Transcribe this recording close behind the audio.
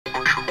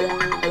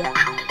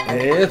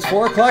It's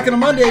 4 o'clock on a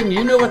Monday, and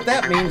you know what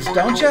that means,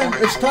 don't you?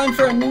 It's time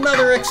for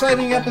another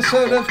exciting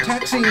episode of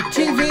Taxi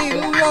TV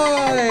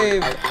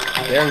Live!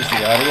 There's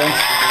the audience.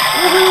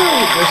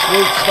 Woohoo! This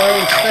week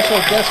starring special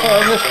guest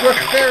star Miss Brooke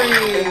Ferry.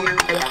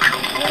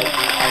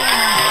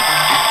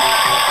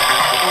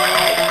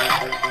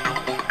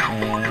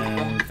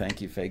 And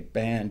thank you, fake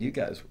band. You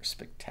guys were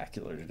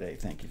spectacular today.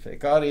 Thank you,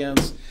 fake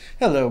audience.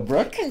 Hello,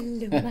 Brooke.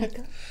 Hello,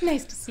 Michael.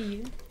 Nice to see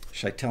you.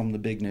 Should I tell them the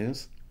big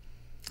news?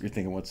 You're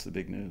thinking, what's the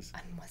big news?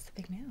 What's the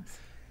big news?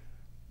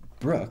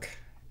 Brooke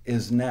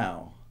is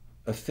now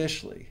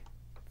officially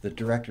the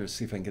director,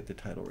 see if I can get the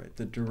title right,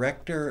 the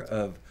director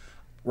of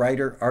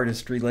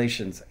writer-artist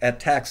relations at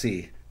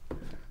Taxi.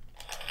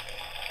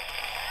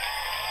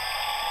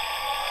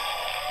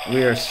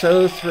 We are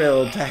so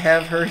thrilled to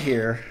have her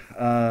here.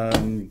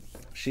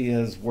 She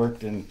has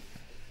worked in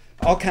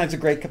all kinds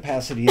of great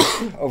capacities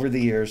over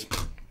the years.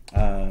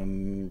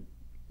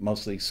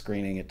 Mostly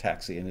screening at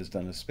Taxi, and has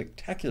done a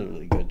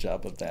spectacularly good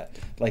job of that.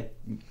 Like,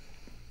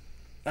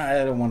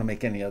 I don't want to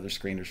make any other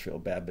screeners feel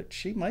bad, but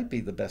she might be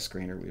the best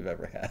screener we've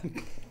ever had.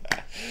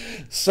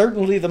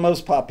 Certainly the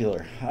most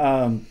popular.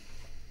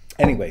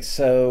 Anyway,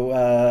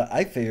 so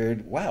I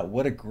figured, wow,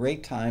 what a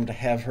great time to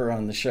have her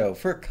on the show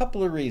for a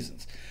couple of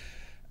reasons.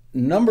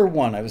 Number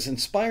one, I was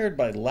inspired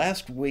by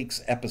last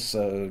week's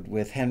episode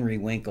with Henry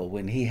Winkle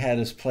when he had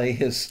us play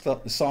his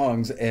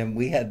songs and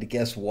we had to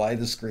guess why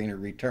the screener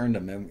returned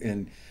them.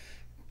 And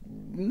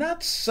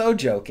not so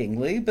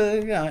jokingly,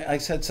 but you know, I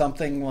said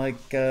something like,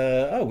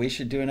 oh, we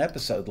should do an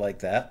episode like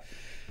that.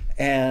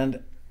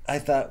 And I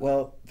thought,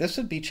 well, this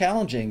would be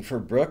challenging for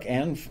Brooke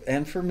and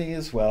for me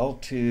as well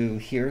to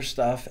hear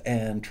stuff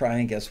and try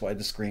and guess why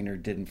the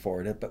screener didn't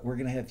forward it. But we're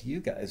going to have you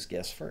guys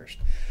guess first.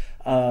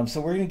 So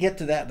we're going to get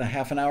to that in a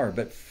half an hour.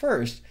 But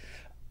first,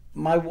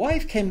 my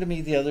wife came to me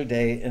the other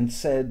day and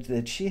said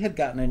that she had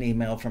gotten an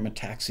email from a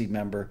Taxi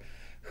member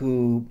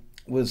who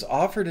was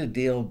offered a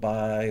deal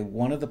by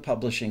one of the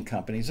publishing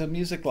companies, a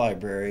music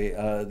library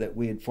that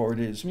we had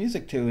forwarded his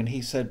music to. And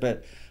he said,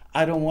 but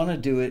I don't want to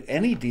do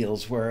any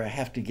deals where I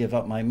have to give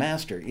up my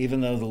master, even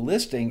though the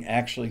listing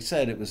actually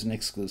said it was an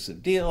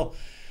exclusive deal.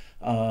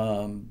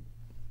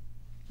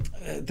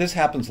 This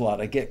happens a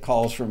lot. I get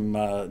calls from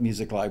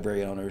music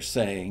library owners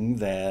saying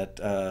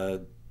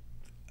that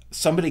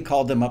somebody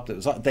called them up.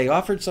 They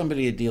offered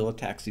somebody a deal, a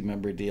Taxi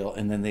member deal,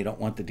 and then they don't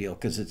want the deal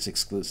because it's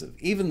exclusive,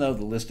 even though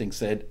the listing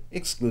said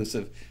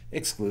exclusive,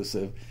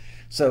 exclusive.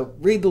 So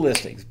read the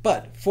listings.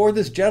 But for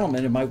this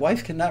gentleman, and my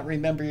wife cannot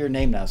remember your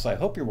name now, so I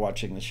hope you're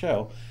watching the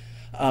show.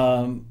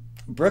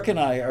 Brooke and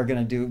I are going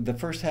to do the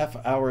first half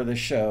hour of the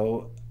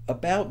show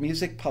about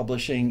music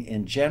publishing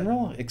in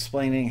general,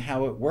 explaining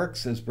how it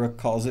works, as Brooke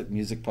calls it,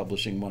 Music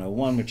Publishing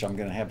 101, which I'm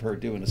going to have her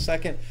do in a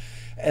second.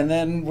 And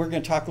then we're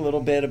going to talk a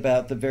little bit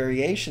about the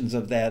variations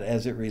of that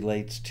as it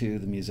relates to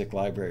the music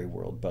library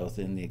world, both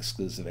in the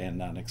exclusive and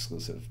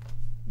non-exclusive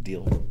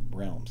deal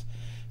realms.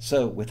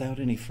 So without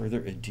any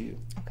further ado,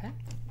 Okay.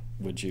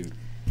 would you...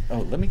 Oh,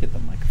 let me get the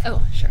microphone.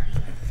 Oh, sure.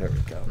 There we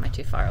go. Am I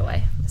too far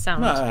away?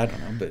 Sound No, I don't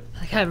know, but...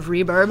 like I have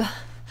reverb.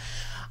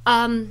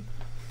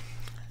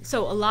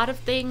 So a lot of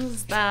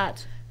things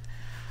that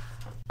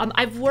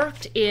I've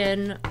worked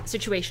in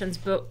situations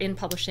in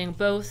publishing,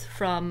 both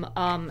from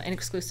an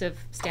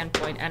exclusive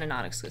standpoint and a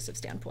non-exclusive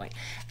standpoint.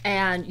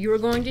 And you're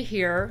going to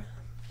hear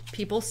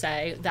people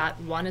say that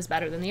one is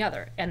better than the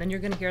other. And then you're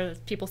going to hear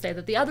people say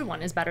that the other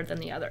one is better than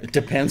the other. It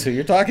depends who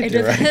you're talking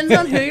to, right? It depends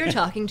on who you're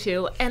talking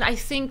to. And I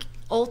think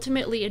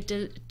ultimately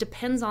it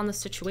depends on the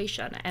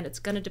situation. And it's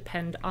going to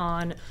depend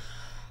on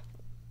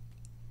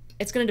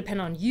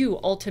you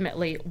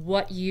ultimately,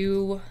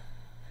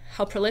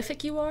 how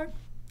prolific you are,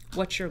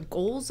 what your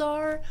goals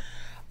are.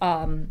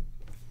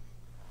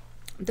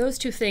 Those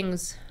two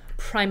things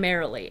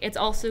primarily. It's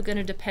also going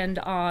to depend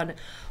on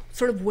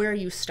sort of where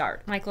you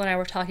start. Michael and I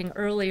were talking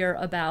earlier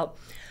about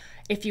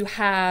if you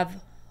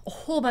have a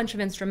whole bunch of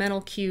instrumental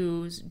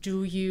cues,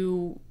 do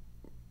you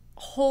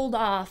hold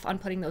off on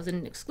putting those in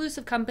an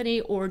exclusive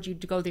company, or do you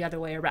go the other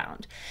way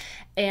around?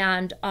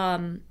 And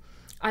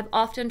I've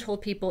often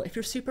told people, if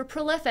you're super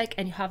prolific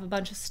and you have a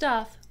bunch of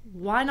stuff,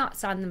 why not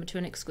sign them to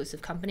an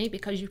exclusive company?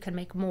 Because you can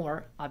make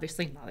more,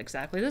 obviously not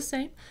exactly the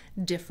same,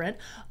 different,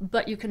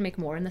 but you can make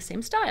more in the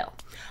same style.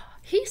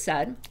 He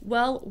said,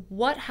 well,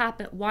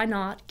 why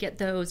not get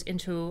those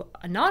into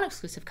a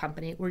non-exclusive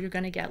company where you're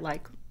going to get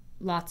like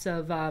lots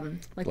of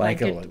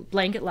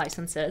blanket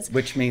licenses.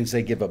 Which means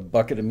they give a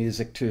bucket of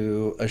music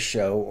to a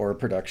show or a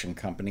production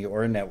company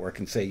or a network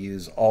and say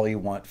use all you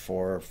want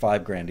for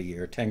 $5,000 a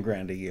year,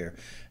 $10,000 a year,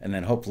 and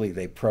then hopefully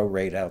they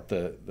prorate out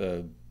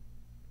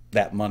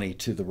that money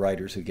to the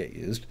writers who get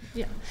used.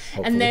 Yeah,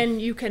 hopefully. And then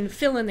you can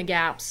fill in the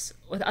gaps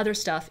with other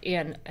stuff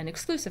in an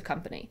exclusive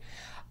company.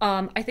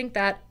 I think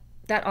that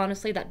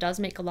honestly, that does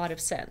make a lot of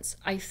sense.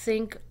 I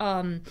think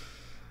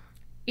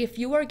if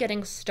you are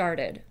getting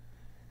started,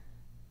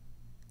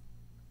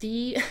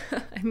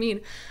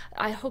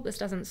 I hope this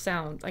doesn't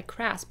sound like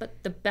crass,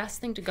 but the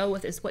best thing to go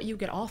with is what you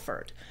get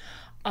offered.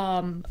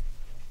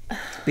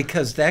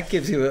 Because that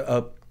gives you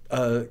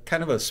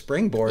kind of a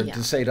springboard Yeah.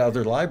 to say to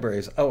other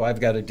libraries, oh, I've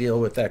got to deal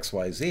with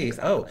XYZ.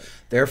 Exactly. Oh,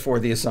 therefore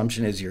the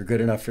assumption is you're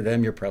good enough for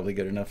them, you're probably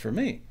good enough for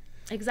me.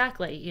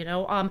 Exactly.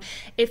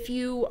 If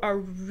you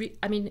are,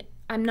 I mean,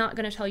 I'm not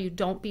going to tell you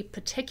don't be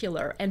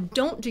particular and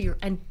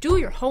do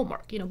your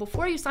homework.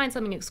 Before you sign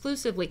something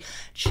exclusively,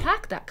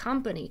 check that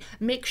company.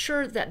 Make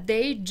sure that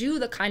they do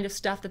the kind of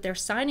stuff that they're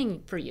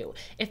signing for you.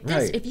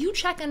 Right. If you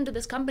check into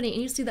this company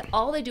and you see that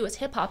all they do is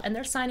hip hop and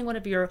they're signing one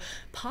of your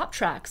pop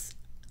tracks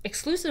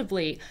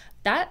exclusively,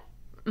 that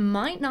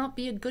might not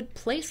be a good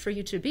place for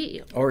you to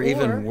be. Or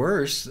even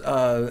worse,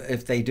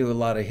 if they do a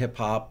lot of hip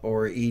hop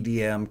or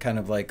EDM, kind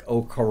of like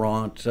au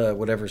courant,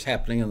 whatever's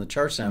happening in the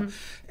charts now,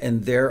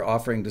 and they're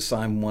offering to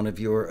sign one of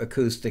your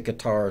acoustic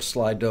guitar,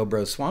 slide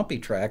dobro, swampy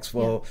tracks.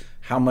 Well,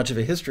 how much of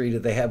a history do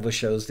they have with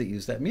shows that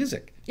use that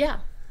music? Yeah.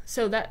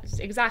 So that's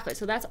exactly.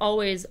 So that's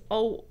always,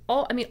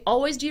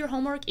 always do your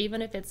homework,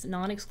 even if it's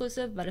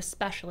non-exclusive, but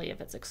especially if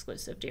it's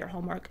exclusive, do your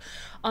homework.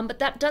 But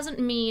that doesn't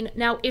mean,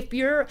 now if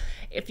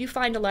you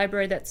find a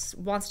library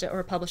or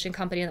a publishing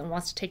company that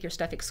wants to take your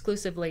stuff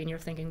exclusively and you're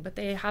thinking, but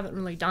they haven't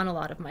really done a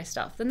lot of my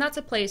stuff, then that's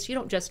a place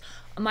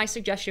my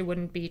suggestion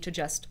wouldn't be to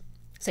just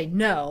say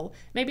no,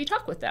 maybe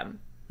talk with them.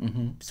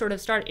 Sort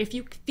of start, if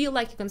you feel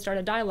like you can start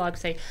a dialogue,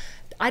 say,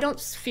 I don't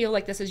feel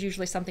like this is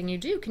usually something you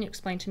do. Can you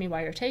explain to me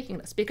why you're taking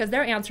this? Because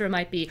their answer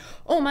might be,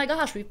 oh my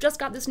gosh, we've just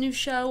got this new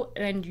show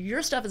and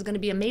your stuff is going to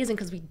be amazing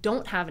because we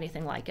don't have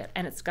anything like it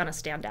and it's going to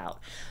stand out.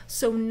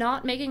 So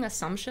not making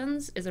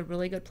assumptions is a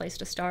really good place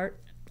to start.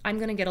 I'm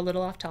going to get a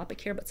little off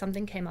topic here, but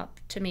something came up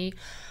to me.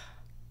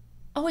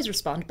 Always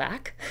respond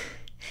back.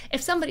 If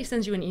somebody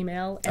sends you an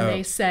email and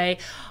they say,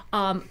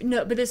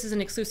 no, but this is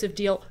an exclusive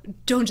deal,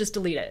 don't just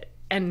delete it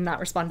and not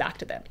respond back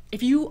to them.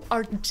 If you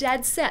are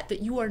dead set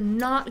that you are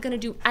not going to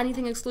do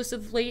anything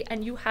exclusively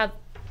and you have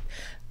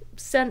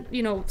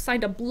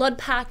signed a blood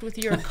pact with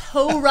your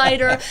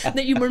co-writer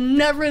that you were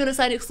never going to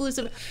sign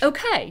exclusive,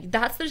 okay,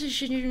 that's the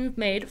decision you've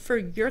made for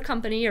your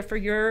company or for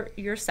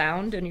your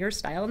sound and your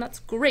style, and that's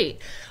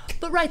great.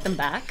 But write them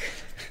back.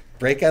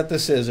 Break out the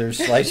scissors,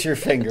 slice your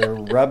finger,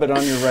 rub it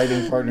on your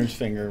writing partner's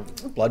finger,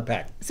 blood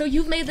pact. So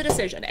you've made the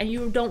decision and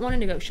you don't want to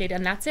negotiate,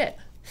 and that's it.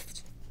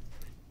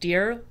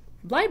 Dear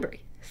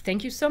library,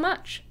 thank you so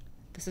much.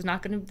 This is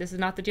not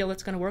the deal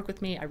that's going to work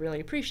with me. I really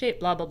appreciate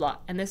blah blah blah.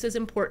 And this is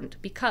important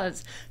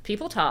because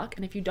people talk,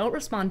 and if you don't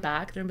respond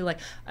back, they're going to be like,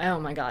 oh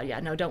my god, yeah,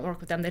 no, don't work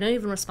with them. They don't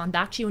even respond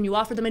back to you, and you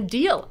offer them a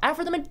deal. And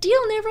they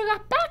never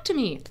got back to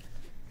me.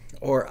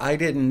 Or I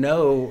didn't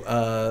know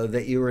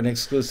that you were an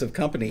exclusive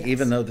company,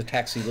 even though the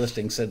taxi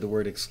listing said the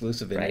word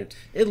exclusive in it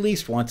at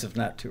least once, if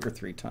not 2 or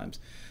 3 times.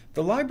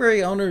 The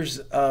library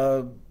owners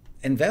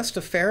invest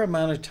a fair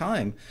amount of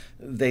time.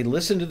 They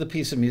listen to the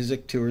piece of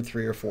music 2 or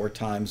 3 or 4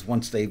 times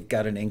once they've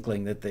got an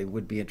inkling that they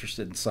would be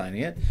interested in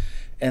signing it.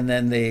 And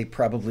then they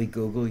probably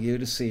Google you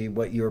to see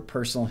what your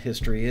personal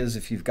history is.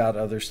 If you've got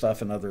other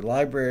stuff in other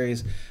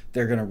libraries,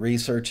 they're going to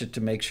research it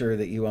to make sure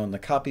that you own the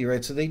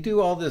copyright. So they do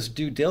all this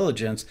due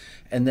diligence,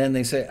 and then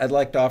they say, I'd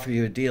like to offer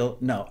you a deal.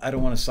 No, I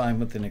don't want to sign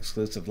with an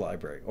exclusive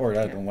library, or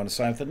I don't want to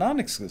sign with a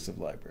non-exclusive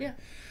library. Yeah.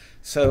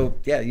 So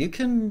yeah,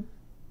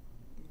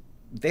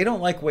 they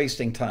don't like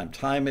wasting time.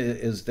 Time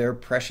is their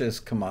precious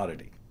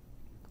commodity.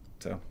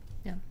 So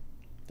Yeah.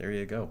 there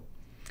you go.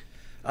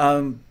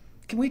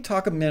 Can we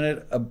talk a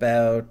minute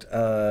about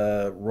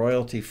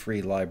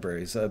royalty-free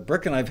libraries?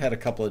 Brooke and I have had a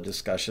couple of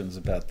discussions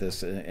about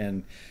this,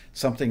 and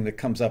something that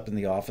comes up in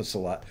the office a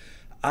lot.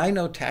 I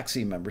know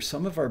taxi members,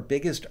 some of our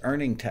biggest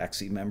earning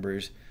taxi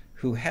members,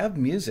 who have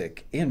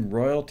music in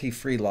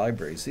royalty-free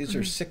libraries. These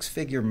are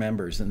 6-figure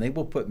members, and they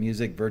will put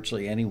music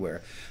virtually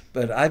anywhere.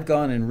 But I've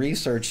gone and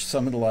researched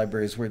some of the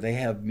libraries where they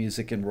have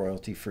music in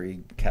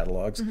royalty-free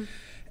catalogs.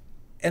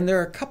 And there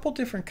are a couple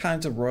different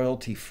kinds of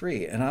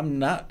royalty-free, and I'm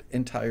not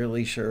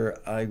entirely sure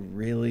I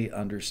really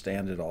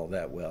understand it all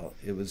that well.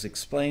 It was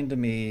explained to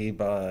me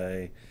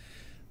by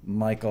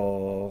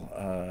Michael,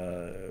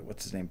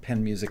 what's his name,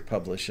 Penn Music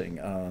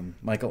Publishing,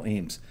 Michael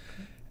Eames.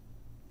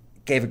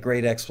 Gave a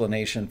great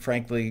explanation.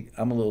 Frankly,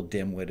 I'm a little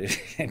dim-witted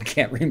and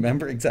can't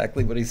remember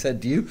exactly what he said.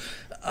 Do you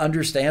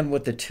understand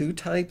what the 2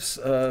 types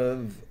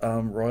of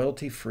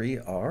royalty-free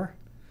are?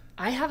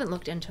 I haven't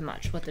looked into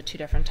much what the 2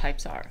 different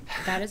types are.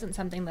 That isn't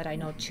something that I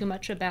know too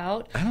much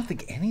about. I don't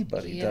think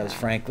anybody does,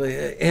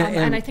 frankly.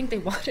 And I think they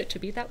want it to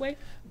be that way.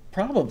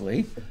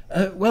 Probably.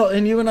 Well,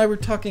 and you and I were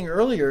talking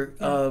earlier,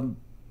 a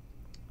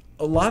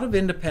lot of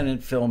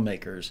independent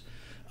filmmakers,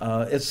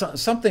 it's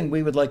something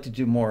we would like to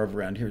do more of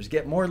around here, is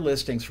get more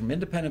listings from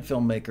independent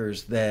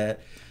filmmakers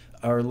that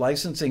are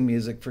licensing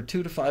music for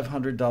 $200 to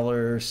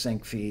 $500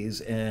 sync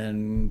fees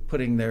and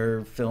putting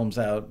their films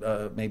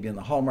out maybe in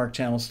the Hallmark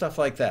Channel, stuff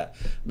like that.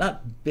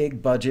 Not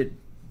big budget,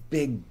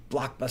 big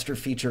blockbuster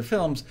feature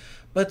films,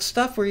 but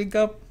stuff where you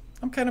go,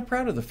 I'm kind of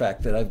proud of the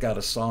fact that I've got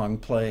a song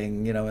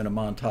playing, in a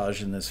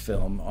montage in this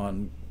film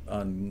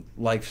on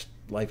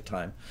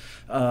Lifetime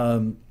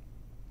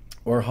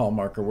or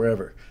Hallmark or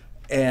wherever.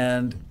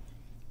 And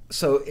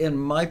So in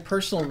my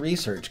personal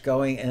research,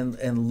 going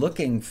and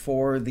looking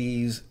for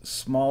these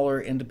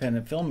smaller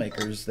independent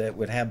filmmakers that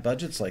would have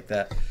budgets like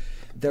that,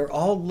 they're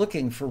all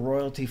looking for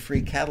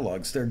royalty-free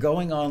catalogs. They're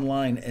going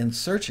online and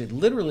searching,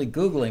 literally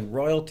Googling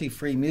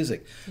royalty-free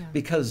music,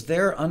 because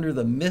they're under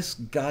the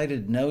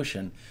misguided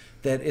notion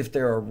that if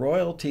there are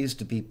royalties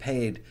to be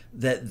paid,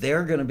 that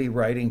they're going to be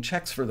writing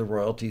checks for the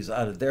royalties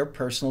out of their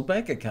personal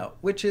bank account,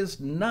 which is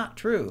not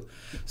true.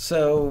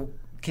 So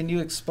can you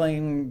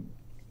explain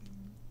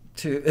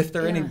to if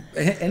there are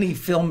any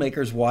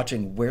filmmakers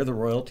watching where the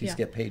royalties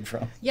get paid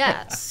from?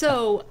 Yeah,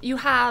 so you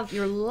have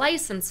your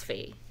license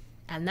fee,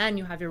 and then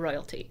you have your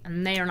royalty,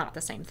 and they are not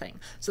the same thing.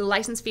 So the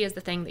license fee is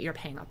the thing that you're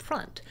paying up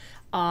front.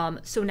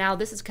 So now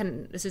this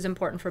is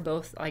important for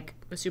both like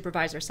the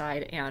supervisor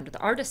side and the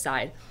artist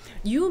side.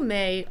 You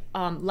may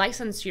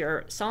license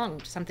your song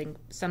to something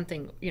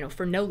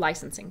for no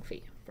licensing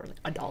fee, for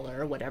like $1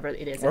 or whatever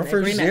it is. Or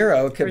for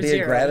zero, it could be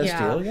a gratis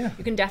deal. Yeah,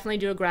 you can definitely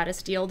do a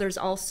gratis deal. There's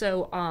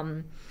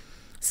also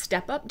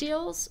step-up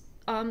deals.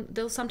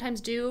 They'll sometimes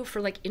do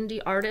for like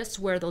indie artists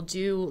where they'll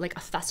do like a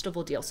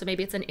festival deal. So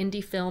maybe it's an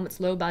indie film, it's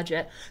low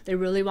budget. They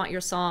really want your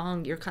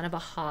song. You're kind of a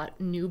hot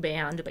new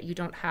band, but you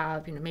don't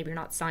have, maybe you're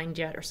not signed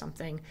yet or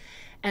something.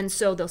 And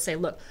so they'll say,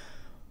 look,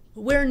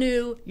 we're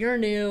new, you're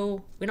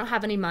new, we don't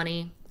have any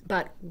money,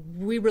 but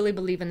we really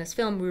believe in this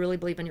film. We really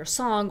believe in your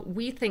song.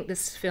 We think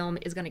this film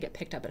is going to get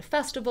picked up at a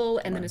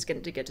festival and then it's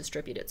going to get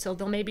distributed. So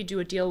they'll maybe do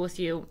a deal with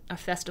you, a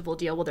festival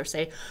deal, where they'll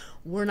say,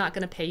 we're not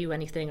going to pay you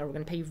anything, or we're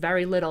going to pay you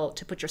very little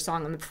to put your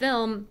song on the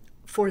film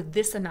for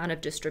this amount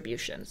of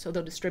distribution. So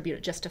they'll distribute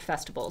it just to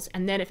festivals.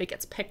 And then if it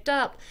gets picked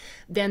up,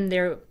 then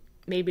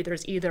maybe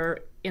there's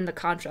either in the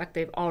contract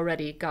they've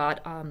already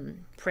got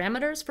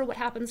parameters for what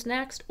happens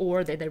next,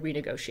 or they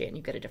renegotiate and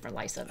you get a different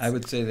license. I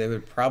would say they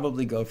would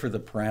probably go for the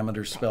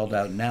parameters spelled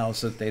out now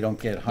so that they don't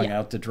get hung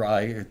out to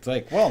dry. It's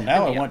like, well,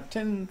 now I want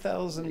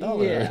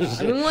 $10,000. Yeah.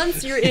 I mean,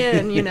 once you're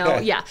in,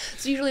 yeah.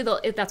 So usually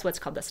that's what's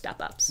called the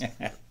step-ups.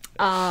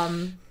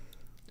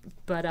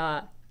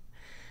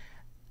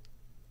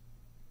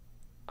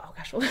 Oh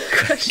gosh, what was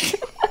the question?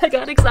 I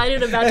got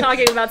excited about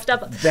talking about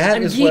stuff. I'm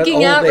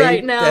geeking out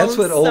right now. That's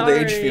what old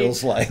age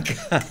feels like.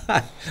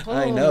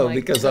 I know,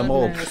 because I'm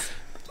old.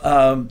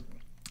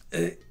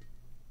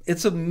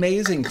 It's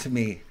amazing to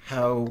me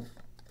how,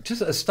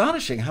 just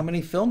astonishing how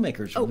many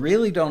filmmakers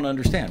really don't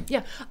understand.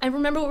 Yeah, I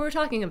remember what we were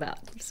talking about.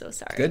 I'm so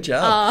sorry. Good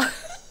job.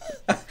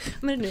 I'm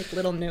going to make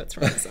little notes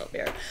for myself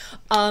here.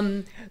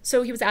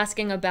 So he was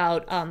asking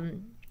about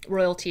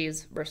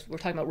royalties versus, we're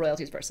talking about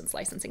royalties versus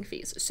licensing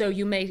fees. So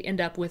you may end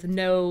up with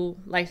no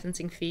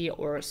licensing fee,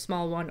 or a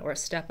small one, or a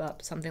step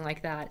up, something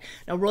like that.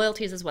 Now,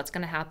 royalties is what's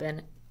going to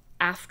happen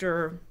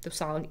after the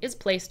song is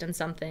placed in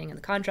something and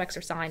the contracts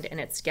are signed and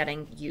it's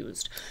getting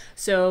used.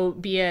 So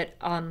be it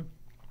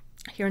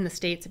here in the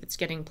States, if it's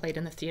getting played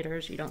in the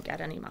theaters, you don't get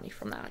any money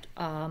from that.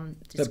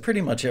 But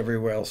pretty much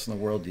everywhere else in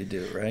the world you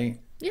do, right?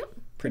 Yep,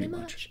 pretty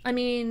much. I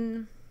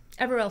mean,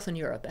 everywhere else in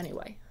Europe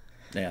anyway.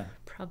 Yeah.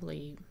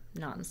 Probably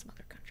not in some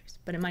other countries.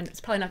 But it's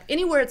probably not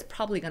anywhere it's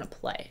probably going to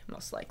play,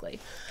 most likely.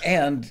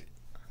 And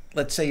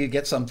let's say you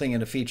get something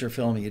in a feature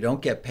film and you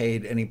don't get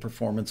paid any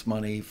performance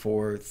money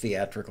for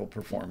theatrical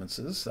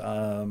performances,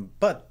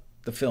 but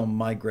the film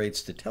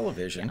migrates to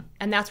television. Yeah.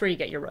 And that's where you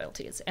get your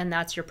royalties, and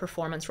that's your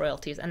performance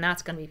royalties, and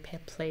that's going to be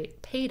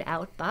paid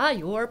out by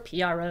your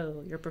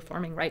PRO, your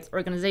performing rights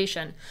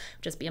organization,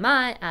 which is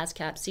BMI,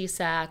 ASCAP,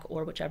 CSAC,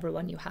 or whichever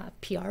one you have,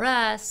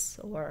 PRS,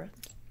 or...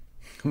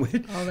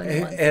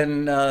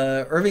 And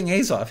Irving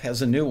Azoff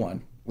has a new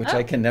one, which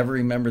I can never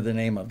remember the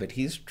name of, but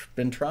he's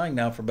been trying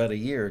now for about a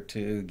year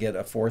to get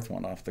a fourth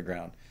one off the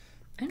ground,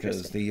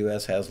 because the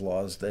U.S. has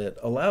laws that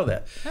allow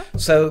that.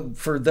 So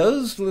for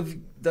those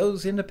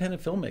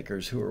independent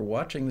filmmakers who are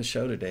watching the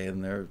show today,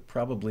 and there are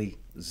probably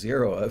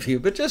zero of you,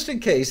 but just in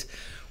case,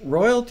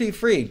 royalty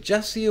free,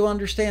 just so you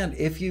understand,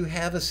 if you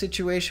have a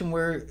situation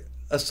where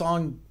a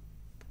song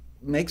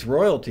makes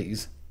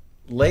royalties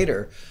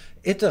later,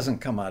 it doesn't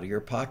come out of your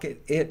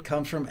pocket. It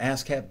comes from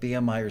ASCAP,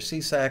 BMI, or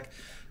CSAC,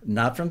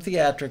 not from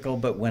theatrical,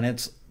 but when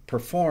it's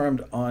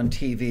performed on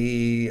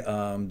TV,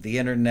 the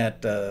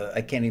internet.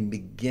 I can't even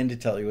begin to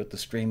tell you what the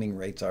streaming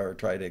rates are or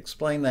try to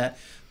explain that.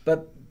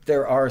 But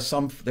there is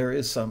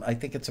some, I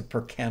think it's a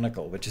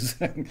percanical, which is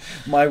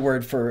my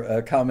word for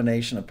a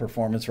combination of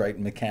performance right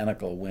and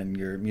mechanical. When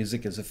your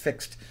music is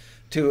affixed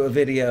to a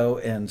video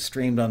and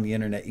streamed on the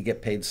internet, you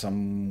get paid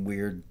some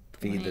weird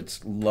fee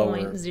that's lower.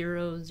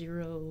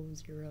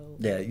 0.000.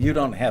 Yeah, you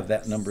don't have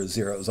that number of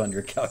zeros on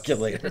your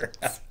calculator.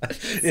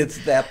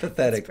 It's that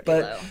pathetic.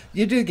 But low.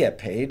 You do get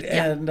paid,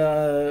 and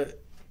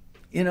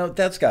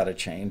that's got to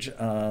change.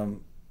 What's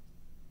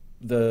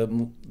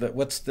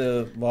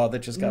the law that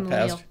just got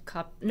passed?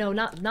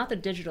 Not the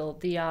digital.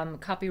 The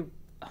copy. Oh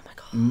my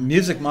God.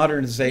 Music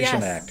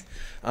Modernization Act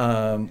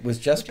was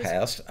just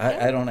passed.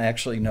 I don't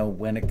actually know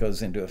when it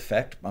goes into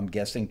effect. I'm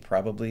guessing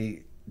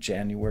probably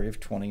January of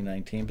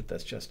 2019, but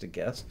that's just a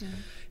guess.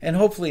 And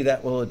hopefully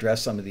that will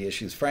address some of the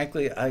issues.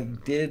 Frankly, I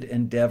did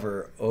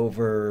endeavor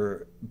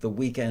over the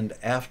weekend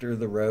after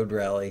the road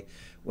rally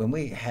when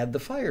we had the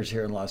fires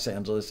here in Los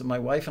Angeles, and my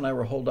wife and I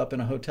were holed up in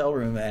a hotel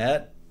room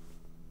at,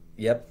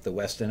 the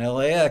Westin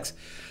LAX.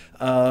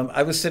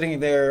 I was sitting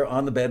there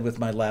on the bed with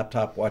my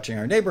laptop watching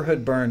our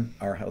neighborhood burn.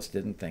 Our house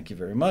didn't, thank you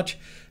very much.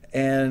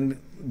 And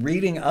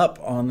reading up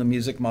on the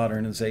Music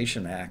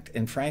Modernization Act.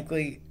 And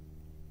frankly,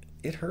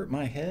 it hurt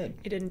my head.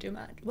 It didn't do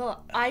much.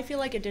 Well, I feel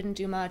like it didn't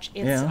do much.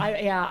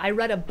 Yeah. I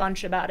read a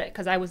bunch about it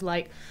because I was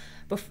like,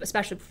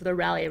 especially for the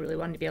rally, I really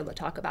wanted to be able to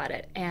talk about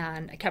it.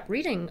 And I kept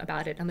reading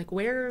about it. I'm like,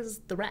 where's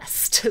the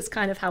rest? Is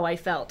kind of how I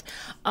felt.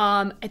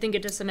 I think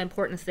it does some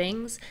important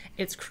things.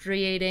 It's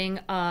creating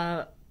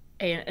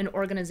an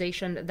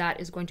organization that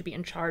is going to be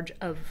in charge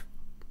of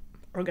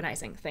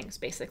organizing things,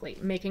 basically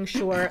making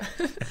sure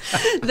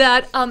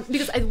that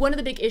because one of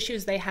the big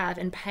issues they have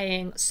in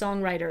paying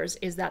songwriters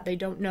is that they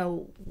don't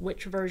know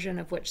which version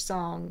of which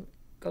song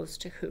goes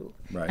to who,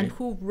 and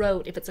who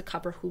wrote, if it's a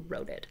cover, who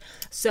wrote it.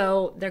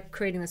 So they're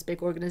creating this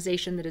big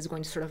organization that is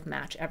going to sort of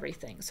match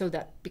everything, so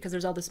that because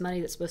there's all this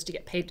money that's supposed to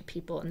get paid to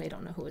people and they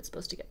don't know who it's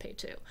supposed to get paid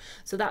to.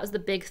 So that was the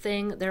big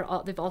thing.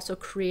 They've also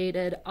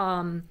created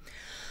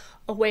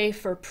a way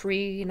for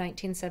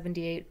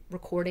pre-1978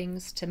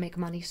 recordings to make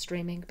money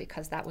streaming,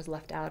 because that was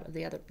left out of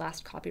the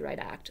last Copyright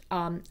Act.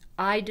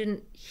 I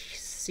didn't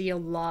see a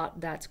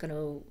lot that's going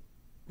to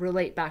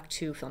relate back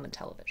to film and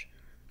television.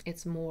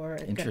 It's more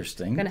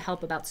interesting. Going to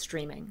help about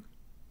streaming.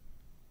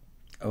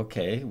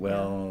 Okay,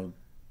 well,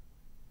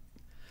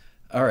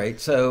 all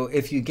right. So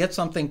if you get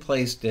something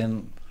placed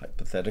in,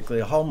 hypothetically,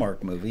 a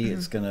Hallmark movie,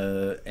 it's going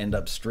to end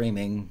up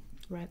streaming.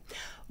 Right.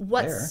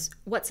 What's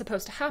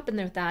supposed to happen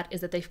with that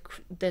is that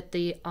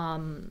the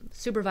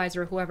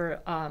supervisor,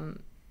 whoever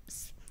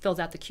fills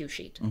out the cue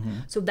sheet.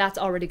 So that's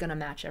already going to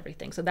match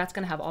everything. So that's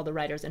going to have all the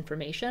writer's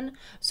information.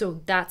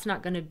 So that's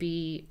not going to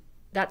be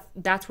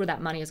that's where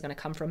that money is going to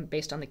come from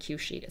based on the cue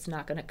sheet. It's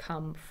not going to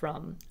come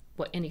from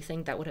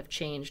anything that would have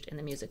changed in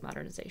the Music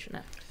Modernization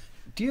Act.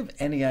 Do you have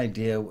any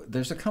idea?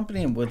 There's a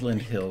company in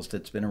Woodland Hills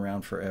that's been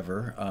around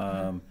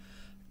forever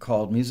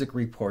called Music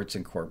Reports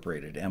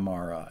Incorporated,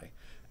 MRI.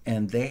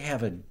 And they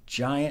have a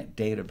giant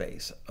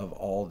database of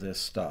all this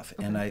stuff.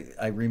 And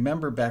I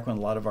remember back when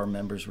a lot of our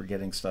members were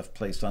getting stuff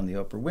placed on the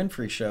Oprah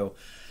Winfrey Show,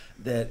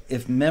 that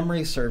if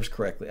memory serves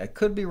correctly, I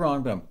could be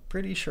wrong, but I'm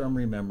pretty sure I'm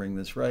remembering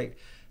this right,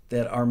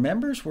 that our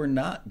members were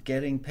not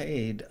getting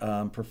paid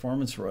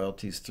performance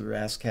royalties through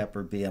ASCAP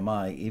or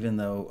BMI, even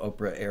though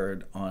Oprah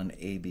aired on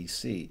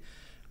ABC.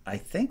 I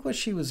think what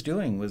she was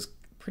doing was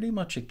pretty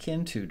much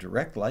akin to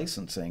direct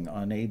licensing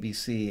on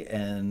ABC,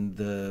 and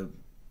the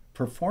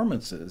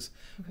performances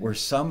were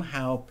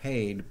somehow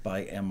paid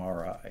by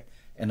MRI.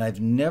 And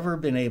I've never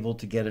been able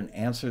to get an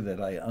answer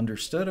that I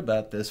understood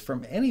about this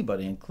from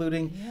anybody,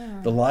 including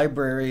the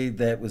library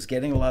that was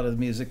getting a lot of the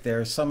music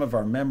there. Some of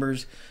our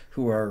members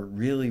who are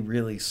really,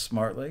 really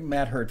smart, like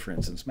Matt Hurt, for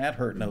instance. Matt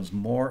Hurt knows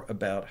more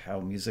about how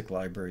music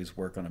libraries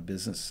work on a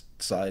business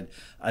side,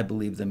 I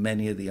believe, than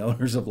many of the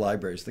owners of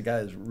libraries. The guy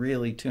is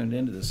really tuned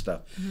into this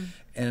stuff.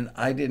 And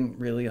I didn't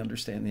really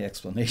understand the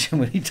explanation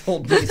when he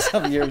told me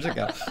some years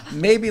ago.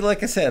 Maybe,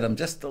 like I said, I'm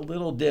just a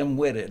little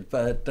dim-witted,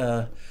 but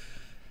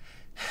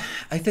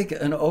I think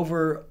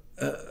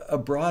a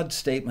broad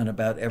statement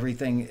about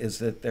everything is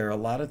that there are a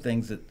lot of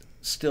things that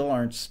still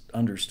aren't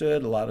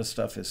understood. A lot of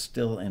stuff is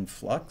still in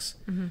flux.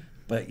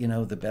 But,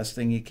 the best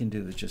thing you can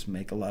do is just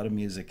make a lot of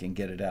music and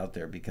get it out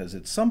there, because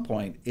at some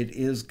point it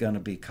is going to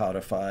be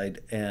codified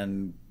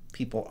and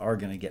people are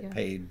going to get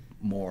paid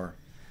more.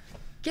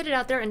 Get it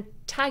out there and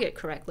tag it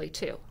correctly,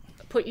 too.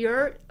 Put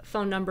your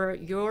phone number,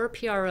 your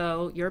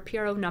PRO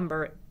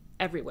number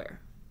everywhere.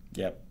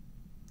 Yep.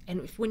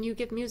 And when you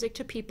give music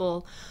to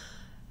people,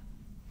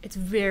 it's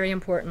very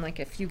important. Like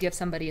if you give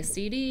somebody a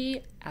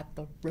CD at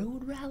the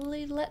road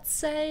rally, let's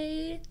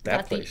say,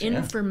 that the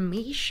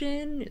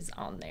information is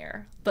on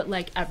there, but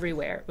like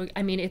everywhere.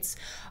 I mean,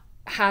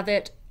 have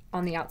it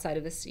on the outside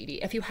of the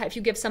CD. If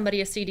you give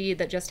somebody a CD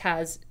that just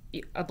has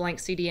a blank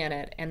CD in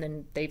it, and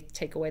then they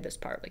take away this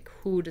part, like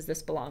who does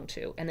this belong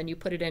to? And then you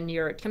put it in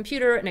your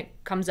computer, and it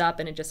comes up,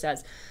 and it just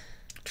says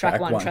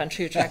track 1, track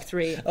 2, track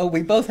 3. Oh,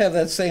 we both have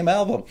that same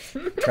album.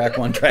 Track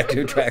 1, track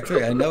 2, track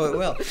 3. I know it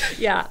well.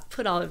 Yeah,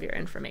 put all of your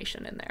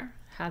information in there.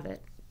 Have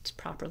it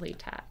properly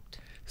tagged.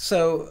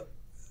 So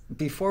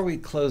before we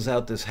close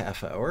out this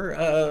half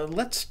hour,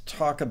 let's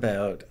talk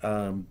about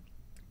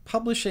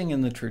publishing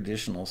in the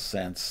traditional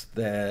sense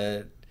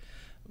that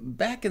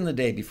back in the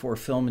day, before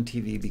film and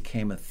TV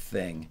became a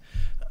thing,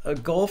 a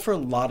goal for a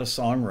lot of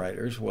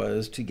songwriters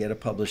was to get a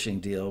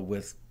publishing deal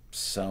with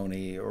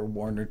Sony or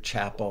Warner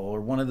Chappell or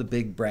one of the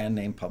big brand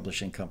name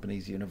publishing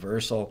companies,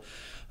 Universal,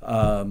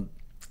 and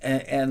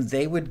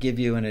they would give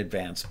you an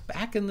advance.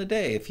 Back in the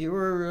day, if you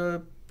were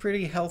a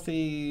pretty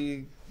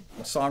healthy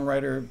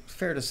songwriter,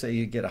 fair to say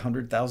you get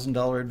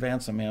 $100,000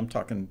 advance. I mean, I'm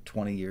talking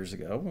 20 years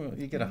ago. Well,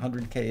 you get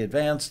 $100K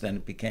advance, then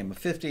it became a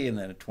 50, and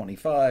then a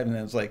 25, and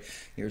then it's like,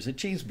 here's a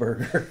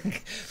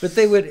cheeseburger. But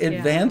they would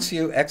advance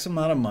you X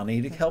amount of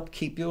money to help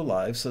keep you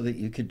alive so that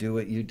you could do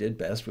what you did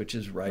best, which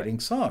is writing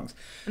songs.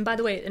 And by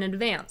the way, in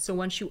advance. So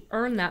once you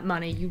earn that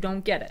money, you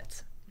don't get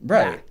it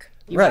back.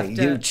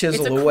 You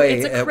chisel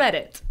away. It's a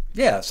credit.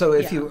 Yeah, so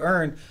if you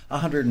earn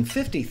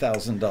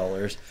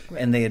 $150,000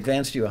 and they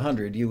advanced you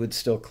 100, you would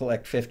still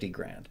collect 50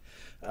 grand.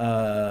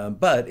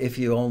 But if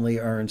you only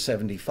earn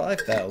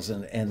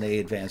 75,000 and they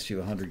advanced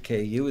you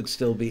 100K, you would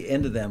still be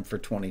into them for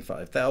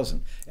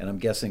 25,000. And I'm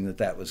guessing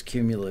that was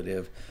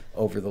cumulative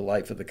over the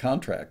life of the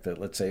contract. That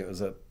let's say it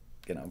was a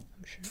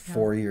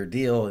 4-year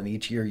deal, and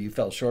each year you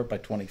fell short by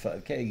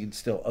 25K, you'd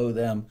still owe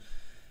them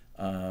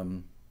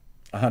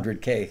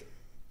 100K.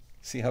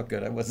 See how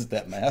good I was at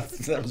that math?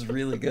 That was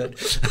really good.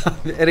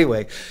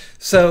 Anyway,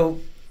 so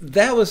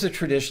that was a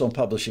traditional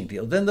publishing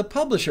deal. Then the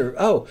publisher,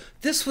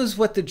 this was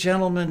what the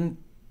gentleman,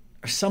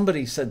 or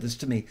somebody said this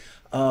to me,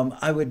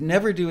 I would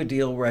never do a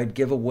deal where I'd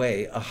give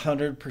away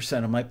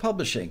 100% of my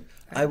publishing.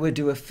 I would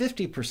do a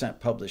 50%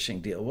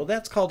 publishing deal. Well,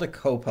 that's called a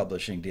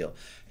co-publishing deal.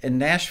 In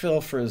Nashville,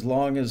 for as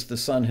long as the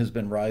sun has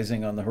been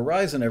rising on the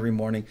horizon every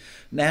morning,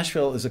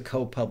 Nashville is a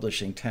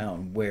co-publishing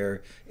town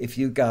where if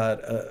you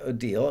got a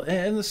deal,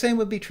 and the same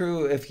would be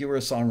true if you were a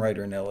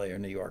songwriter in LA or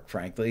New York,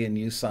 frankly, and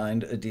you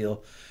signed a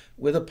deal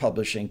with a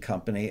publishing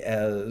company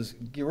as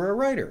you were a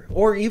writer,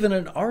 or even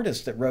an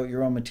artist that wrote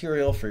your own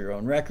material for your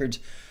own records,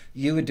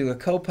 you would do a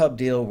co-pub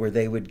deal where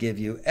they would give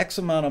you X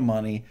amount of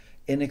money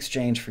in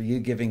exchange for you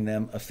giving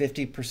them a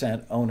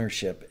 50%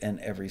 ownership in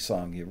every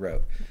song you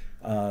wrote.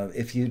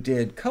 If you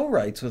did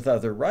co-writes with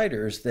other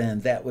writers,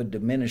 then that would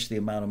diminish the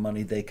amount of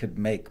money they could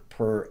make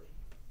per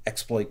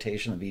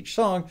exploitation of each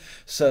song.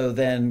 So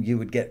then you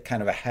would get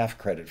kind of a half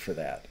credit for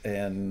that.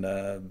 And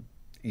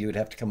you would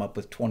have to come up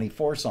with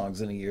 24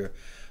 songs in a year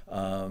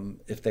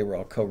if they were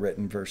all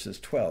co-written versus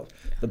 12.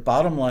 The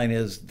bottom line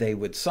is they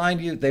would sign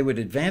you, they would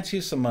advance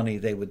you some money,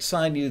 they would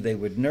sign you, they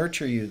would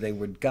nurture you, they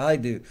would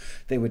guide you,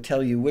 they would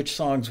tell you which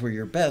songs were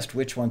your best,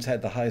 which ones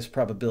had the highest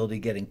probability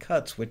getting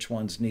cuts, which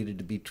ones needed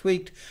to be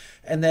tweaked.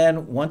 And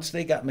then once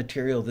they got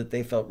material that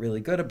they felt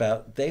really good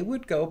about, they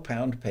would go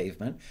pound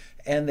pavement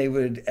and they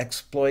would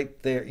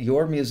exploit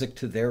your music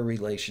to their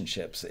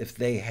relationships. If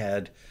they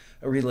had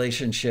a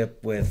relationship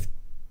with,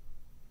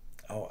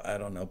 I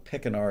don't know,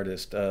 pick an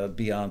artist,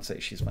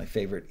 Beyonce, she's my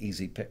favorite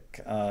easy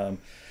pick.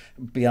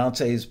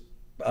 Beyonce's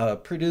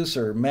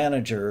producer,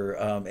 manager,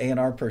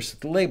 A&R person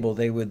at the label,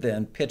 they would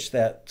then pitch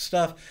that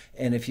stuff.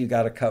 And if you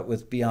got a cut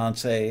with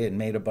Beyonce and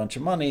made a bunch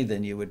of money,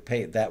 then you would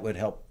pay, that would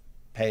help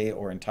pay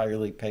or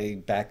entirely pay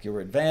back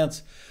your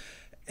advance.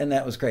 And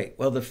that was great.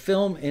 Well, the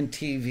film and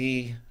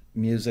TV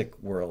music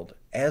world,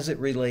 as it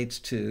relates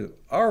to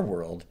our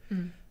world,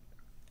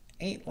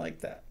 ain't like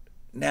that.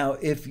 Now,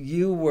 if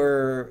you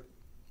were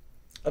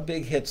a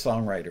big hit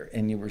songwriter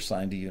and you were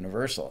signed to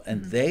Universal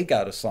and they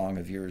got a song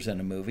of yours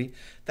in a movie,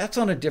 that's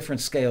on a different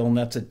scale and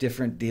that's a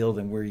different deal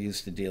than we're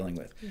used to dealing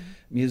with.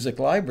 Music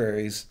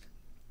libraries,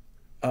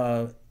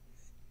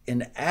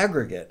 in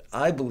aggregate,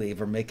 I believe,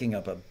 are making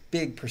up a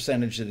big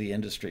percentage of the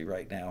industry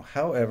right now.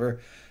 However,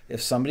 if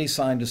somebody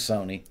signed to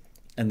Sony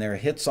and they're a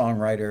hit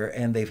songwriter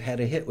and they've had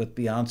a hit with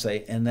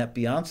Beyonce and that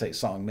Beyonce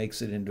song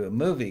makes it into a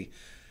movie,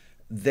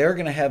 they're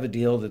going to have a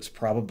deal that's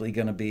probably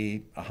going to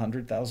be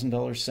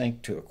 $100,000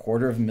 sink to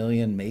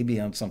 $250,000, maybe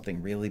on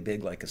something really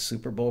big like a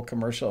Super Bowl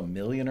commercial, $1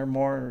 million or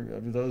more. Are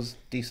those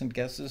decent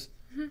guesses?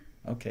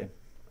 Okay.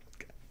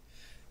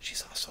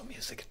 She's also a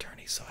music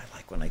attorney, so I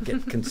like when I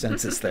get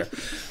consensus there.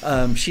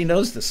 She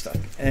knows this stuff.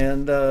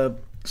 And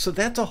so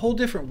that's a whole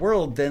different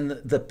world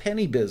than the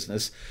penny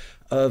business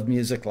of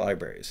music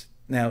libraries.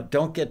 Now,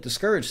 don't get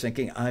discouraged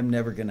thinking I'm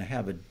never going to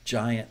have a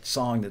giant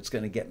song that's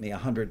going to get me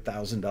 $100,000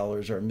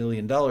 or $1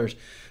 million,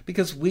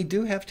 because we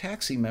do have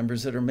taxi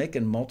members that are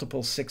making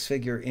multiple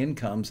six-figure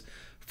incomes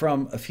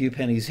from a few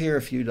pennies here,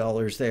 a few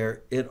dollars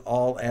there. It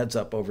all adds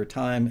up over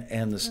time,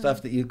 and the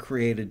stuff that you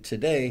created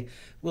today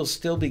will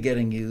still be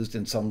getting used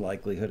in some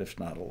likelihood, if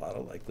not a lot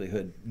of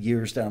likelihood,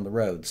 years down the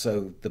road.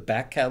 So the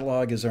back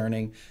catalog is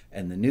earning,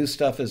 and the new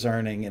stuff is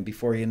earning, and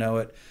before you know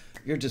it,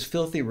 you're just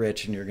filthy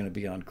rich and you're going to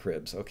be on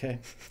Cribs, okay?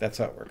 That's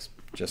how it works.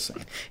 Just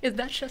saying. Is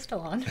that show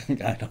still on?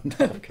 I don't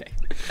know. Okay.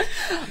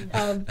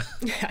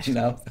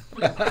 No.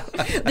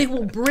 They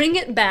will bring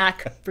it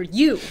back for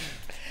you.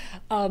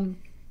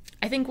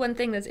 I think one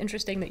thing that's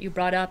interesting that you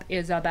brought up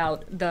is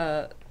about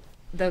the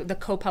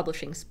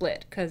co-publishing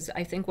split, because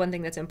I think one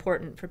thing that's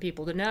important for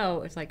people to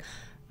know is like,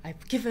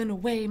 I've given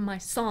away my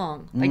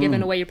song by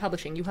giving away your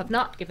publishing. You have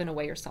not given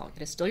away your song.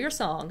 It is still your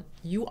song.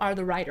 You are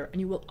the writer, and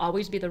you will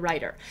always be the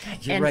writer.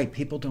 You're right.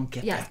 People don't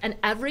get that. Yes, and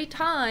every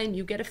time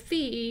you get a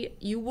fee,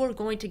 you are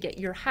going to get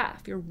your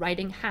half. You're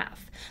writing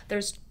half.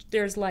 There's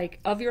like,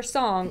 of your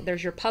song,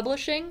 there's your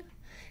publishing,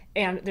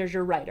 and there's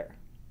your writer.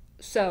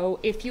 So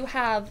if you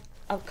have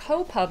a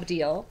co-pub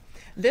deal,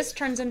 this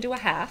turns into a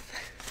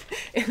half.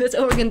 That's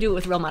what we're going to do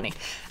with real money.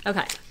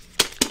 Okay.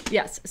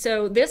 Yes.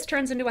 So this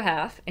turns into a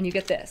half, and you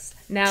get this.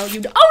 Now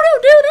you. Oh,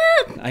 don't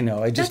do that! I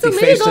know. I just That's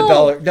defaced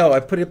illegal. $1. No, I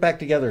put it back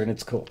together, and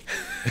it's cool.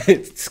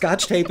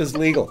 Scotch tape is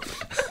legal.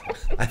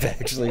 I've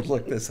actually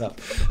looked this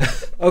up.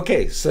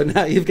 Okay, so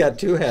now you've got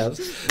two halves.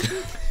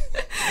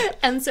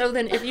 And so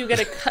then, if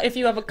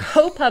you have a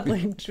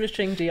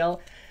co-publishing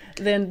deal,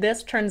 then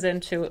this turns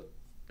into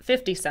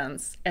 50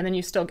 cents, and then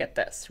you still get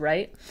this,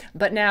 right?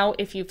 But now,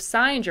 if you've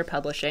signed your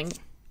publishing,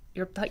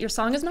 your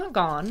song is not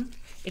gone.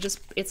 It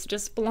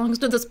just belongs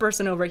to this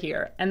person over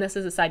here, and this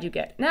is the side you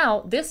get.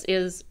 Now, this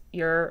is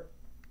your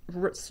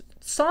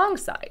song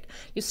side.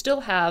 You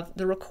still have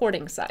the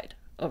recording side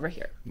over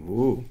here,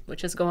 Ooh,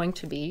 which is going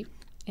to be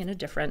in a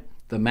different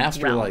the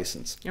master realm.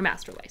 license. Your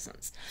master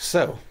license.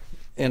 So,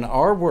 in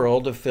our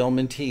world of film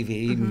and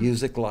TV,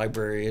 music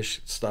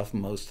library-ish stuff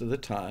most of the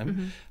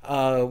time,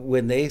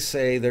 when they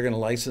say they're going to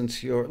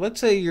license let's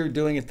say you're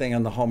doing a thing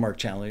on the Hallmark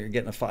Channel, you're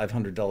getting a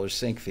 $500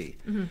 sync fee.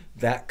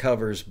 That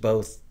covers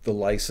both the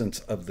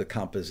license of the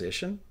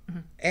composition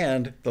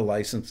and the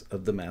license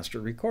of the master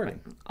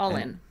recording. All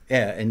in.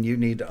 Yeah, and you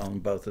need to own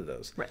both of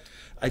those. Right.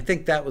 I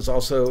think that was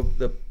also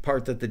the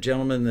part that the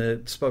gentleman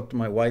that spoke to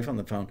my wife on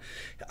the phone,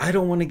 I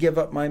don't want to give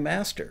up my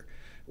master.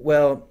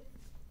 Well,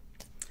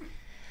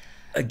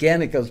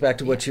 again, it goes back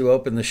to what you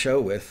opened the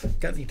show with.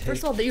 Got any tape?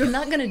 First of all, you're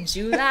not going to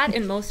do that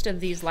in most of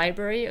these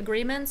library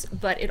agreements,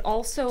 but it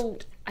also,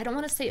 I don't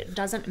want to say it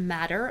doesn't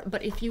matter,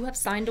 but if you have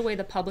signed away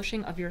the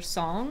publishing of your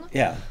song,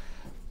 Yeah,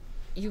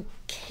 you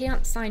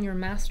can't sign your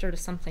master to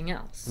something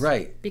else.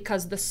 right.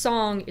 Because the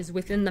song is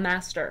within the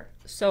master.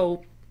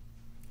 So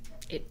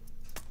it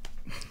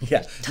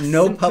Yeah,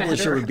 no Doesn't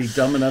publisher matter. would be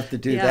dumb enough to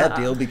do that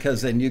deal,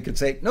 because then you could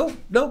say, nope,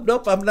 I'm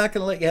not going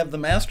to let you have the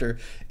master,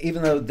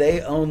 even though they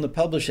own the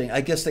publishing.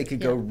 I guess they could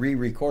go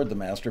re-record the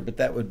master, but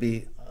that would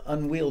be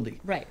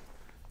unwieldy. right.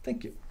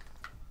 Thank you.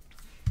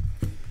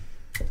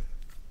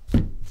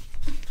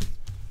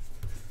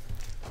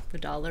 The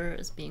dollar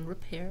is being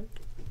repaired.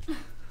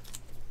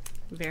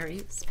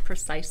 Very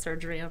precise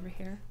surgery over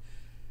here.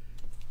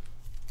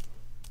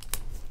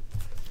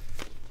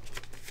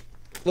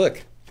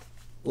 Look,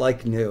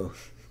 like new.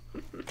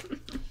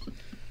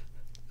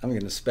 I'm going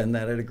to spend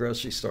that at a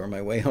grocery store on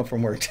my way home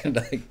from work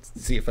tonight.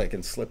 See if I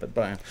can slip it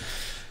by.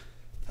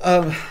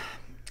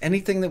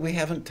 Anything that we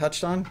haven't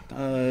touched on?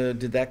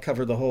 Did that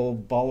cover the whole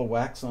ball of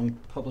wax on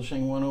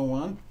Publishing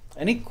 101?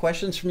 Any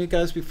questions from you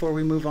guys before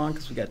we move on?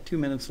 Because we got 2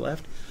 minutes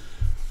left.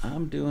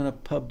 I'm doing a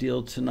pub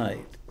deal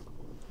tonight.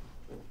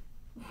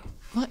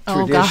 What?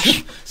 Oh,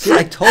 Tradition. See,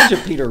 I told you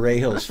Peter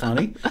Rahill's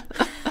funny.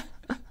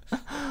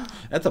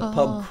 That's a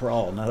pub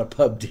crawl, not a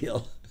pub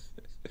deal.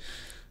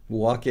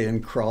 Walk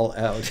in, crawl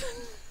out.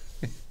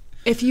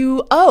 That's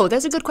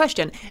a good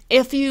question.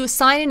 If you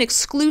sign an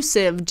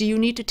exclusive, do you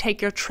need to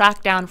take your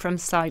track down from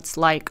sites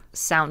like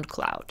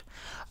SoundCloud?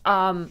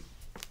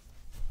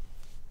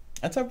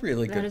 That's a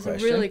really good question. That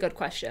is a really good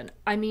question.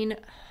 I mean,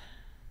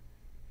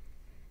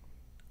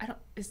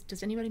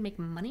 does anybody make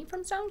money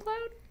from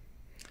SoundCloud?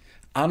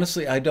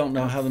 Honestly, I don't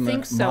know how the I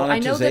think so. I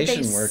know that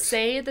monetization they works.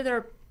 say that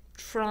they're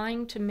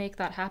trying to make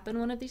that happen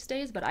one of these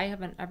days, but I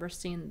haven't ever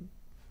seen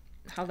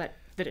how that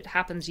it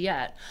happens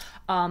yet.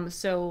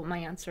 So my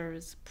answer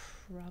is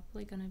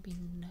probably going to be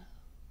no.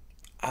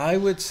 I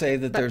would say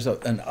that there's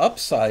an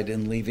upside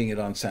in leaving it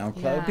on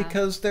SoundCloud, Yeah.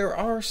 because there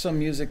are some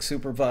music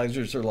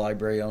supervisors or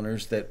library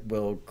owners that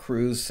will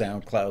cruise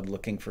SoundCloud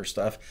looking for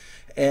stuff.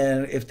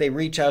 And if they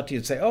reach out to you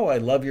and say, oh, I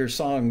love your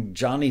song,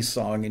 Johnny's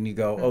song, and you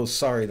go, oh,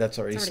 sorry, that's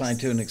already It's already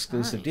signed to an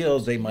exclusive signed, deal,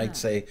 they yeah. might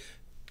say,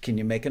 can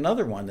you make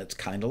another one that's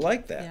kind of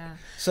like that? Yeah.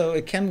 So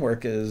it can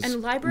work as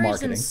And libraries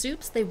marketing. and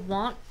soups, they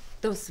want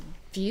those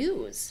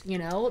views, you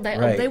know?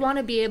 Right. They want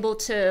to be able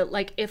to,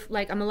 if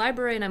I'm a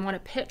library and I want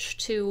to pitch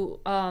to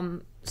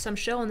some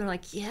show and they're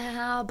like,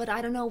 yeah, but I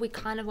don't know, we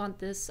kind of want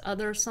this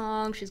other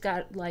song. She's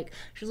got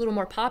she's a little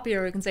more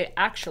popular. We can say,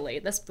 actually,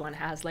 this one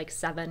has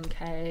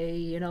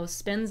 7K,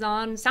 spins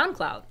on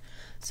SoundCloud.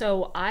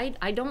 So I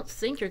don't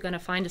think you're going to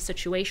find a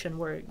situation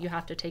where you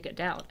have to take it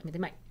down. I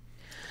mean,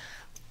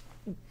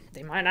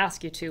 they might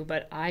ask you to,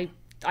 but I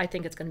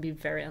think it's going to be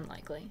very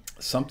unlikely.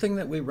 Something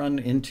that we run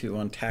into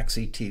on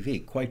Taxi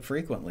TV quite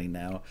frequently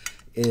now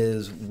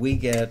is we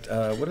get,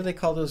 what do they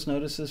call those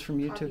notices from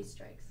YouTube? Copy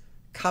strikes.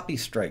 Copy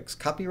strikes.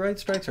 Copyright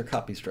strikes or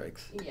copy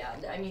strikes? Yeah,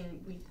 I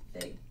mean,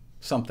 they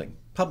Something.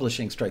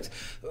 Publishing strikes.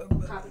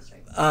 copy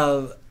strikes.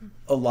 A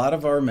lot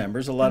of our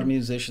members, a lot of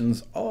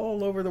musicians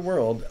all over the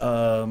world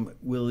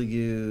will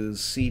use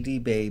CD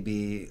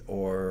Baby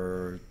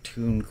or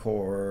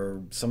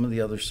TuneCore, some of the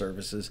other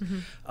services,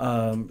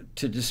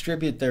 to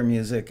distribute their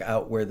music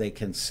out where they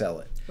can sell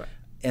it. Right.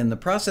 In the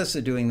process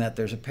of doing that,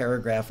 there's a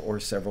paragraph or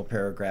several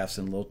paragraphs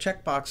and a little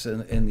checkbox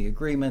in the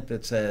agreement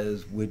that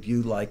says, would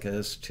you like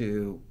us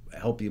to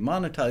help you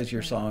monetize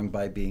your song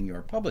by being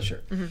your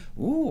publisher?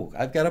 Ooh,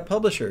 I've got a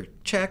publisher.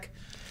 Check.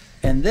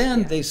 And then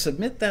Yeah. they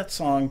submit that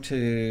song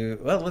to,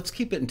 well, let's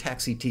keep it in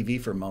Taxi TV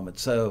for a moment.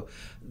 So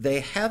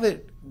they have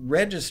it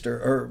register,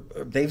 or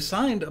they've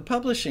signed a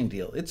publishing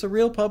deal. It's a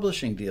real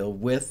publishing deal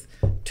with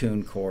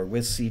TuneCore,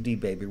 with CD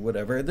Baby,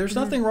 whatever. There's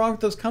nothing wrong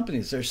with those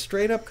companies. They're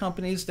straight up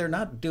companies. They're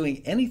not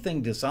doing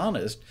anything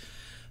dishonest.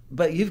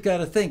 But you've got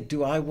to think,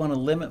 do I want to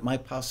limit my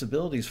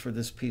possibilities for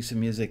this piece of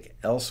music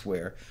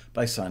elsewhere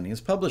by signing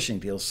this publishing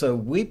deal? So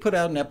we put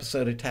out an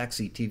episode of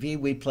Taxi TV,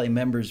 we play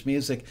members'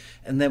 music,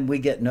 and then we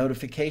get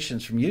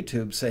notifications from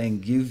YouTube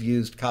saying, you've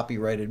used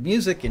copyrighted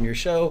music in your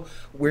show.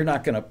 We're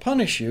not going to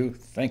punish you.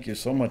 Thank you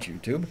so much,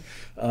 YouTube.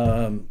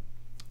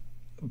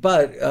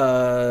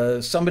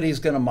 But somebody's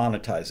going to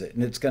monetize it,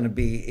 and it's going to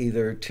be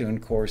either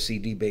TuneCore,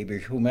 CD Baby,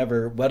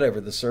 whomever,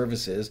 whatever the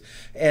service is,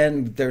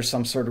 and there's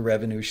some sort of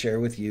revenue share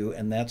with you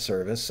and that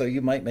service, so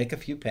you might make a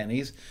few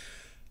pennies.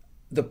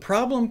 The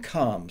problem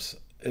comes,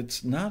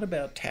 it's not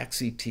about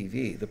Taxi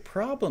TV. The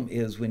problem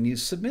is when you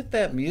submit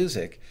that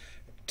music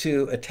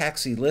to a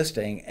Taxi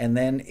listing and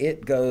then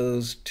it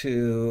goes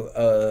to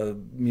a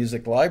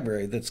music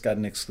library that's got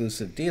an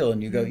exclusive deal,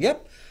 and you go,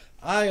 yep,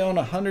 I own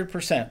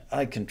 100%.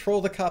 I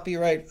control the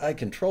copyright. I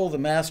control the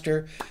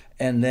master.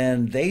 And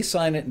then they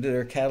sign it into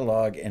their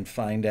catalog and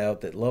find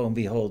out that, lo and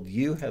behold,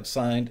 you have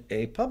signed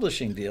a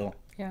publishing deal.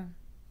 Yeah.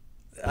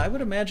 I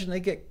would imagine they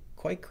get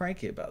quite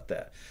cranky about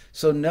that.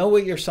 So know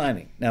what you're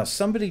signing. Now,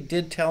 somebody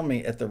did tell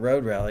me at the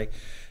Road Rally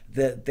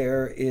that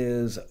there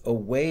is a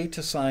way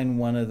to sign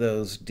one of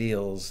those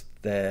deals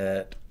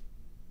that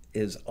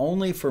is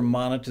only for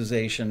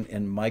monetization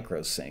in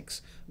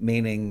microsyncs,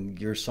 meaning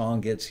your song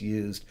gets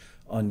used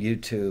on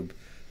YouTube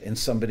in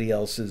somebody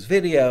else's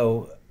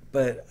video,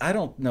 but I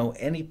don't know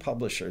any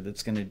publisher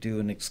that's going to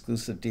do an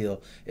exclusive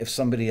deal if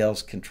somebody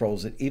else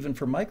controls it, even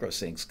for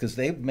microsyncs, because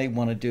they may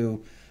want to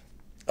do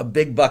a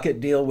big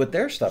bucket deal with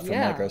their stuff for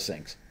Yeah.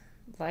 microsyncs.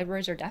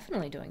 Libraries are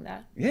definitely doing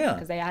that. Yeah.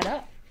 Because they add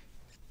up.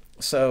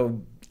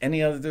 So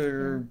any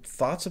other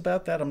thoughts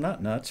about that? I'm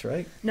not nuts,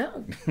 right?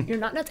 No, you're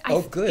not nuts.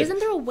 Oh, good. Isn't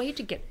there a way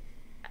to get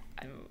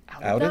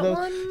out Out of of that those?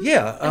 one?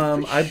 Yeah,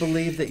 I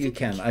believe that you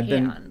can. I've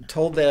been can.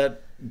 told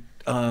that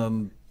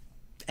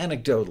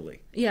anecdotally.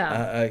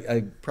 Yeah.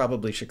 I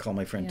probably should call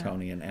my friend Yeah.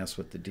 Tony and ask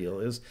what the deal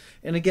is.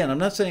 And again, I'm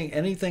not saying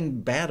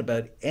anything bad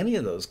about any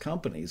of those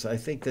companies. I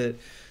think that,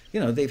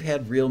 they've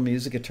had real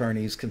music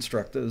attorneys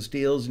construct those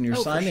deals, and you're Oh,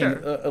 for signing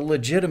sure. a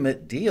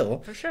legitimate deal.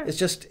 For sure. It's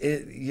just,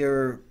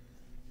 and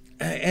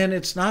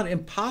it's not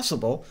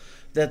impossible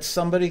that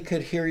somebody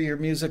could hear your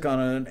music on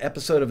an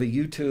episode of a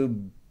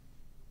YouTube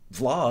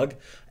vlog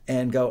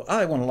and go,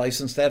 I want to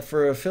license that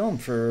for a film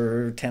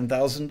for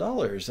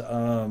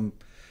 $10,000.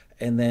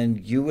 And then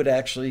you would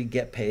actually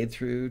get paid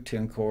through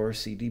TuneCore,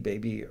 CD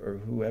Baby, or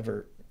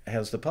whoever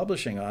has the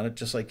publishing on it,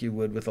 just like you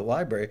would with a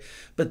library.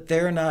 But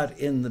they're not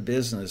in the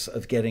business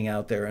of getting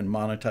out there and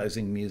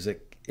monetizing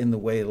music in the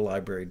way the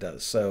library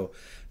does. So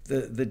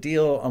the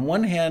deal, on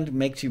one hand,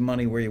 makes you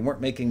money where you weren't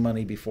making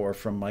money before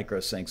from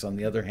microsyncs. On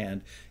the other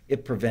hand,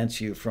 it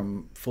prevents you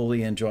from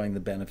fully enjoying the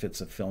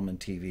benefits of film and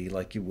TV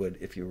like you would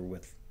if you were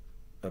with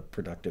a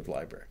productive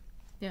library.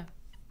 Yeah.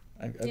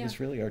 I Yeah. was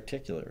really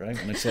articulate, right,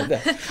 when I said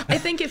that. I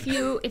think if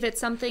it's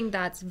something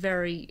that's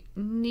very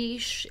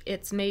niche,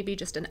 it's maybe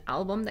just an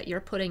album that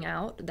you're putting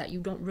out that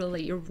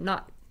you're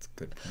not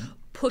Good point.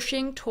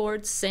 pushing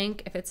towards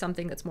sync. If it's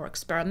something that's more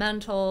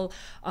experimental,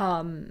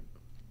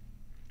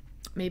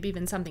 maybe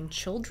even something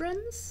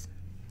children's,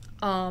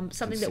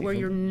 something that where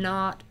you're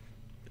not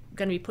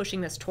going to be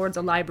pushing this towards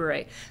a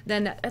library,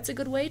 then that's a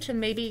good way to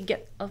maybe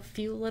get a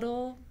few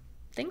little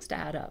things to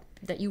add up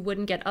that you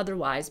wouldn't get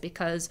otherwise,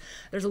 because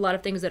there's a lot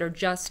of things that are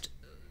just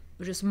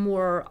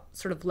more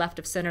sort of left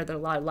of center that a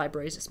lot of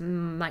libraries just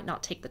might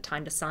not take the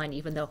time to sign,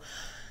 even though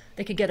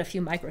they could get a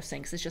few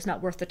microsyncs. It's just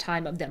not worth the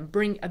time of them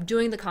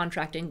doing the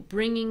contracting,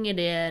 bringing it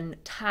in,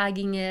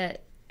 tagging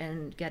it,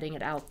 and getting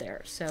it out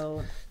there.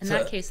 So in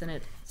that case, then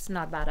it's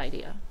not a bad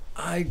idea.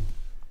 I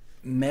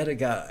met a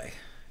guy,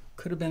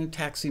 could have been a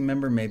Taxi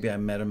member, maybe I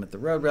met him at the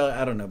Road Rally,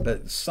 I don't know,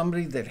 but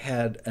somebody that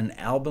had an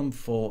album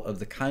full of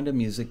the kind of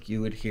music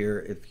you would hear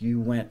if you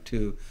went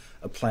to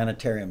a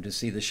planetarium to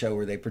see the show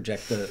where they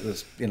project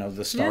the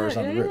stars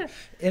on the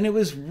roof. And it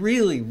was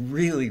really,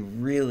 really,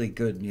 really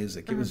good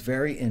music. It was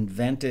very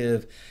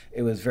inventive.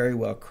 It was very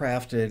well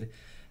crafted.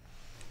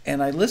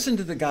 And I listened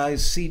to the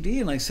guy's CD,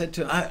 and I said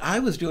to him, I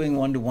was doing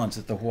one-to-ones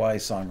at the Hawaii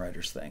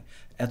Songwriters thing.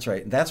 That's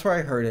right. That's where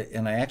I heard it.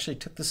 And I actually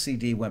took the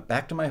CD, went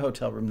back to my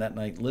hotel room that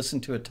night,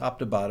 listened to it top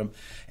to bottom.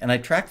 And I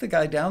tracked the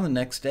guy down the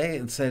next day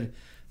and said,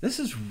 this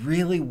is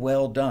really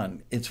well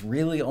done. It's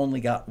really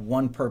only got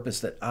one purpose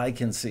that I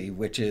can see,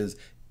 which is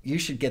you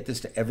should get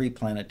this to every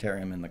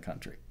planetarium in the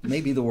country,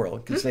 maybe the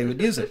world, because they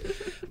would use it.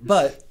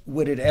 But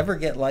would it ever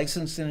get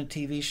licensed in a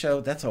TV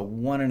show? That's a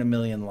 1 in a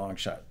million long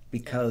shot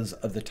because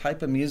of the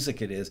type of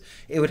music it is.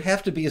 It would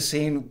have to be a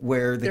scene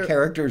where the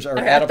characters are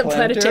at a the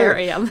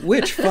planetarium. planetarium.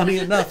 Which, funny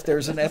enough,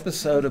 there's an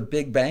episode of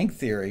Big Bang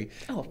Theory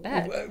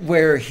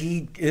where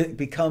he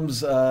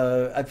becomes,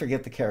 I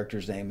forget the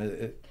character's name.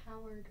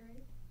 Howard, right?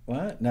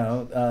 What?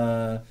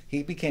 No,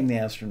 he became the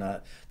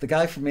astronaut. The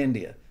guy from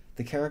India.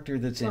 The character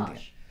that's Indian.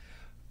 Raj.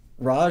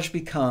 Raj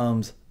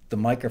becomes the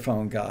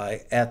microphone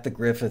guy at the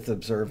Griffith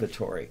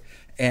Observatory.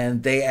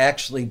 And they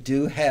actually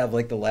do have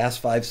like the last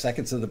 5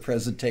 seconds of the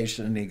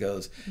presentation, and he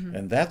goes,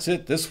 and that's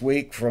it this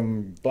week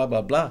from blah,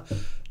 blah, blah.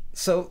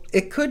 So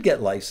it could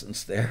get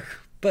licensed there,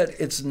 but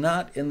it's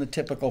not in the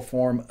typical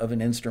form of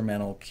an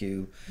instrumental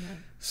cue. Yeah.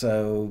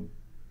 So,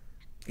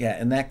 yeah,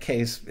 in that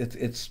case,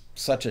 it's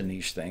such a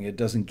niche thing. It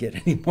doesn't get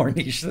any more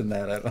niche than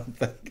that, I don't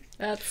think.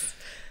 That's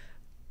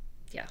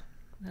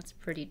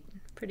pretty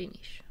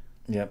niche.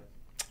 Yep.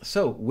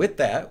 So with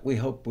that, we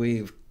hope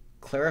we've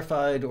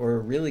clarified or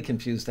really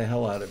confused the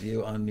hell out of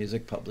you on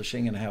music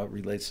publishing and how it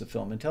relates to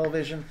film and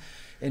television.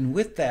 And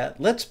with that,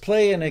 let's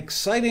play an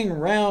exciting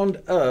round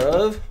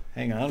of...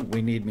 Hang on,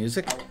 we need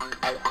music.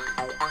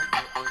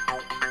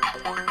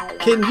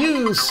 Can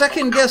you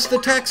second guess the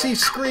taxi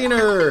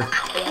screener?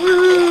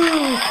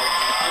 Woo!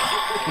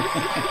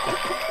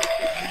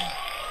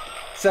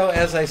 So,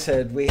 as I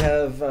said, we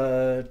have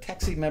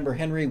Taxi member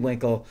Henry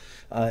Winkle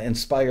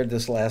inspired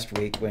this last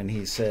week when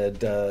he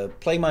said,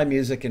 play my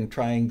music and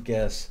try and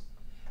guess.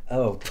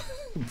 Oh,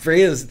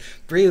 Bria's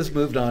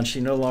moved on. She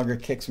no longer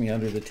kicks me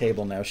under the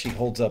table now. She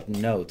holds up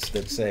notes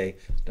that say,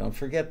 don't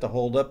forget to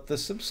hold up the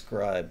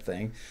subscribe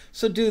thing.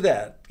 So do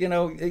that. You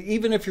know,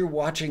 even if you're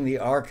watching the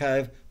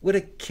archive, would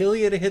it kill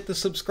you to hit the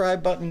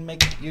subscribe button,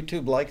 make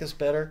YouTube like us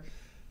better?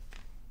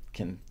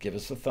 Can give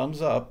us a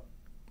thumbs up.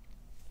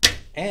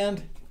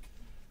 And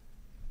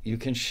you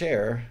can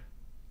share.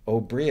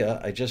 Oh,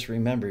 Bria, I just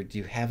remembered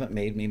you haven't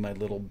made me my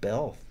little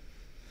bell.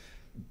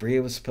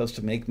 Bria was supposed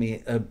to make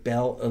me a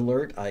bell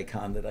alert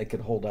icon that I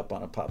could hold up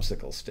on a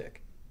popsicle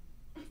stick.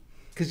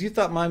 Because you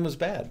thought mine was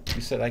bad.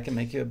 You said I can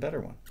make you a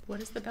better one. What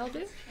does the bell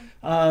do?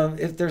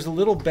 If there's a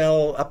little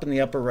bell up in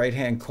the upper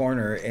right-hand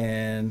corner,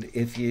 and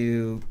if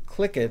you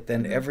click it,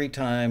 then every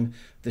time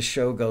the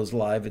show goes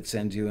live, it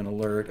sends you an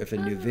alert. If a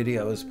new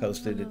video is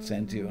posted, it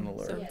sends you an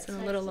alert. So it's a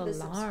little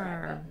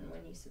alarm.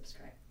 When you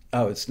subscribe.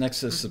 Oh, it's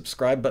next to the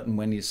subscribe button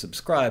when you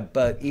subscribe,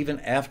 but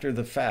even after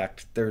the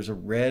fact, there's a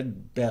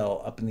red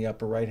bell up in the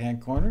upper right-hand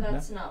corner.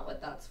 That's not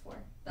what that's for.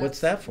 What's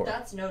that for?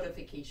 That's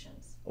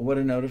notifications. What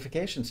do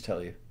notifications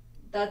tell you?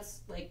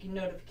 That's like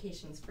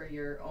notifications for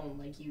your own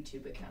like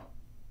YouTube account.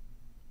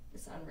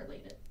 It's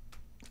unrelated.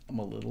 I'm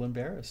a little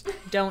embarrassed.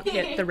 Don't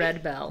hit the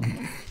red bell.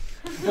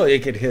 Well, you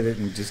could hit it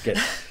and just get...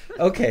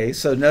 Okay,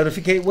 so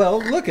notificate... Well,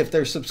 look, if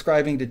they're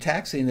subscribing to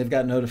Taxi and they've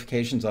got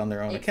notifications on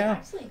their own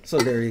Exactly. account. So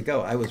there you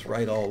go. I was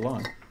right all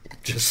along.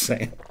 Just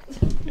saying.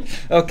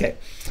 Okay.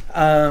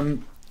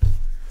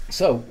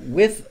 So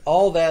with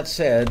all that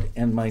said,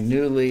 and my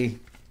newly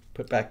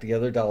put back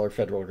together dollar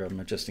federal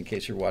government, just in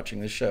case you're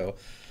watching the show,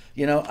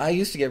 you know, I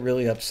used to get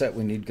really upset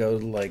when you'd go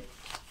to like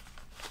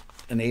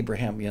an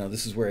Abraham, you know,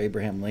 this is where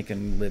Abraham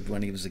Lincoln lived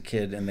when he was a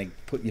kid, and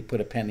you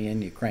put a penny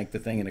in, you crank the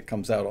thing, and it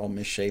comes out all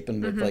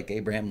misshapen with like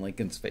Abraham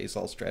Lincoln's face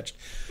all stretched.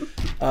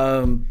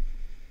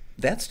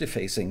 That's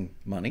defacing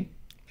money.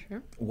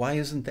 Sure. Why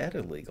isn't that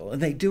illegal?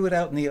 And they do it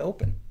out in the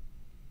open.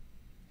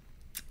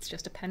 It's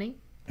just a penny.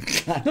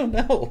 I don't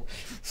know.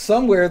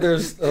 Somewhere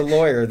there's a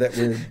lawyer that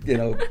would, you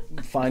know,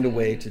 find a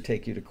way to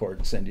take you to court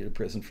and send you to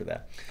prison for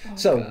that. Oh,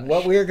 so gosh.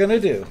 what we're going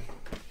to do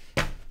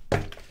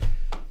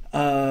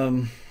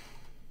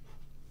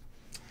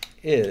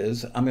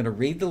is I'm going to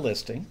read the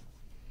listing,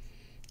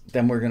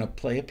 then we're going to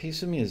play a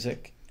piece of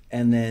music,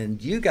 and then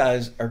you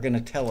guys are going to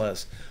tell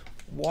us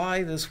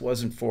why this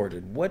wasn't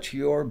forwarded. What's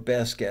your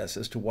best guess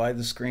as to why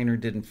the screener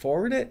didn't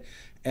forward it?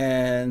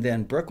 And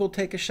then Brooke will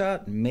take a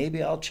shot.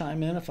 Maybe I'll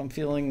chime in if I'm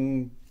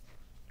feeling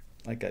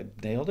like I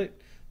nailed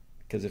it.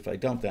 Because if I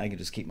don't, then I can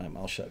just keep my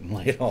mouth shut and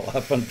lay it all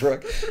up on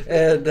Brooke.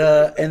 And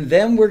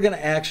then we're going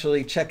to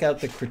actually check out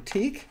the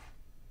critique.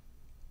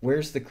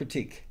 Where's the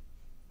critique?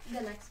 The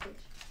next page.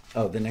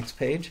 Oh, the next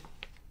page?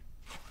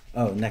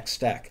 Oh, next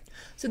stack.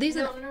 So these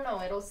are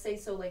No. It'll say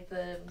so. Like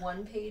the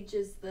one page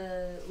is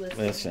the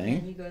listing, Listing.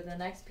 and you go to the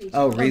next page.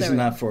 Oh, there reason we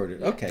go. not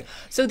forwarded. Yeah. Okay.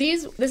 so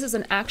this is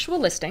an actual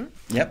listing.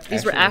 Yep.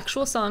 These were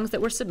actual songs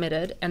that were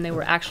submitted, and they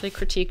were actually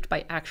critiqued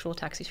by actual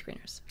taxi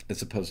screeners.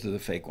 As opposed to the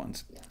fake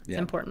ones. It's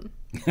important.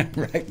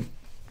 Right.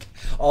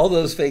 All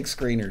those fake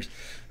screeners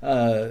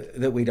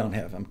that we don't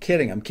have. I'm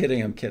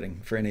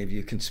kidding for any of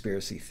you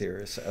conspiracy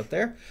theorists out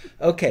there.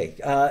 Okay,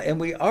 and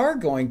we are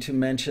going to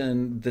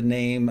mention the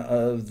name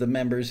of the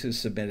members who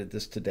submitted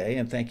this today,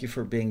 and thank you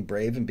for being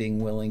brave and being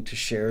willing to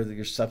share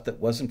your stuff that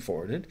wasn't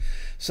forwarded.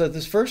 So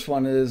this first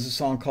one is a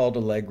song called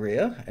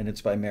Allegria, and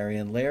it's by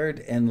Marion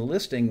Laird, and the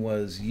listing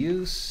was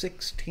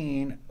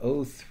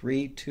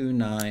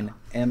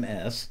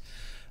U160329MS.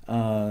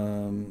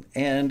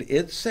 And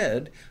it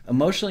said,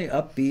 emotionally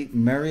upbeat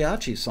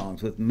mariachi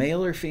songs with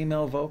male or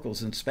female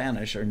vocals in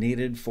Spanish are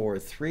needed for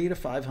 $300 to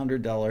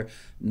 $500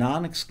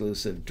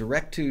 non-exclusive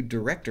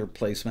direct-to-director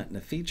placement in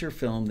a feature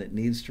film that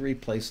needs to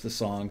replace the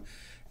song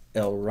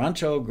El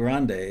Rancho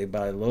Grande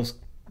by Los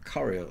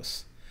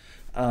Carrios.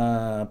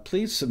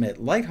 Please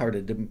submit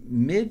lighthearted to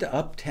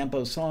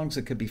mid-up-tempo songs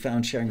that could be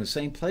found sharing the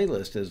same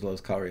playlist as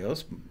Los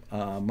Carrios,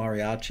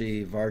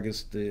 Mariachi,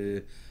 Vargas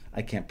de...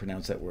 I can't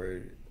pronounce that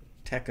word.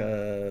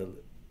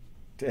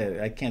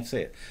 I can't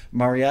say it.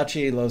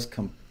 Mariachi Los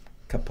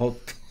Capot.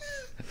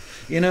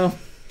 You know,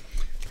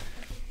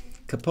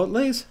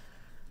 Capotles?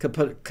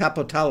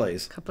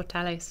 Capotales.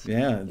 Capotales.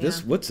 Yeah,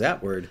 what's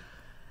that word?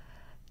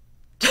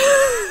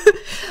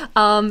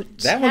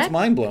 That one's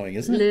mind-blowing,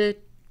 isn't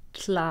it?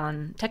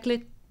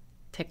 Teclitlan.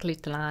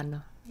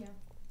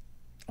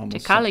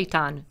 Almost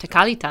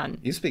Tecalitan.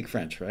 You speak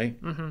French, right?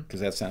 Because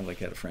that sounded like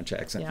you had a French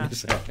accent Yeah. for a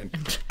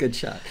second. Good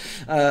shot.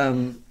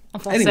 En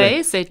français,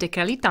 Anyway. c'est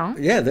Tecalitan.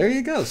 Yeah, there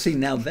you go. See,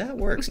 now that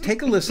works.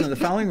 Take a listen to the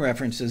following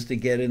references to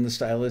get in the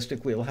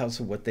stylistic wheelhouse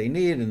of what they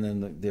need, and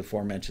then the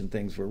aforementioned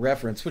things were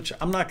referenced, which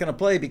I'm not going to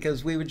play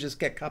because we would just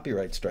get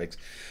copyright strikes.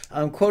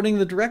 Quoting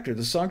the director,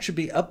 the song should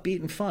be upbeat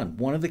and fun.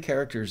 One of the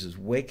characters is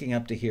waking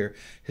up to hear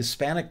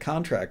Hispanic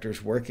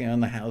contractors working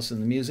on the house,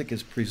 and the music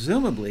is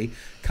presumably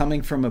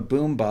coming from a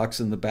boom box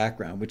in the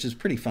background, which is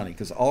pretty funny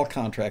because all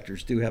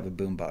contractors do have a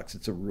boom box.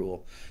 It's a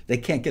rule. They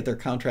can't get their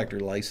contractor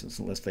license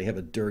unless they have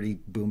a dirty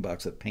boom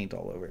box with paint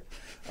all over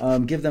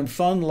it. Give them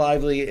fun,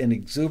 lively, and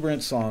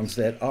exuberant songs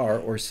that are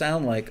or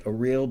sound like a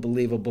real,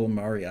 believable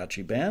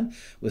mariachi band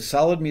with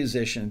solid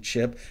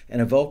musicianship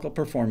and a vocal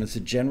performance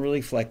that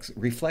generally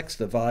reflects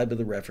the vibe of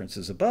the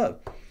references above.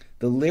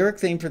 The lyric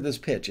theme for this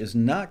pitch is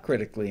not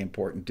critically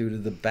important due to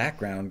the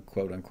background,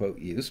 quote-unquote,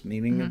 use,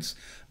 meaning it's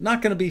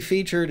not going to be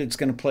featured. It's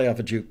going to play off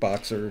a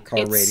jukebox or a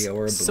car radio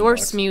or a boombox.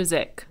 Source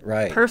music.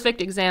 Right.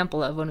 Perfect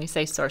example of when we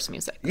say source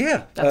music.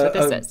 Yeah. That's what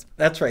this is.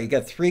 That's right. You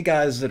got three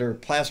guys that are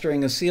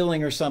plastering a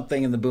ceiling or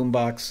something, and the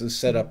boombox is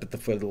set up at the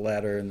foot of the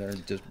ladder, and they're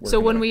just working. So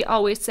when away. we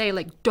always say,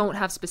 like, don't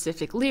have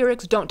specific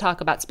lyrics, don't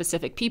talk about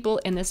specific people,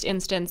 in this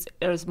instance,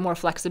 there's more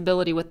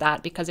flexibility with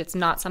that because it's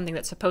not something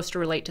that's supposed to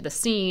relate to the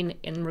scene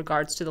in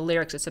regards to the lyrics.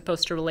 It's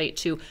supposed to relate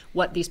to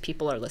what these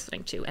people are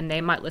listening to, and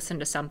they might listen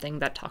to something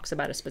that talks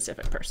about a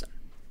specific person.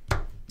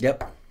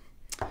 Yep.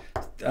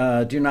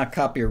 Do not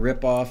copy or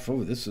rip off.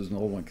 Oh, this is an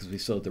old one because we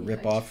still had the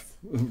rip off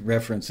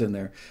reference in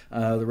there.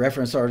 The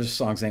reference artist,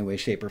 songs any way,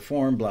 shape, or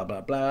form, blah,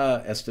 blah,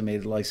 blah.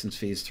 Estimated license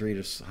fees, 3 to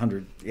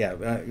 100. Yeah,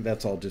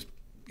 that's all just,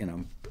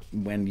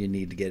 when you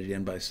need to get it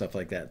in by stuff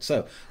like that.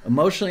 So,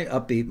 emotionally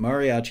upbeat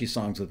mariachi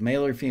songs with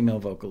male or female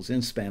vocals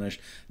in Spanish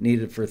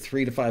needed for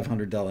 $300 to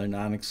 $500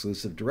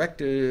 non-exclusive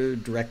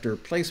director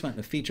placement in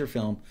a feature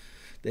film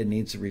that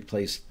needs to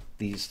replace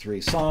these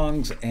three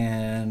songs.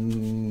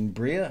 And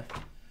Bria,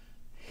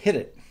 hit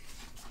it.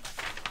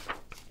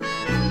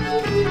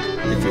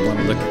 If you want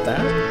to look at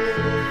that.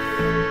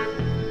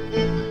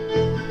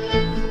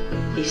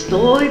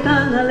 Estoy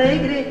tan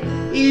alegre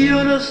y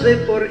yo no sé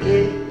por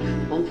qué,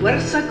 con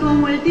fuerza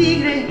como el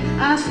tigre,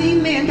 así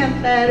me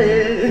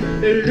encantaré.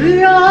 El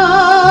día,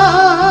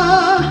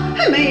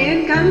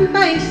 me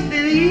encanta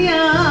este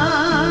día.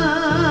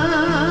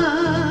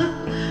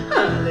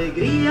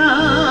 Alegría,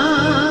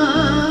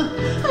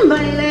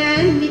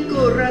 baila en mi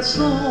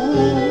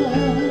corazón.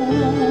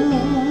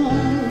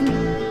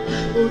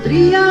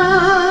 Podría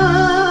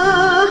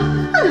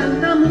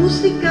tanta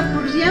música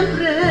por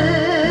siempre.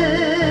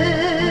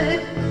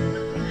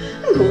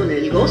 Con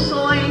el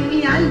gozo en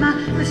mi alma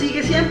me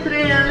sigue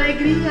siempre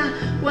alegría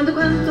cuando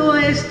canto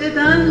esta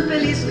tan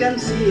feliz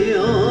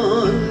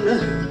canción.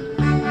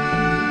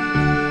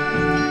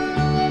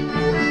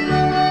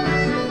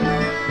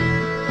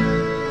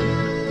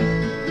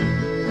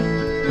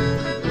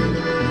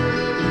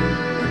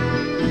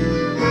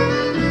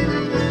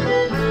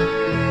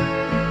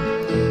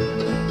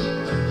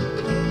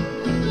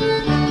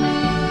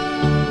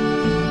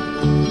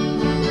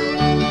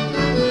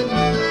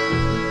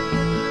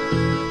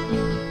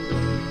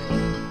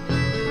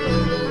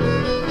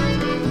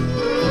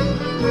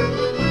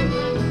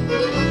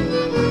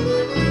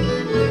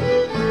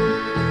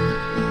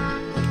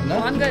 Oh,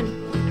 I'm good.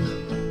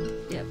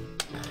 Yep.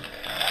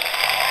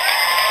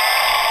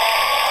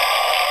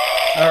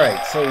 All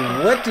right, so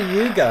what do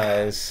you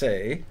guys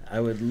say? I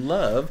would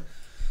love...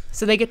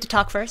 So they get to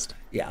talk first?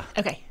 Yeah.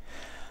 Okay.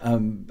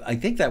 I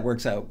think that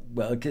works out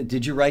well.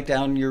 Did you write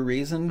down your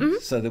reason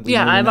so that we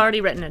Yeah, know I've that-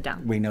 already written it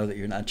down. we know that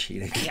you're not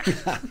cheating?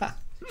 Yeah.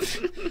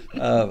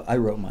 I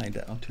wrote mine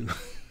down too.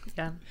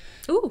 Yeah.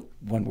 Ooh.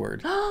 One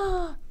word.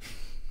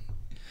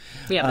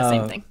 We have the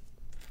same thing.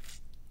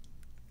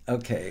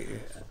 Okay.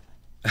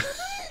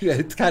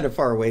 It's kind of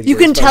far away. You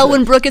can tell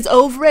when Brooke is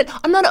over it.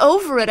 I'm not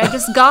over it. I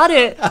just got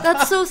it.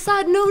 That's so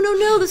sad. No.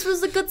 This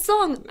was a good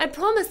song. I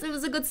promise it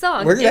was a good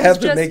song. We're gonna It was have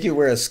to just- make you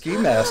wear a ski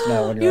mask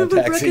now when you're Yeah, on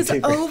but Brooke Taxi is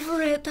TV.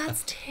 over it.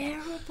 That's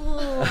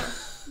terrible.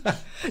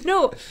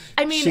 No,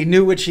 I mean, She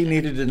knew what she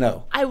needed to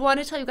know. I want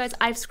to tell you guys,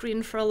 I've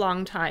screened for a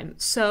long time.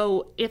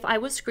 So if I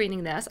was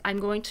screening this, I'm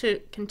going to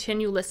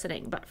continue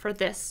listening. But for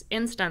this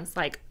instance,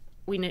 like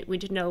we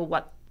need to know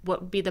what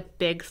would be the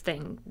big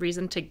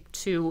reason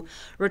to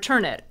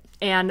return it.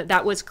 And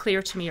that was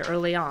clear to me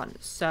early on.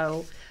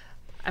 So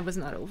I was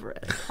not over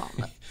it, I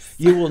promise.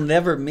 You will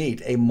never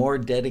meet a more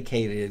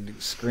dedicated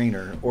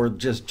screener or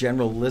just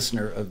general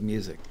listener of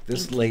music.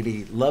 This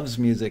lady loves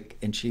music,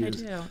 and she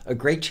is do. a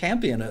great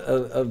champion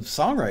of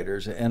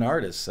songwriters and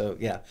artists. So,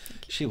 yeah,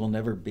 she will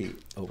never be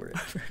over it.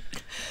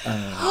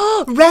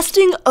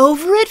 Resting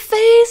over it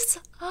face?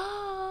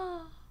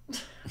 Ah.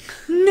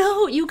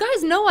 No, you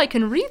guys know I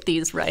can read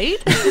these, right?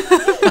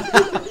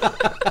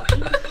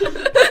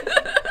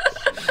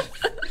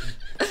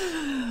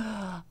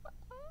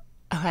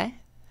 Okay.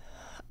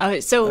 All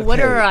right, so what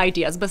are our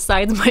ideas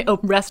besides my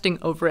resting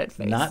over it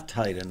face? Not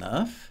tight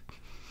enough.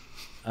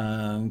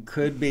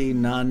 Could be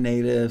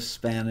non-native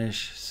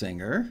Spanish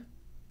singer.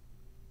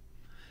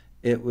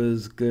 It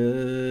was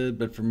good,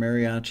 but for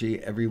mariachi,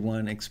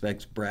 everyone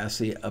expects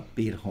brassy,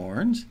 upbeat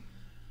horns.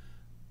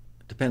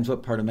 Depends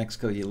what part of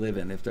Mexico you live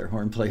in, if there are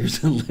horn players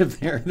that live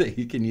there that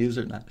you can use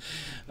or not.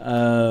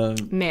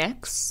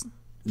 Mix.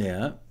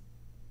 Yeah.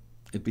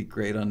 It'd be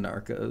great on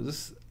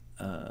Narcos.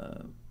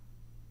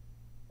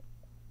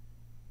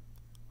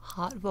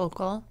 Hot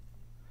vocal.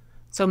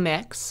 So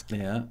mix.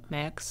 Yeah.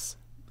 Mix.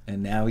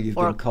 And now you've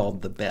been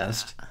called the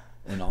best,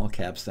 in all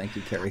caps. Thank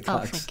you, Carrie Oh,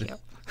 Cox. thank you.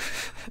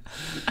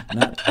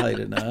 Not tight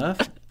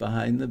enough.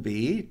 Behind the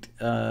beat.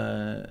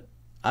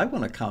 I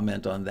want to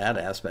comment on that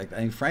aspect.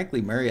 I mean,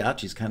 frankly,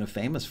 mariachi's kind of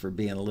famous for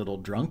being a little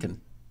drunken.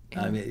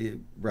 I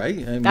mean, right?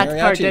 I mean, That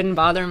part didn't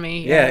bother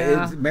me.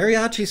 Yeah,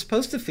 mariachi's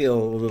supposed to feel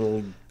a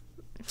little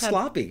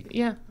sloppy.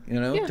 Yeah. You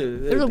know? Yeah.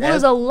 To-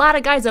 There's a lot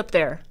of guys up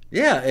there.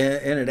 Yeah,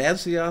 and it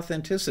adds the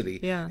authenticity.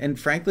 Yeah. And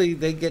frankly,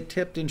 they get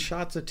tipped in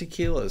shots of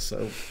tequila.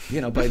 So,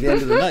 by the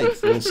end of the night,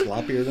 it's a little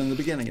sloppier than the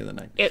beginning of the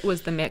night. It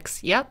was the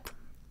mix. Yep.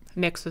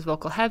 Mix was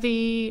vocal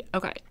heavy.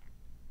 Okay.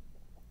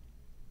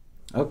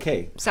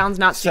 Okay. Sounds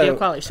not studio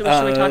quality. So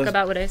should we talk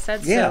about what I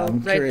said? Yeah, so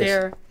I'm right curious.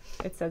 there,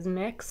 it says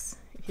mix.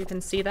 If you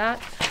can see that.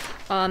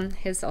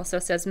 His also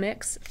says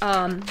mix.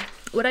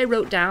 What I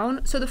wrote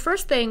down, so the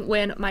first thing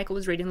when Michael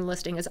was reading the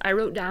listing is I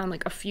wrote down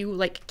like a few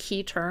like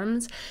key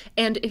terms.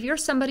 And if you're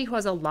somebody who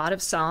has a lot of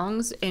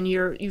songs and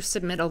you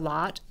submit a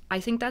lot,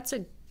 I think that's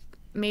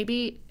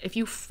maybe if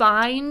you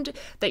find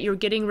that you're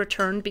getting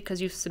returned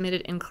because you've submitted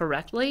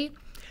incorrectly,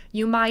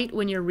 you might,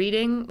 when you're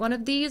reading one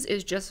of these,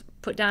 is just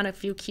put down a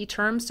few key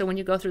terms. So when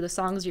you go through the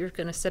songs you're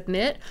going to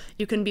submit,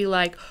 you can be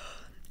like,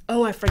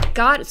 oh, I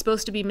forgot it's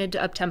supposed to be mid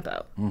to up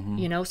tempo.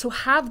 So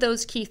have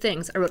those key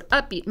things. I wrote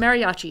upbeat,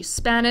 mariachi,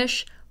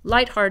 Spanish,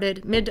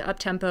 lighthearted, mid to up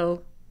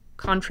tempo,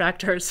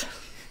 contractors,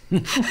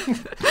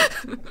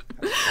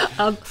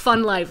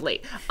 fun,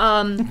 lively.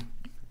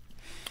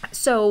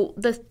 So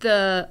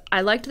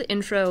I liked the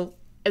intro.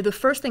 The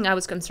first thing I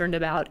was concerned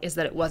about is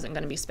that it wasn't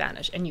going to be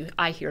Spanish. And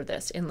I hear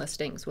this in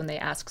listings when they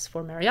ask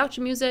for mariachi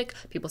music.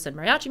 People said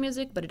mariachi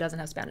music, but it doesn't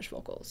have Spanish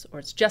vocals. Or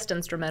it's just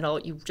instrumental.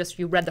 You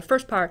read the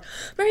first part,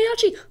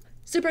 mariachi,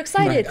 super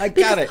excited. Right, I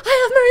got it.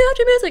 I have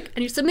mariachi music.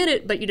 And you submit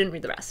it, but you didn't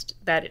read the rest.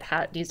 That it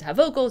needs to have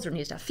vocals or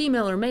needs to have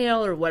female or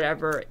male or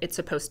whatever it's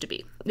supposed to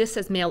be. This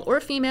says male or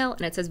female,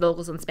 and it says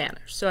vocals in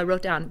Spanish. So I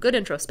wrote down good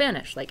intro,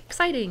 Spanish, like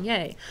exciting,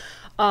 yay.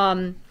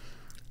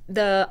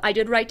 I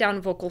did write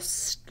down vocal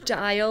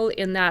style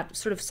in that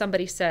sort of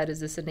somebody said, is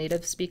this a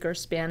native speaker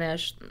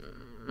Spanish?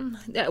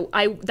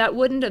 That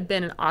wouldn't have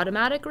been an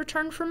automatic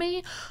return for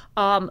me.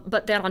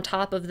 But then on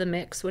top of the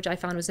mix, which I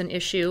found was an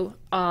issue.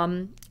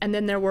 And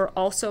then there were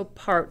also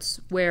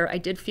parts where I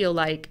did feel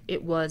like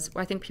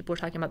I think people were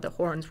talking about the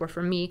horns, where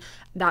for me,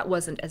 that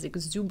wasn't as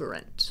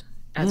exuberant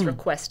as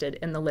requested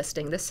in the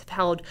listing. This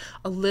held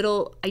a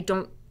little, I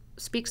don't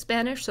speak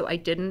Spanish, so I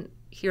don't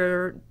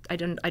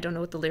know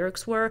what the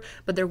lyrics were,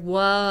 but there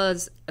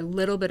was a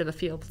little bit of a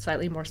feel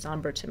slightly more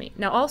somber to me.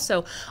 Now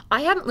also, I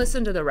haven't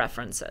listened to the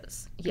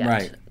references yet,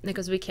 right,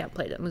 because we can't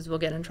play them because we'll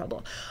get in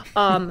trouble.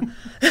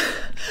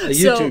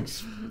 YouTube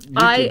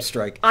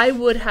strike. I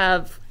would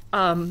have,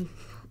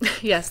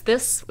 yes,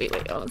 this, wait,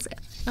 I'll say it.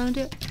 I'll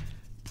do it.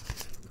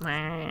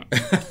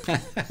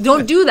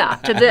 Don't do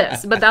that to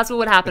this, but that's what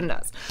would happen to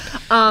us.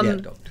 Yeah,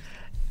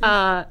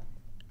 don't.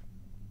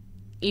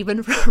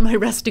 Even for my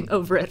resting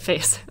over it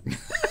face.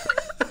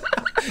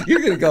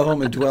 You're going to go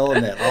home and dwell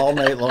on that all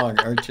night long,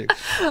 aren't you?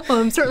 Well,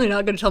 I'm certainly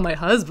not going to tell my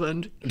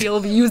husband.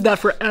 He'll use that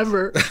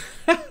forever.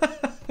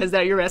 Is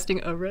that your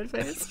resting over it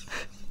face?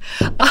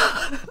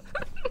 Oh,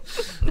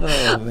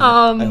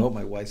 man. I hope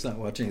my wife's not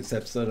watching this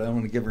episode. I don't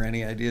want to give her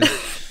any ideas.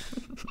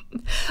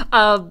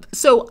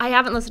 So I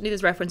haven't listened to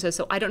these references,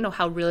 so I don't know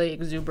how really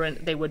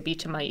exuberant they would be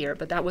to my ear,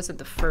 but that wasn't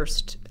the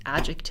first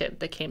adjective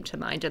that came to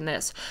mind in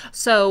this.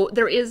 So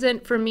there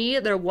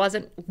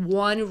wasn't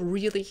one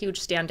really huge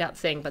standout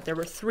thing, but there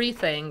were three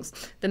things.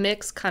 The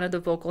mix, kind of the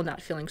vocal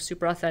not feeling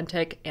super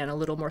authentic, and a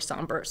little more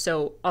somber.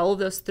 So all of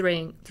those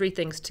three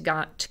things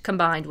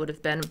combined would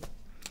have been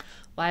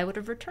why I would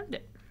have returned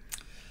it.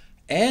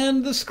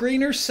 And the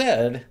screener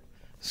said,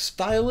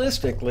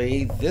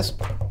 stylistically, this...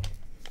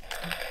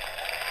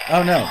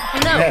 Oh, no. Oh,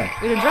 no. Yeah.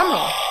 We had a drum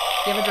roll.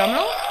 Do you have a drum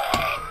roll?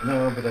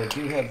 No, but I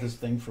do have this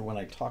thing for when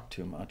I talk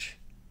too much,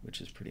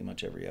 which is pretty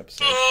much every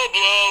episode.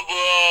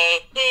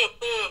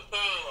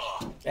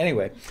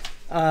 Anyway,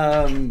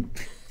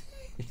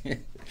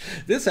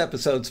 this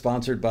episode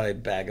sponsored by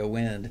Bag of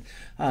Wind.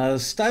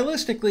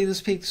 Stylistically,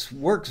 this piece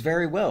works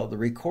very well. The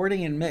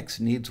recording and mix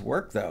needs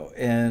work, though,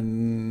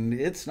 and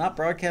it's not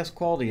broadcast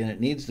quality, and it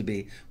needs to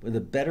be. With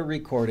a better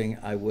recording,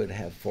 I would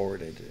have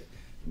forwarded it.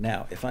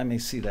 Now, if I may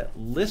see that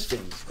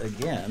listings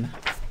again,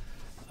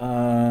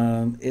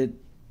 it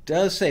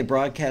does say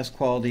broadcast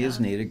quality is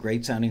needed.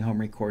 Great sounding home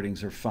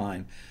recordings are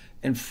fine.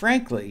 And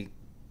frankly,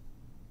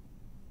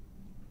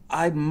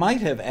 I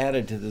might have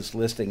added to this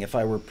listing if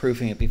I were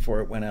proofing it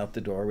before it went out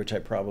the door, which I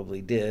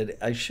probably did.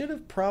 I should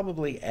have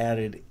probably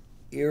added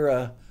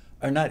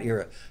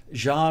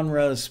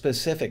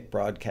genre-specific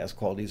broadcast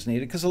qualities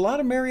needed, because a lot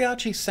of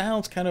mariachi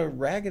sounds kind of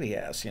raggedy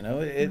ass.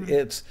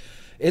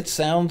 It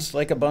sounds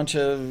like a bunch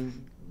of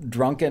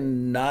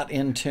drunken, not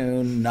in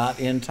tune, not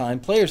in time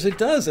players. It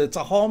does. It's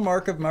a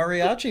hallmark of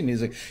mariachi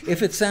music.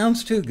 If it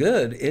sounds too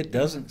good, it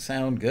doesn't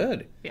sound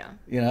good. Yeah.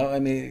 I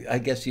mean, I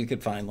guess you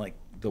could find like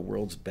the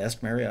world's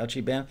best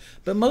mariachi band,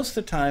 but most of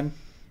the time,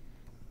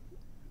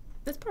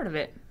 that's part of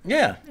it.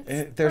 yeah,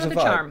 there's part a of the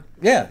vibe. charm.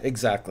 Yeah,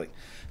 exactly.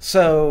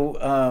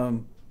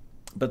 So,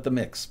 but the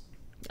mix,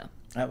 Yeah.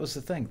 that was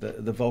the thing.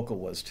 The vocal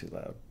was too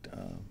loud,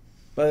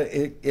 but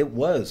it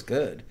was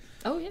good.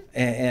 Oh yeah.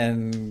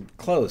 And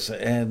close.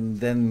 And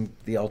then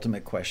the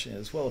ultimate question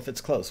is, well, if it's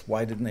close,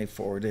 why didn't they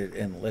forward it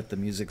and let the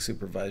music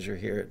supervisor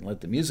hear it and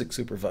let the music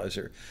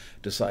supervisor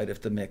decide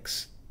if the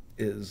mix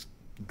is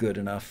good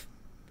enough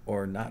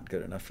or not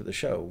good enough for the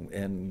show?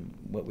 And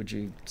what would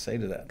you say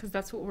to that? Because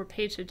that's what we're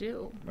paid to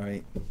do.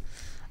 Right.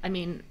 I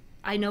mean,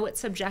 I know it's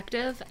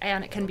subjective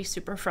and it can be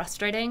super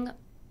frustrating,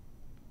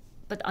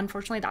 but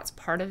unfortunately that's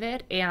part of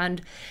it.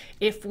 And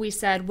if we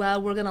said, well,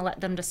 we're going to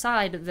let them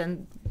decide,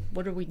 then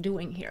what are we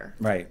doing here?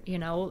 Right.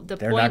 The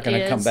They're point not going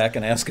to is, come back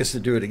and ask us to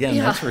do it again,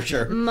 that's for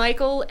sure.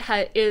 Michael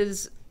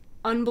is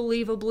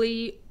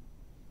unbelievably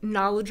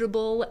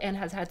knowledgeable and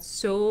has had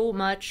so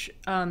much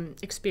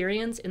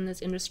experience in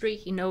this industry.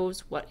 He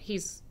knows he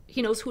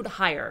knows who to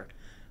hire,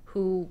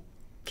 who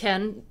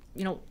can,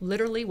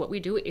 literally what we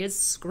do is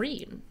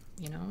screen.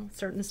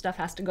 Certain stuff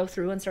has to go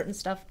through and certain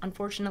stuff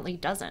unfortunately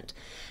doesn't.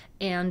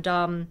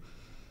 And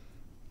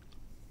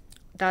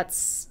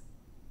that's,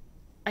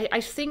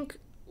 I think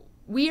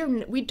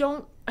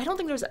I don't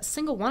think there's a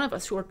single one of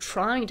us who are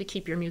trying to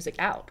keep your music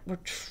out. We're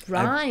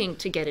trying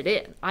to get it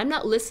in. I'm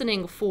not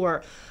listening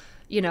for,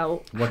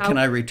 what can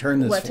I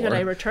return this for? What can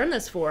I return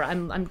this for?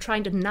 I'm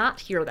trying to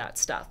not hear that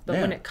stuff. But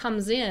when it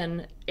comes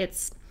in,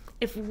 it's,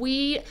 if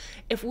we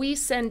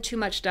send too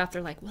much stuff,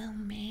 they're like, well,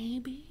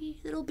 maybe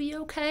it'll be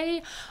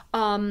okay.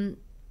 They're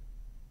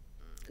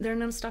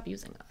gonna stop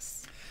using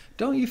us.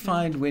 Don't you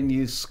find when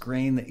you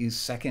screen that you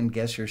second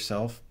guess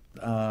yourself?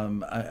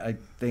 I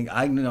think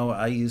I know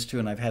I used to,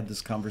 and I've had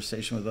this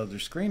conversation with other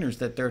screeners,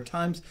 that there are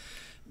times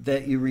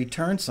that you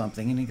return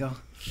something and you go,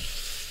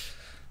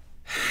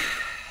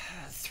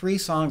 3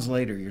 songs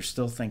later you're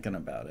still thinking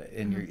about it,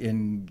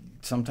 and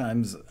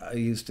sometimes I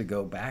used to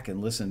go back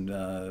and listen,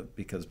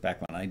 because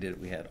back when I did it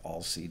we had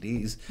all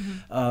CDs.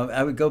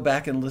 I would go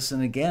back and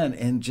listen again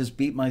and just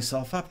beat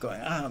myself up going,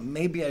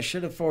 maybe I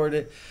should have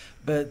forwarded it.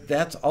 But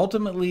that's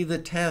ultimately the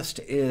test,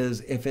 is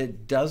if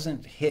it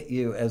doesn't hit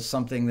you as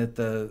something that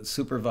the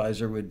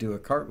supervisor would do a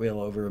cartwheel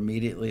over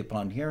immediately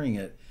upon hearing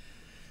it,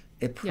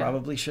 it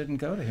probably shouldn't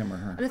go to him or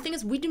her. And the thing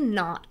is, we do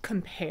not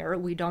compare.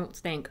 We don't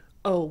think,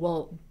 oh,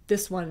 well,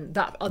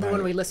 that other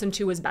one we listened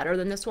to is better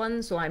than this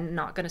one, so I'm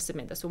not going to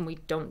submit this one. We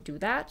don't do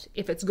that.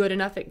 If it's good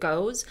enough, it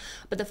goes.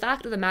 But the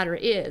fact of the matter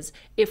is,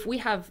 if we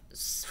have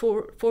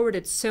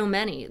forwarded so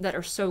many that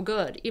are so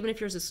good, even if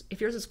yours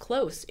is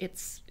close,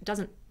 it's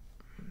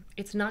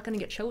not going to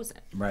get chosen.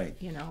 Right.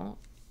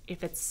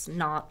 If it's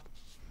not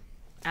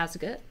as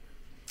good.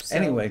 So,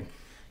 anyway,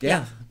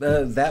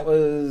 that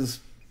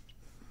was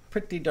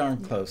pretty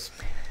darn close.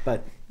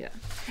 But yeah.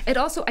 It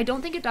also, I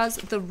don't think it does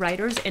the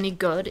writers any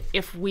good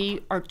if we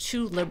are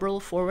too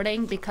liberal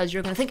forwarding, because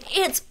you're going to think,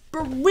 it's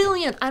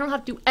brilliant, I don't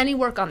have to do any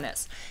work on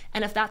this.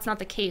 And if that's not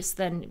the case,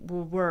 then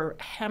we're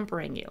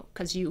hampering you,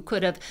 because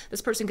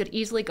this person could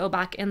easily go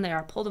back in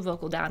there, pull the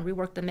vocal down,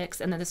 rework the mix,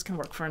 and then this can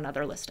work for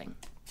another listing.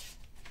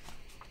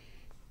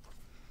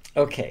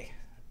 Okay,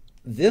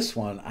 this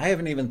one, I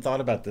haven't even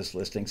thought about this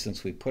listing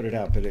since we put it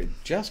out, but it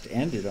just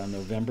ended on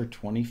November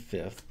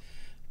 25th,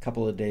 a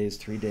couple of days,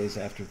 3 days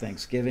after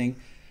Thanksgiving.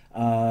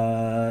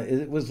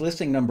 It was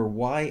listing number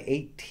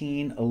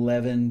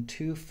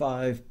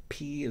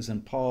Y181125P as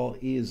in Paul,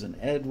 E as in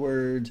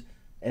Edward.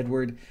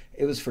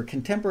 It was for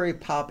contemporary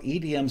pop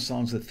EDM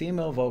songs with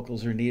female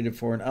vocals are needed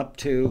for an up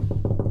to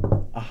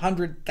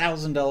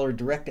 $100,000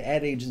 direct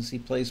ad agency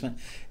placement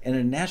in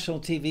a national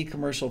TV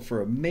commercial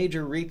for a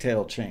major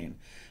retail chain.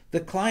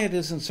 The client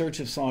is in search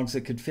of songs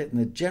that could fit in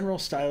the general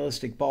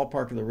stylistic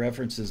ballpark of the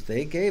references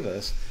they gave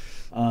us,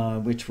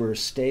 which were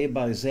Stay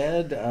by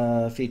Zed,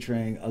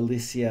 featuring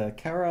Alicia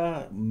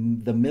Cara,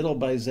 The Middle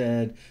by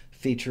Zed,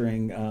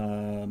 featuring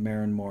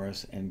Maren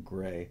Morris and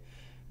Gray.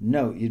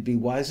 Note, you'd be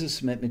wise to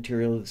submit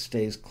material that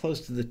stays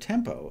close to the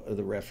tempo of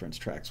the reference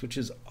tracks, which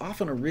is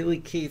often a really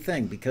key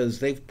thing, because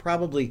they've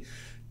probably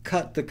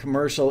cut the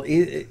commercial,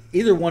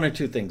 either one or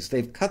two things.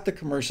 They've cut the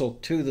commercial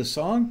to the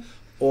song,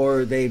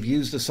 or they've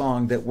used a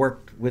song that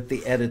worked with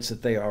the edits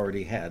that they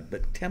already had.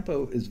 But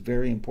tempo is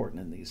very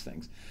important in these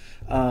things.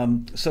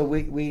 So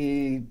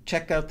we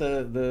checked out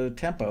the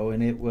tempo,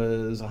 and it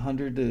was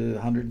 100 to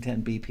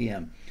 110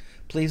 BPM.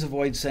 Please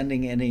avoid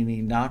sending in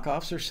any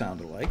knockoffs or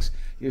sound-alikes.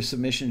 Your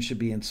submission should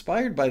be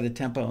inspired by the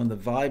tempo and the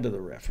vibe of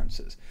the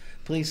references.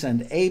 Please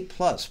send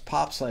A-plus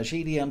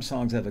pop/EDM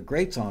songs that have a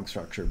great song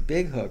structure,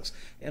 big hooks,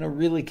 and a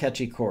really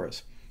catchy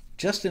chorus.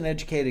 Just an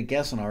educated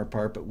guess on our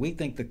part, but we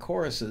think the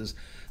choruses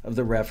of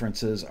the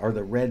references are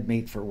the red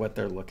meat for what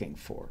they're looking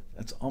for.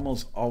 That's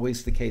almost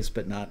always the case,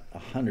 but not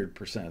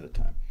 100% of the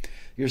time.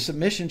 Your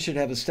submission should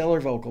have a stellar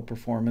vocal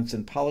performance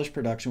and polished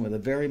production with a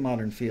very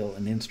modern feel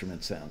and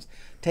instrument sounds.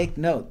 Take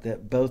note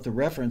that both of the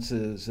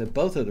references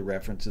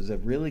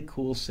have really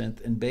cool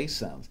synth and bass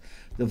sounds.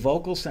 The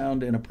vocal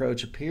sound and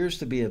approach appears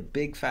to be a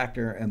big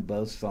factor in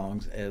both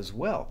songs as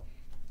well.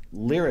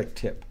 Lyric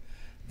tip.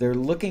 They're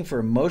looking for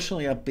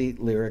emotionally upbeat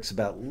lyrics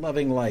about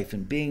loving life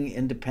and being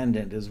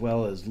independent, as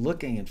well as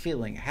looking and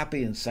feeling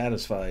happy and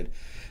satisfied.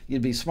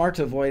 You'd be smart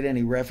to avoid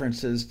any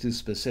references to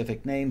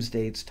specific names,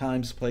 dates,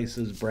 times,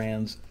 places,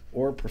 brands,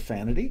 or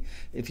profanity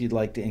if you'd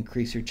like to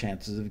increase your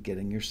chances of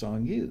getting your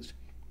song used.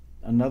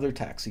 Another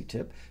taxi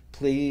tip,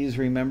 please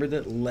remember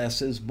that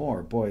less is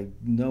more. Boy,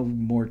 no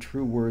more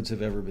true words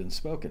have ever been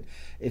spoken.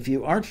 If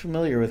you aren't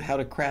familiar with how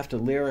to craft a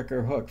lyric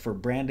or hook for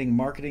branding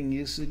marketing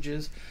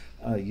uses,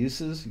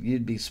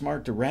 you'd be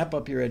smart to ramp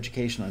up your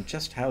education on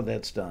just how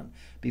that's done.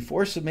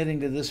 Before submitting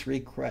to this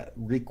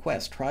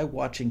request, try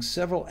watching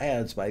several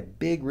ads by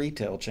big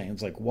retail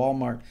chains like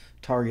Walmart,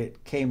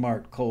 Target,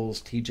 Kmart,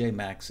 Kohl's, TJ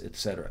Maxx,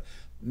 etc.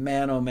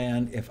 Man, oh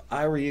man, if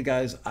I were you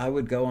guys, I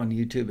would go on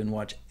YouTube and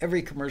watch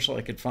every commercial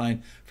I could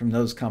find from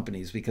those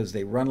companies because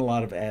they run a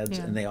lot of ads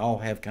and they all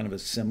have kind of a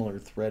similar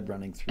thread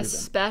running through them.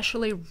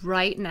 Especially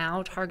right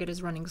now, Target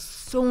is running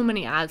so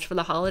many ads for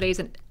the holidays,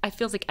 and I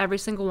feel like every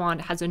single one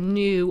has a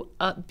new,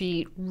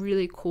 upbeat,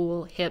 really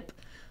cool, hip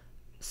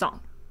song.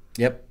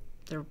 Yep.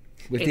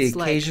 With the It's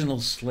occasional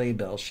sleigh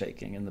bell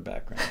shaking in the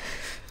background.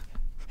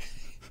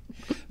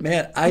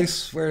 Man, I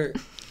swear,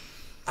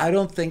 I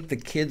don't think the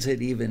kids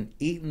had even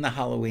eaten the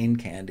Halloween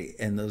candy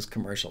and those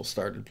commercials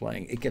started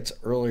playing. It gets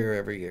earlier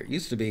every year. It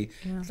used to be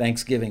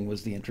Thanksgiving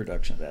was the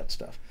introduction of that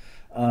stuff.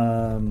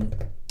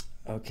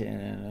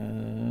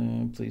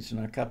 Please do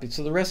not copy.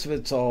 So the rest of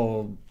it's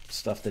all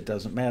stuff that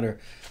doesn't matter.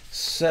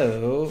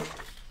 So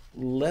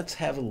let's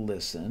have a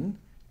listen.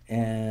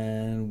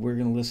 And we're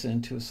going to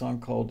listen to a song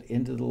called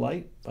Into the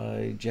Light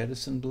by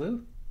Jettison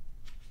Blue.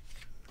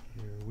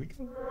 Here we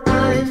go.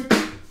 I'm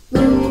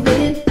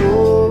moving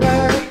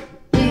forward,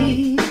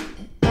 leave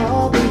it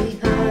all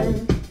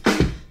behind.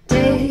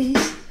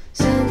 Days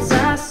since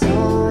I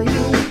saw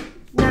you,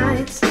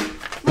 nights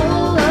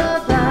full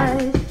of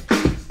life.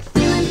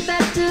 Feeling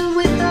better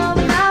with or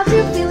without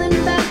you,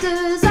 feeling better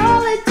is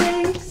all it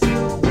takes.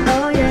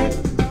 Oh yeah.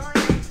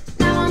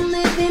 Now I'm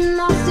living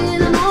lost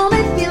in a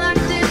moment, feel like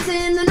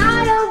dancing the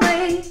night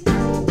away.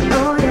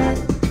 Oh yeah.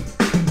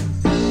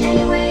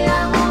 Anyway I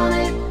want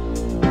it,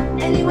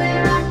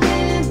 anywhere I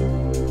can.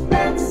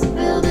 Let's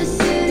build a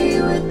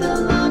city with the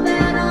love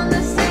that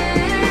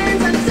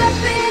understands. I'm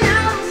stepping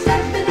out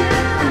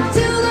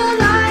into the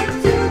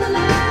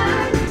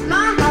light.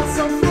 My heart's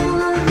so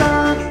full of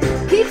love,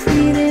 keeps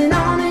beating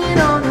on and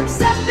on. I'm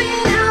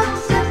stepping out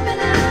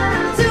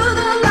to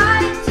the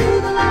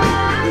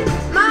light.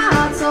 My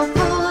heart's so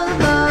full of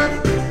love,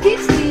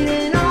 keeps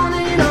beating on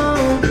and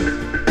on.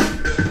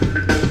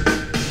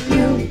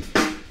 You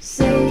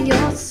say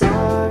you're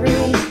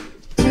sorry,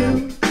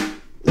 too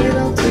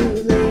little, too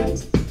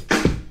late.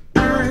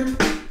 I'm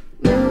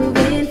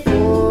moving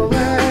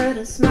forward,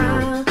 a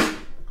smile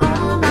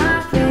on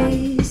my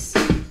face.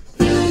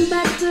 Feeling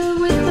better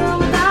with or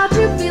without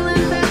you,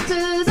 feeling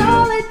better is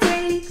all it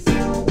takes.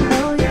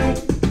 Oh yeah.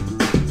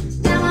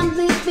 Now I'm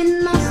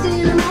living lost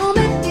in a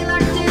moment, feel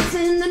like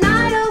dancing the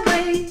night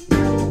away.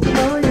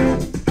 Oh yeah.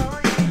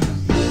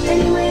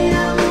 Anyway I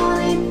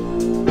want it,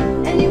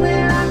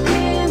 anywhere I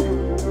can.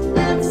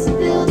 Let's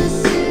build a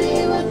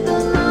city with the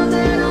love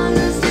that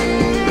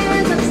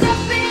understands. I'm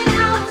stepping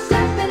out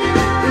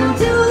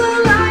into the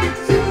light.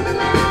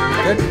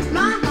 Good.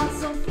 My heart's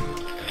so full.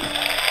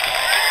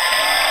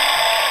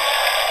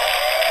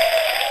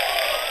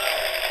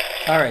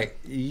 All right,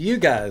 you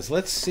guys,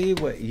 let's see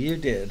what you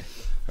did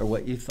or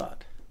what you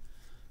thought.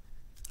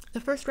 The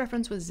first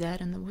reference was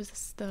Zed, and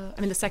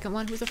the second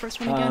one, who was the first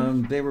one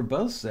again? They were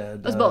both said.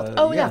 It was both.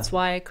 That's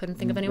why I couldn't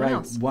think of anyone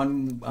else.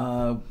 One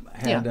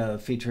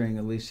had featuring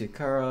Alicia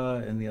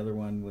Cara, and the other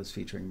one was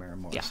featuring Maren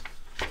Morris.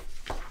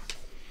 Yeah.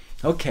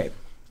 Okay.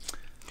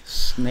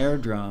 Snare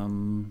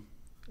drum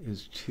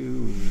is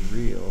too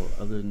real.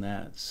 Other than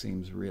that,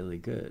 seems really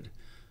good.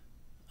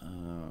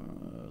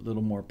 A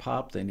little more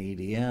pop than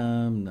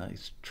EDM.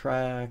 Nice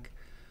track.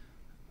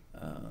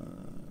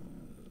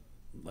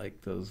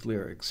 Like those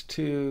lyrics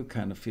too.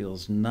 Kind of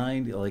feels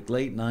like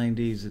late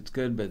 90s. It's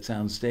good, but it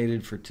sounds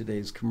dated for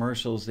today's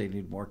commercials. They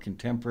need more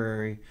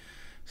contemporary.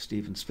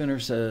 Steven Spinner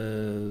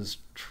says,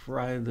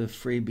 try the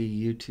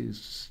freebie U2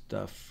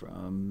 stuff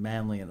from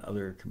Manley and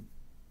other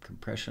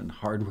compression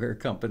hardware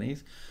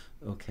companies.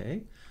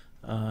 Okay.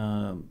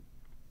 Paul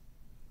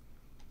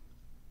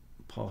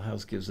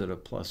House gives it a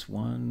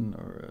 +1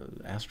 or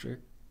an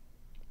asterisk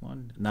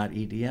 1. Not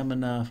EDM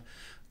enough.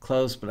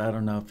 close, but I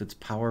don't know if it's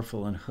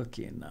powerful and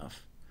hooky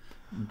enough.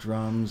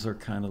 Drums are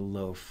kind of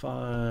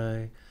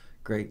lo-fi,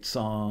 great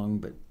song,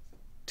 but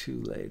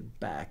too laid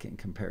back in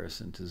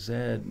comparison to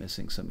Zed,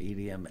 missing some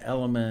EDM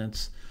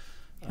elements.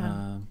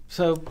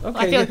 So, okay.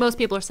 I feel like most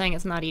people are saying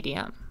it's not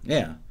EDM.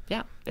 Yeah,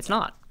 Yeah, it's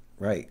not.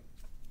 right.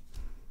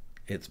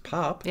 It's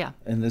pop. Yeah.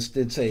 And this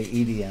did say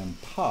EDM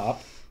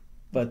pop,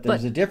 but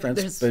there's But a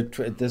difference.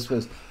 But this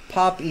was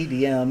pop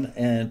EDM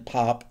and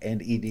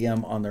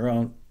EDM on their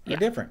own are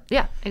different.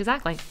 Yeah,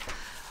 exactly.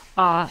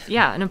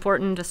 Yeah, an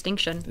important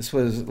distinction. This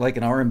was like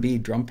an R&B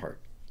drum part.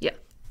 Yeah.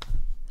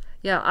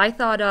 Yeah, I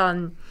thought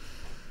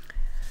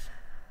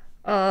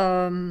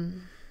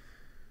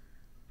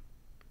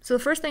so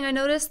the first thing I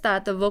noticed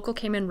that the vocal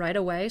came in right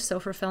away.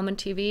 So for film and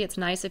TV, it's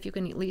nice if you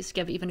can at least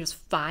give even just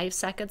 5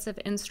 seconds of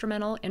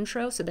instrumental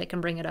intro so they can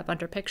bring it up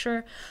under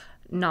picture.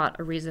 Not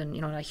a reason,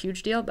 not a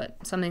huge deal, but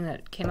something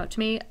that came up to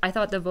me. I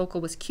thought the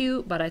vocal was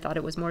cute, but I thought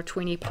it was more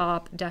tweeny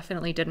pop.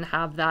 Definitely didn't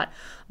have that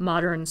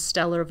modern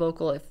stellar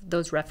vocal. If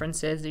those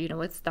references,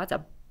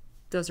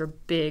 those are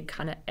big,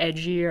 kind of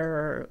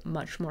edgier,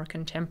 much more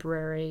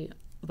contemporary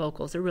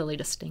vocals. They're really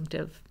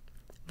distinctive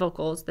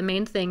vocals. The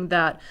main thing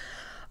that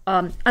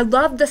I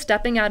love the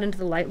stepping out into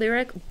the light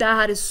lyric.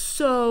 That is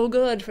so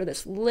good for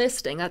this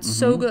listing. That's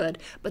so good.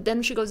 But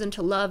then she goes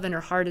into love and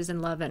her heart is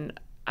in love, and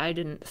I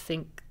didn't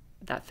think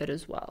that fit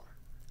as well.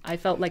 I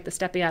felt like the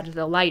stepping out into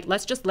the light,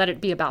 let's just let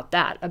it be about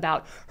that,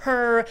 about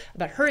her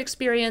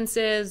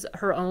experiences,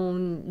 her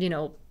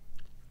own,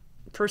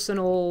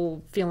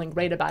 personal feeling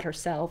great about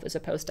herself, as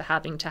opposed to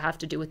having to have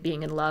to do with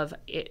being in love.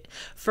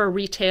 For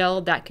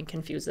retail, that can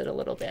confuse it a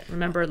little bit.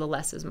 Remember, the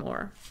less is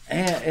more.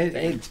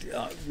 And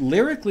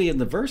lyrically in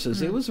the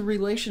verses, it was a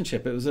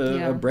relationship. It was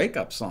a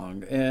breakup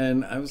song.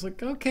 And I was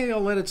like, okay, I'll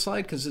let it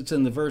slide because it's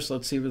in the verse.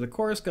 Let's see where the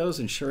chorus goes.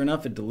 And sure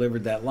enough, it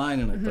delivered that line,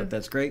 and I thought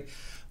that's great.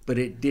 But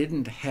it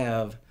didn't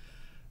have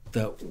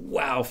the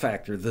wow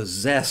factor, the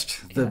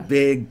zest, the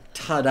big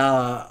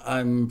ta-da,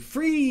 I'm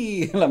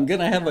free and I'm going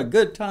to have a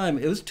good time.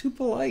 It was too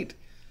polite.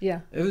 Yeah.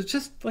 It was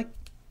just like...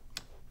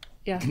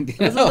 Yeah. It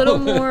was a little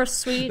more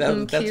sweet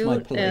and cute. That's my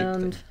polite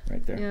and thing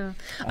right there. Yeah.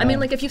 I mean,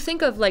 like, if you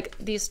think of, like,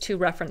 these two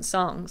reference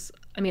songs,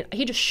 I mean,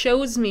 he just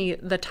shows me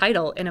the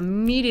title and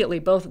immediately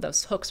both of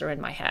those hooks are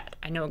in my head.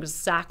 I know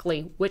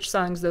exactly which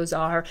songs those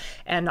are,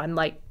 and I'm,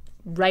 like,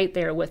 right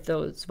there with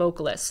those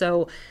vocalists.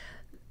 So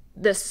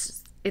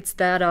it's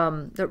that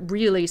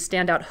really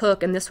standout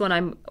hook, and this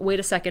one wait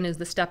a second, is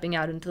the stepping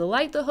out into the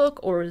light the hook,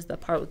 or is the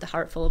part with the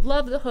heart full of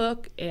love the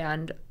hook?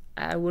 And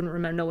I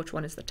wouldn't know which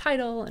one is the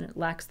title, and it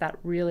lacks that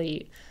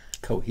really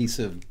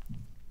cohesive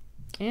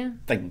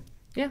thing.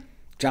 Yeah.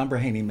 John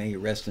Brahaney, may you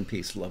rest in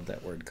peace. Love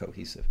that word,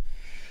 cohesive.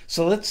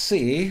 So let's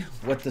see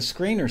what the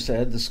screener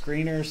said. The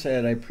screener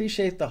said, I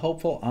appreciate the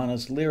hopeful,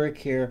 honest lyric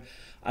here.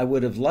 I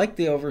would have liked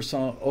the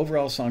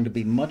overall song to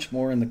be much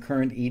more in the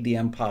current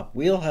EDM pop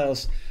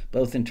wheelhouse,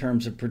 both in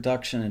terms of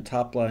production and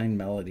top-line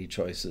melody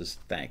choices.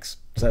 Thanks.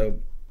 So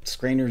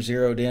screener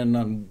zeroed in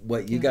on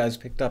what you guys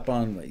picked up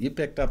on, what you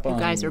picked up on. You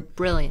guys are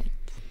brilliant.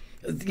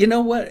 You know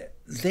what?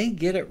 They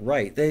get it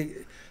right.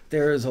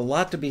 There is a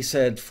lot to be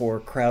said for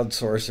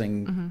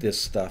crowdsourcing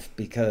this stuff,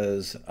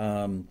 because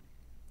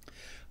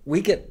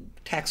we get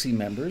Taxi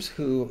members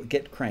who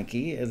get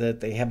cranky that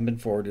they haven't been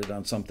forwarded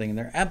on something, and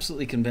they're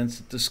absolutely convinced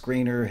that the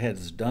screener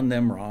has done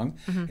them wrong.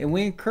 And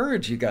we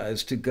encourage you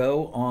guys to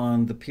go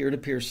on the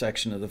peer-to-peer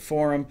section of the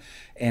forum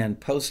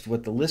and post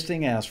what the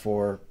listing asks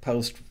for,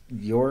 post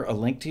a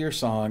link to your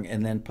song,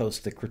 and then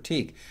post the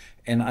critique.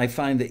 And I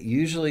find that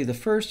usually the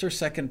first or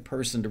second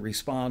person to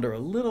respond are a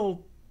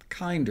little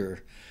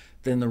kinder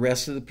than the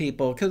rest of the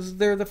people, because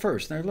they're the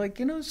first. They're like,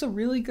 it's a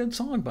really good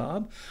song,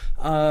 Bob.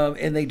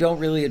 And they don't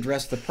really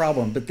address the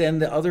problem. But then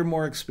the other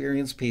more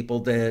experienced people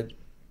that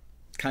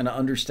kind of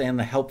understand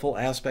the helpful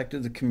aspect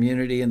of the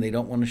community and they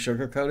don't want to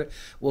sugarcoat it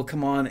will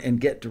come on and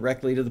get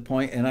directly to the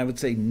point. And I would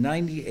say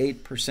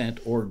 98%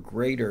 or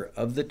greater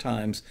of the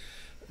times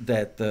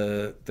that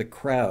the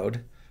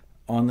crowd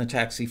on the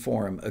Taxi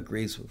forum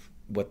agrees with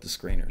what the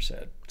screener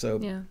said.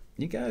 So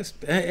you guys,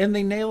 and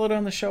they nail it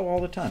on the show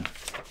all the time.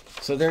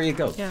 So there you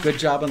go. Yeah. Good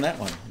job on that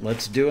one.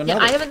 Let's do another.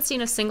 Yeah, I haven't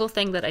seen a single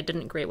thing that I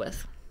didn't agree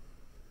with.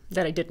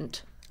 That I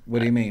didn't. What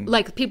do you mean?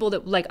 Like people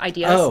that like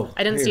ideas. Oh,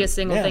 I didn't see a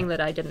single thing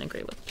that I didn't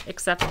agree with,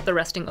 except the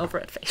resting over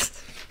it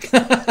face.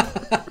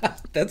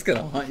 That's going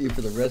to haunt you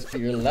for the rest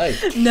of your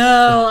life.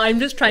 No, I'm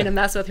just trying to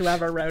mess with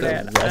whoever wrote the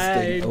it.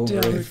 Resting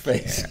over it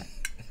face. I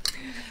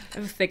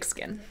have thick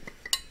skin.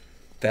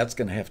 That's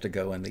going to have to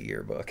go in the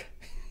yearbook.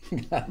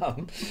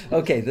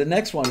 Okay, the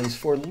next one is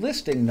for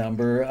listing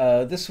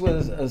number. This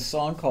was a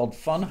song called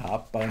Fun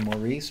Hop by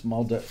Maurice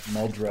Muldrow,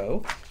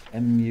 Muldrow.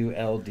 And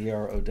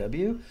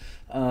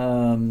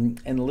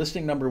the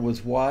listing number was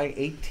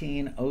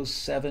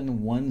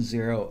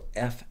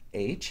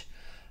Y180710FH.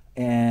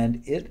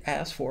 And it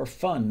asks for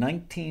fun.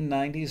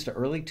 1990s to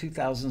early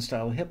 2000s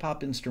style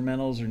hip-hop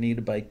instrumentals are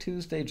needed by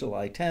Tuesday,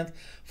 July 10th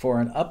for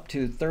an up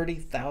to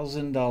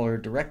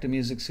 $30,000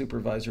 direct-to-music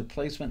supervisor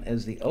placement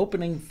as the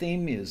opening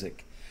theme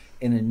music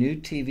in a new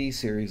TV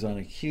series on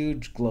a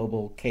huge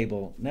global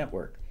cable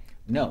network.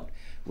 Note,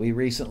 we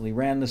recently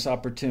ran this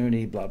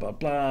opportunity, blah, blah,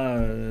 blah.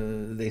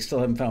 They still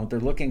haven't found what they're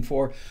looking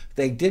for.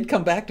 They did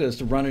come back to us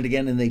to run it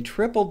again, and they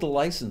tripled the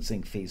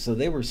licensing fee. So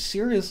they were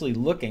seriously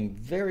looking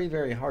very,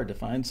 very hard to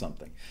find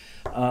something.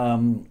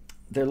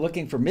 They're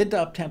looking for mid to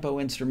up-tempo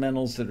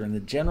instrumentals that are in the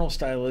general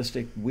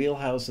stylistic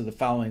wheelhouse of the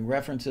following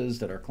references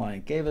that our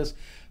client gave us.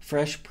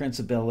 Fresh Prince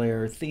of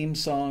Bel-Air theme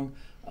song.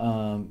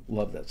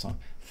 Love that song.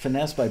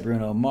 Finesse by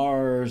Bruno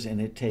Mars,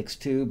 and It Takes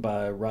Two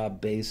by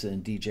Rob Bass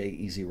and DJ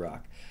Easy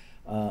Rock.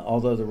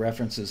 Although the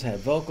references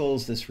have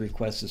vocals, this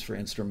request is for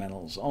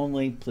instrumentals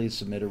only. Please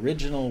submit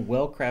original,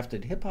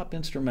 well-crafted hip-hop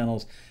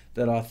instrumentals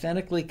that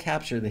authentically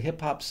capture the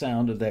hip-hop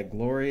sound of that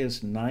glorious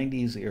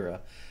 90s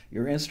era.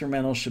 Your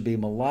instrumentals should be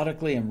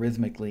melodically and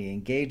rhythmically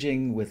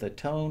engaging with a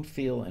tone,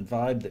 feel, and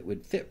vibe that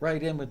would fit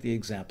right in with the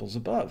examples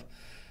above.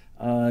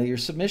 Your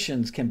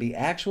submissions can be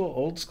actual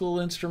old-school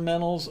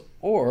instrumentals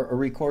or are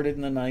recorded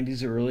in the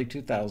 90s or early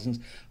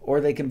 2000s, or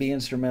they can be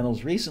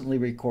instrumentals recently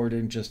recorded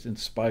and just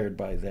inspired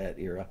by that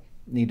era.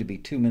 Need to be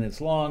 2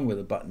 minutes long with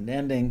a buttoned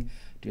ending.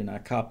 Do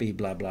not copy,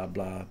 blah, blah,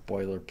 blah.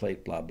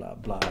 Boilerplate, blah, blah,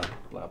 blah, blah,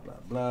 blah, blah.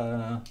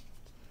 Blah,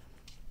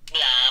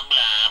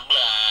 blah,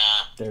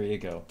 blah. There you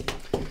go.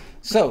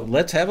 So,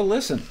 let's have a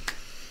listen.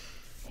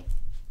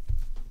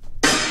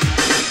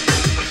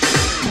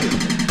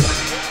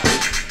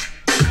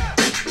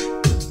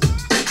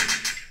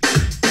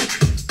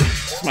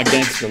 That's my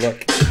gangster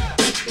look.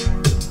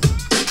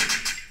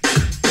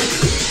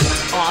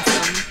 Awesome.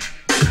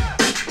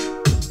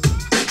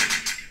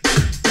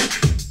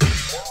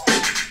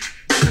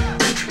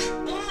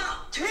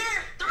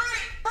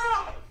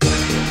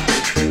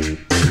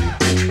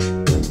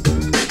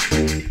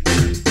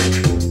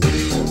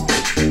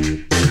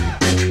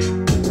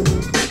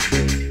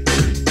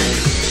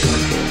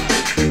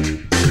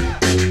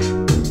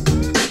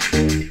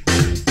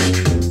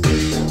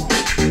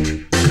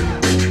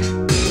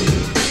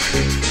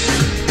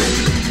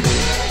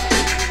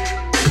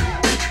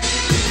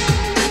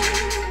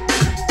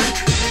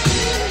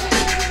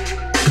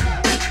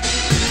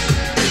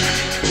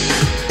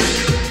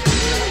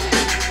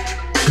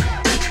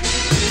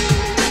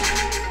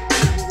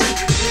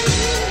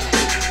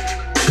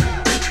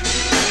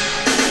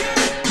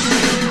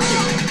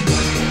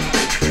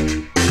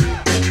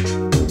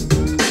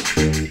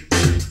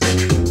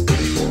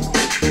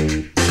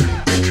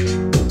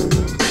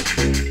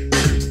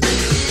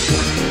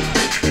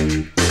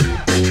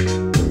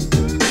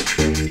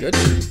 Good.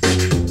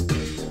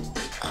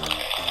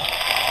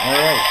 All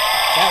right.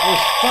 That was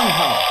Fun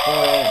Hop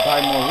by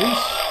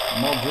Maurice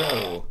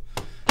Muldrow.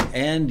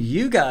 And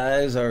you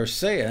guys are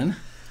saying,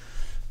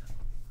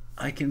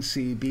 I can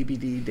see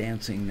BBD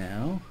dancing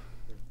now.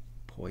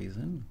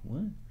 Poison?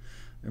 What?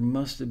 There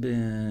must have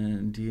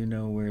been, do you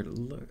know where to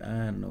look? I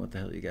don't know what the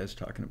hell you guys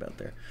are talking about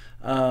there.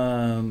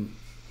 The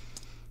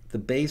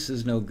bass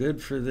is no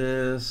good for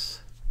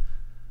this.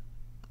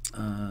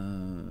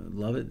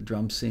 Love it.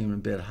 Drums seem a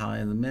bit high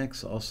in the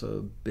mix. Also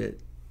a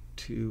bit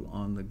too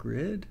on the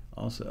grid.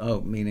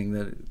 Also, meaning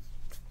that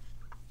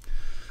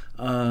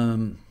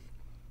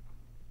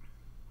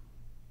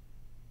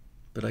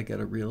but I got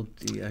a real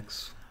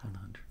DX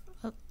 100.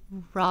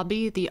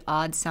 Robbie, the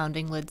odd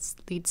sounding lead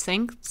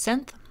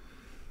synth.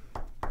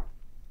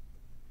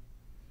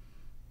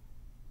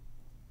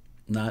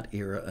 Not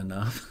era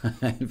enough.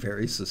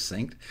 Very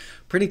succinct.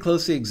 Pretty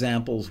close to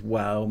examples.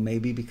 Wow,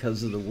 maybe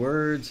because of the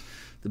words.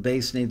 The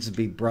bass needs to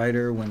be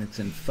brighter when it's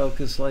in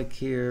focus like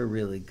here.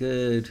 Really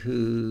good.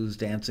 Who's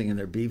dancing in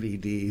their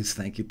BVDs?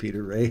 Thank you,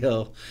 Peter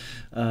Rahill.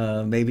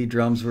 Maybe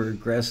drums were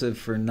aggressive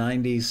for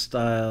 90s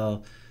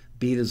style.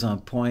 Beat is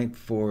on point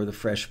for the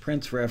Fresh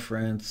Prince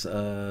reference,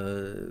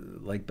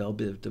 like Belle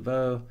Biv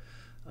DeVoe.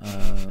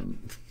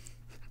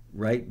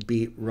 Right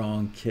beat,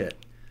 wrong kit.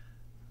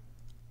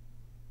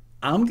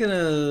 I'm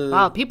gonna.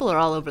 Wow, people are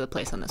all over the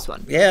place on this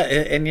one. Yeah,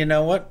 and you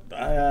know what?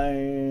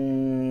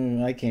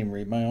 I can't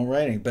read my own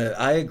writing, but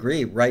I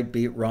agree. Right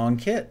beat, wrong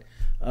kit.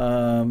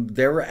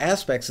 There were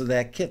aspects of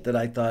that kit that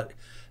I thought,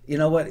 you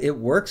know what? It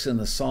works in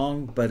the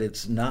song, but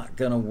it's not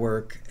gonna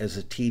work as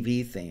a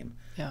TV theme.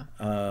 Yeah.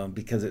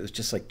 Because it was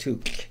just like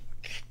too.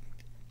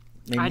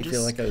 Made me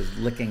feel like I was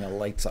licking a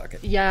light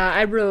socket. Yeah,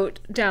 I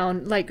wrote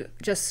down like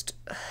just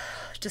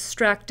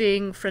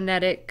distracting,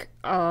 frenetic.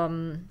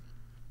 And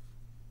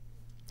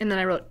then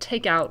I wrote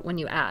take out when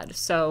you add.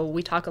 So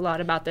we talk a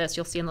lot about this.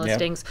 You'll see in the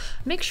listings.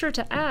 Yep. Make sure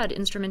to add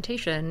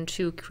instrumentation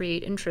to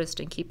create interest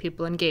and keep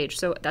people engaged.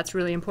 So that's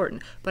really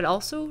important. But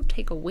also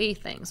take away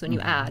things when you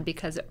add,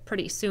 because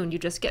pretty soon you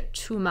just get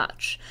too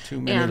much.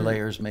 Too many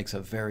layers makes a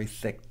very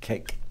thick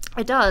cake.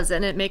 It does,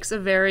 and it makes a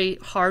very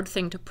hard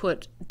thing to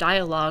put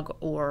dialogue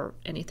or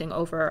anything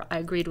over. I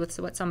agreed with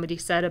what somebody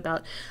said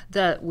about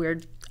the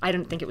weird. I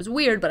didn't think it was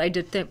weird, but I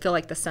did feel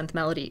like the synth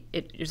melody,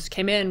 it just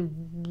came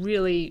in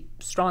really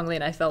strongly,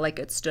 and I felt like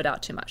it stood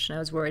out too much, and I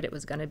was worried it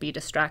was going to be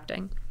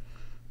distracting.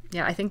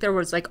 Yeah, I think there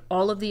was like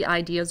all of the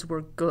ideas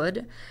were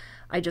good.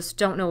 I just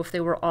don't know if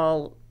they were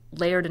all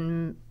layered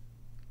and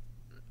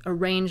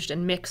arranged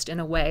and mixed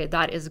in a way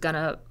that is going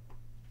to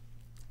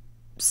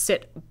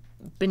sit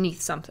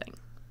beneath something.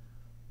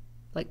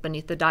 like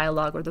beneath the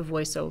dialogue or the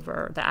voiceover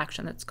or the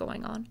action that's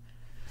going on.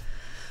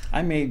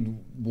 I made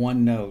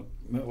one note.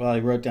 Well, I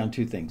wrote down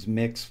two things.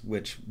 Mix,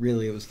 which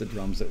really it was the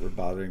drums that were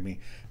bothering me,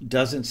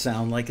 doesn't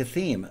sound like a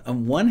theme.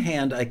 On one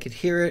hand, I could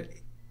hear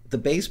it, the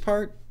bass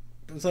part,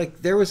 it was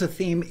like there was a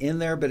theme in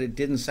there, but it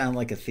didn't sound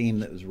like a theme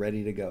that was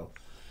ready to go.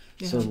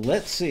 Yeah. So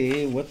let's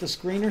see what the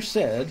screener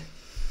said.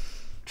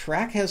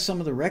 Track has some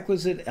of the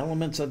requisite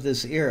elements of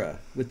this era,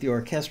 with the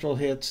orchestral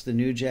hits, the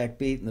new jack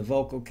beat, and the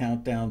vocal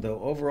countdown, though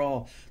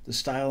overall, the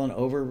style and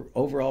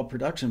overall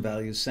production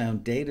values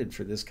sound dated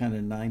for this kind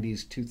of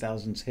 90s,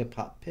 2000s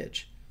hip-hop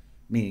pitch,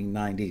 meaning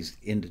 90s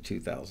into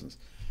 2000s.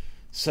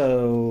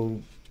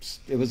 So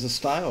it was a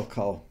style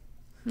call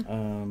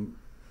for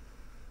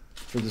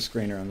the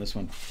screener on this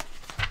one.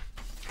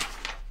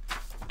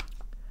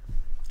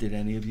 Did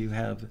any of you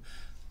have...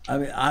 I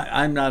mean,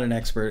 I'm not an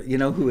expert. You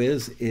know who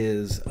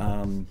is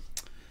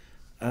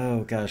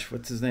oh gosh,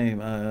 what's his name?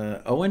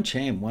 Owen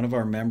Chaim, one of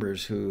our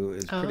members who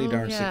is pretty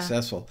darn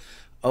successful.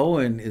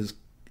 Owen is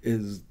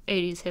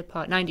 80s hip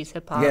hop, 90s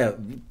hip hop. Yeah,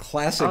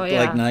 classic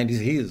like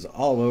 90s. He is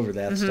all over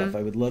that stuff.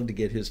 I would love to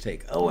get his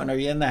take. Owen, are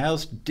you in the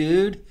house,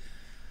 dude?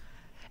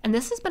 And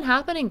this has been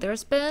happening.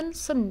 There's been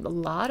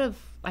I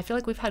feel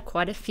like we've had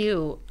quite a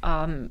few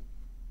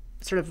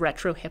sort of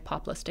retro hip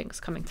hop listings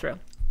coming through.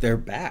 They're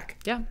back.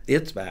 Yeah.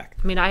 It's back.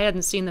 I mean, I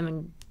hadn't seen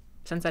them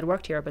since I'd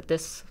worked here, but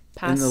this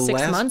past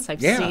 6 months I've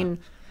seen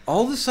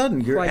all of a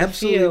sudden, you're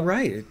absolutely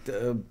right.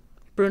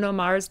 Bruno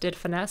Mars did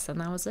Finesse,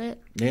 and that was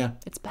it. Yeah.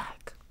 It's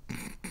back.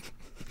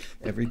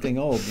 Everything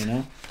old, you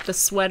know? The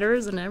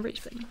sweaters and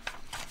everything.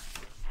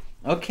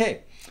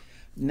 Okay.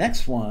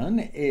 Next one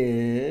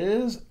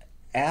is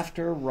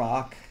After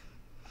Rock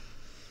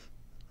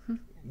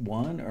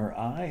 1 or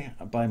I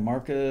by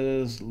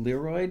Marcus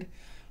Leroyd.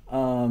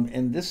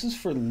 And this is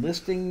for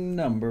listing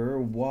number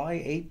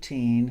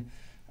Y18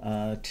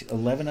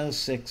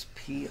 1106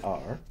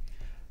 PR.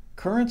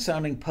 Current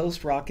sounding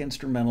post-rock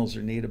instrumentals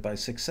are needed by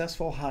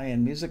successful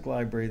high-end music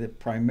library that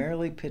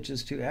primarily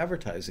pitches to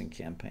advertising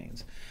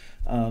campaigns.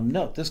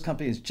 Note, this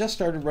company has just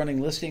started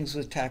running listings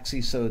with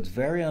Taxi, so it's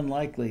very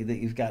unlikely that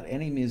you've got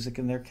any music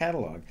in their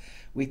catalog.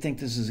 We think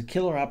this is a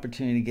killer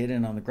opportunity to get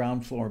in on the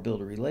ground floor and build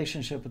a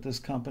relationship with this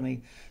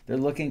company. They're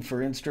looking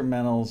for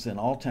instrumentals in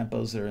all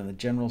tempos that are in the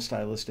general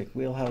stylistic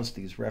wheelhouse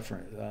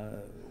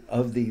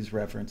of these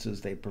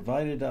references they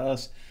provided to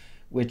us,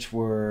 which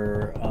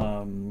were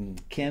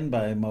Kin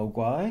by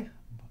Mogwai.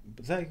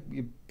 Is that,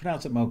 you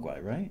pronounce it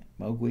Mogwai, right?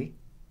 Mogwai?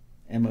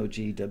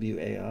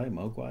 M-O-G-W-A-I,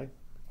 Mogwai.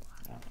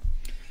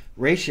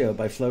 Ratio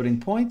by Floating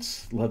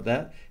Points, love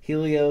that.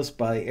 Helios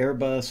by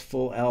Airbus,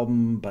 full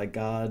album by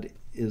God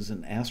is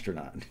an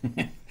Astronaut.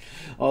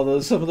 Although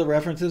some of the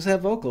references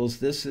have vocals,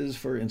 this is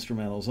for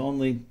instrumentals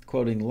only.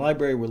 Quoting the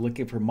library, we're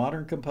looking for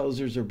modern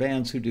composers or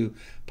bands who do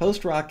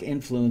post-rock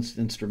influenced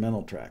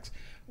instrumental tracks.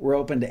 We're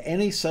open to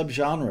any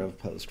subgenre of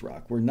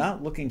post-rock. We're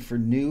not looking for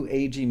new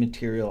agey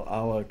material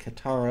a la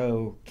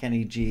Kataro,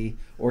 Kenny G,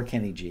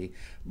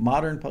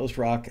 modern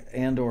post-rock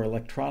and or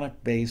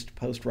electronic-based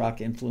post-rock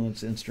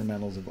influenced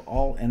instrumentals of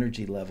all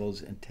energy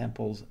levels and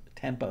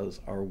tempos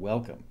are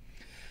welcome.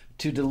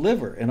 To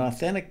deliver an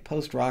authentic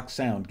post-rock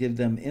sound, give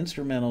them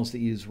instrumentals that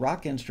use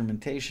rock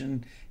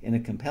instrumentation in a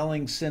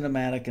compelling,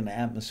 cinematic, and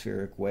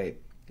atmospheric way.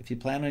 If you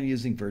plan on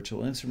using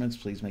virtual instruments,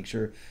 please make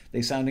sure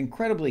they sound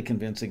incredibly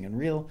convincing and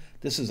real.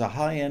 This is a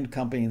high-end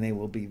company and they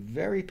will be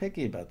very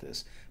picky about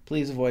this.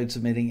 Please avoid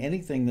submitting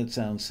anything that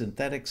sounds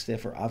synthetic,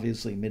 stiff, or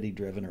obviously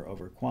MIDI-driven or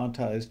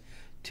over-quantized,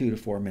 2 to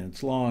 4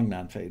 minutes long,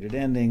 non-faded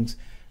endings.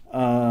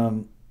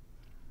 That's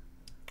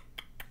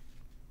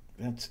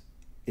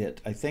it.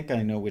 I think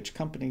I know which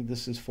company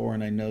this is for,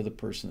 and I know the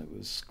person that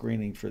was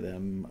screening for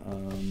them.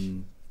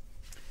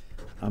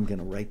 I'm going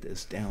to write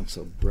this down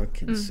so Brooke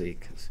can see,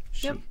 because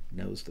she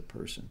knows the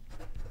person.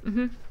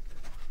 Mm-hmm.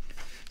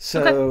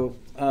 So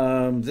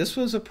this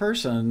was a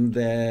person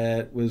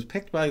that was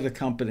picked by the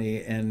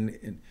company,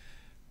 and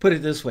put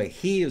it this way,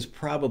 he is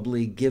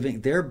probably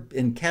they're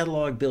in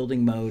catalog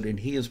building mode,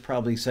 and he is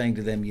probably saying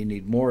to them, you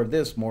need more of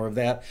this, more of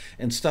that,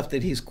 and stuff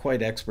that he's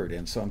quite expert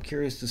in. So I'm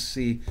curious to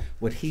see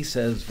what he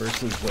says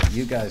versus what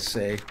you guys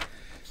say.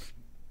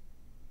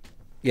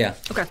 Yeah.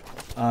 Okay.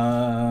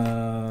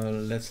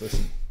 Let's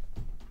listen.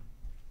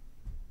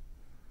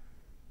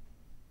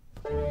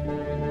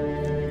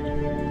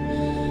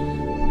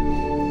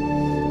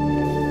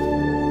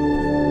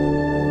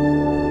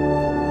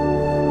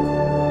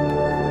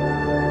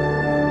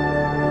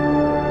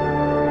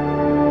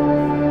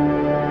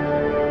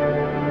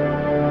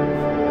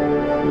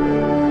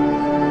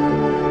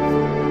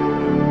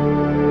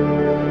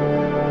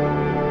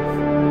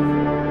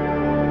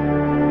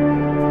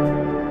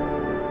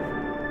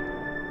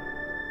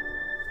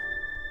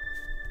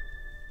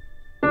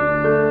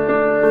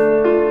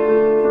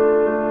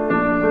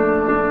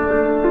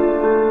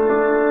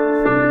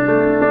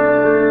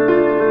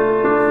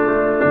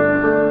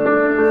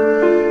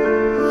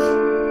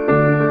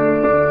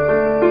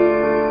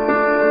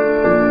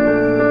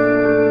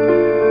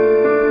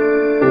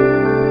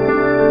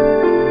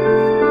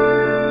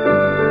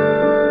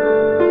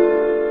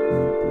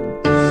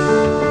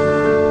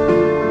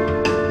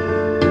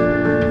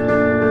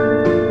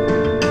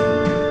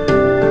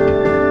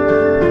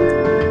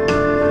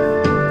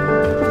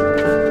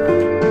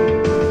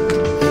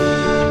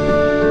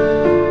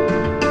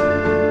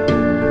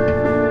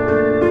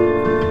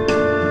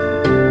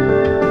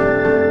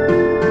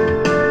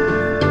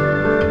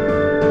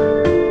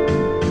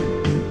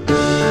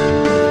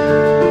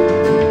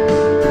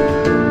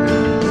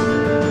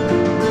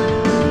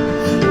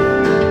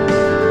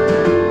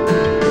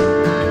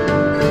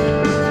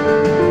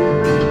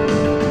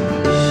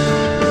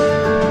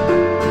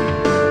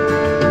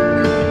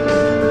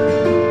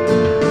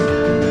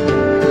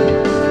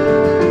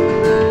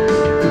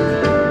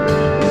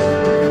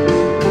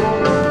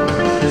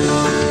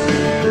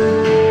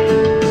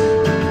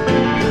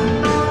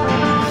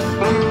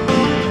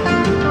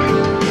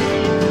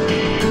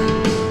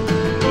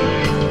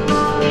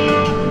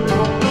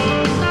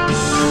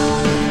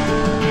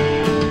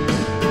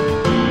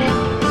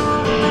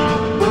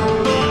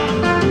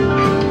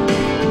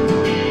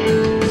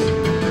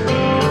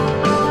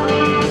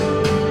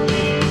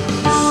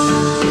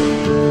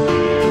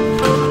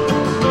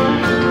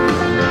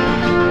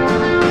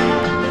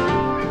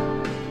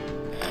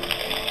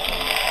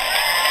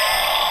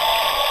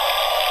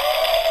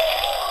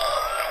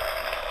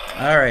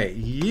 All right,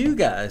 you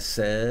guys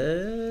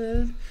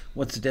said,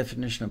 what's the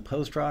definition of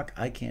post-rock?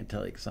 I can't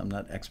tell you because I'm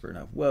not expert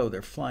enough. Whoa,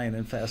 they're flying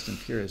in fast and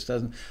furious,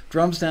 doesn't?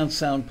 Drums don't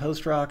sound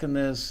post-rock in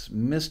this.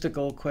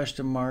 Mystical,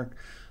 question mark.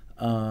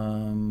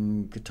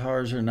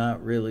 Guitars are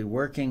not really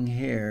working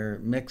here.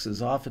 Mix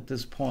is off at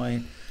this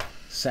point.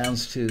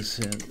 Sounds too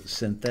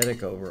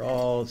synthetic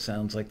overall. It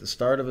sounds like the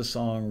start of a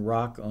song.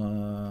 Rock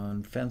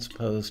on fence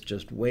post,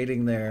 just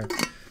waiting there.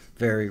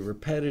 Very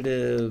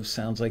repetitive.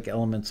 Sounds like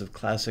elements of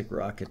classic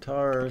rock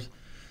guitars.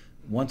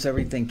 Once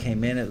everything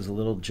came in, it was a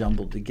little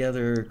jumbled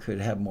together.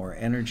 Could have more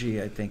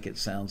energy. I think it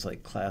sounds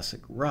like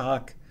classic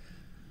rock.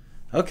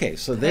 Okay,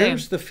 so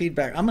there's the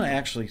feedback. I'm going to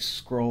actually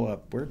scroll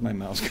up. Where'd my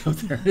mouse go?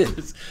 There it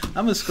is.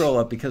 I'm going to scroll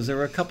up because there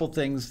were a couple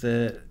things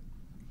that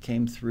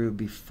came through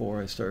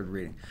before I started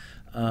reading.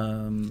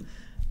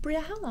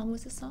 Bria, how long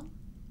was this song?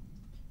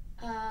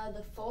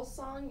 The full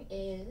song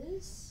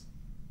is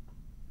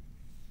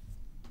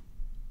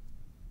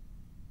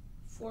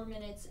 4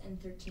 minutes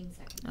and 13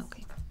 seconds.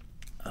 Okay.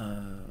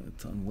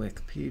 It's on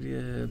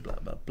Wikipedia, blah,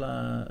 blah,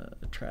 blah.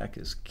 The track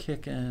is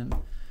kicking.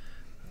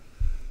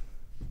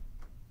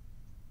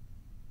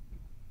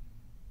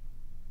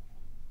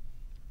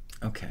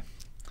 Okay.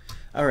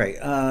 All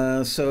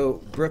right.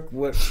 So, Brooke,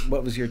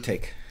 what was your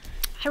take?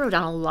 I wrote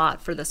down a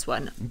lot for this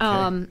one.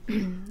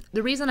 Okay.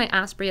 The reason I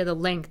asked Bria the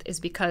length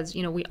is because,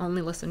 we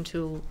only listened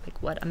to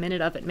a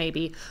minute of it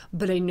maybe,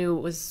 but I knew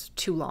it was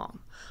too long.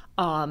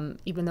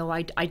 Even though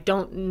I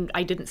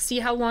didn't see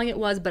how long it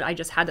was, but I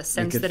just had a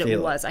sense that it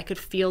was. I could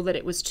feel that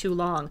it was too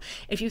long.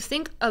 If you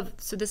think of,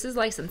 so this is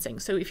licensing.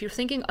 So if you're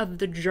thinking of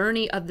the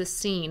journey of the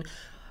scene,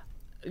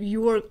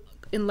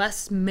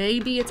 unless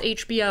maybe it's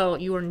HBO,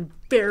 you are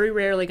very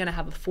rarely going to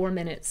have a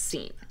 4-minute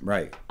scene.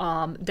 Right.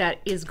 That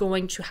is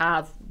going to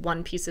have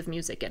one piece of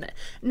music in it.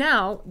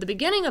 Now, the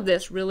beginning of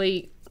this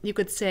really, you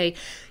could say,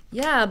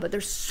 yeah, but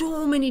there's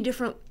so many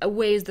different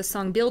ways the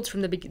song builds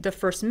from the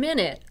first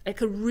minute. It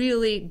could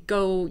really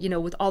go,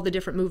 with all the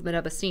different movement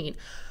of a scene.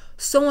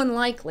 So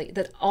unlikely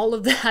that all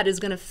of that is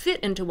going to fit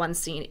into one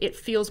scene. It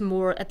feels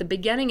more, at the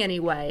beginning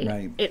anyway,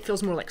 right. It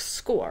feels more like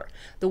score.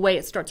 The way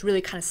it starts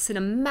really kind of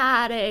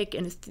cinematic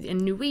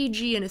and new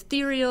agey and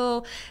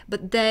ethereal,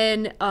 but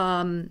then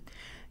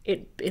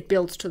it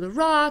builds to the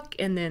rock,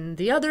 and then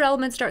the other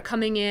elements start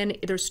coming in.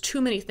 There's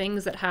too many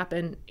things that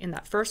happen in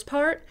that first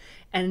part,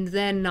 and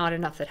then not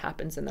enough that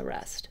happens in the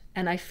rest.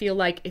 And I feel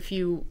like if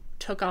you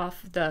took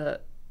off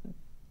the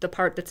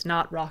part that's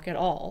not rock at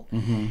all,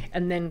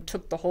 and then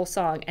took the whole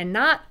song and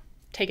not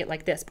take it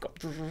like this, but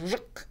go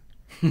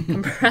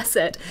compress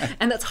it.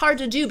 And that's hard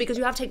to do because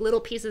you have to take little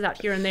pieces out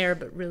here and there,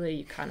 but really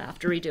you kind of have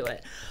to redo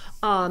it.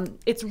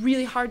 It's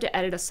really hard to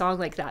edit a song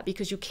like that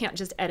because you can't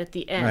just edit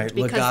the end. Right,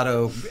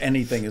 legato,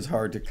 anything is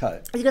hard to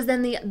cut. Because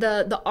then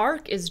the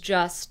arc is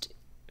just,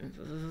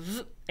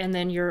 and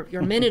then your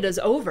minute is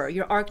over.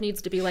 Your arc needs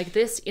to be like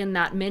this in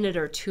that minute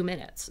or 2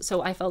 minutes.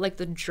 So I felt like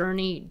the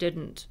journey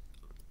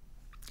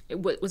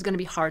was going to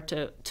be hard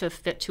to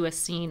fit to a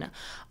scene.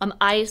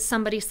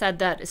 Somebody said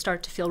that it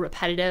started to feel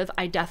repetitive.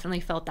 I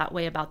definitely felt that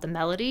way about the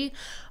melody.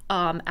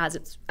 As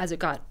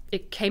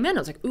it came in, I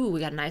was like, ooh,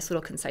 we got a nice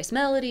little concise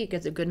melody. It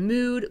gives a good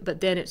mood,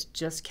 but then it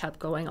just kept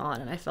going on,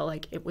 and I felt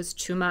like it was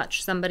too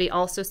much. Somebody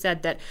also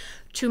said that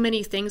too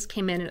many things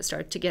came in and it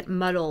started to get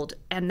muddled,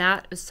 and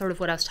that is sort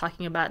of what I was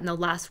talking about. And the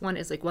last one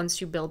is like,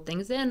 once you build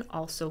things in,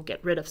 also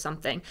get rid of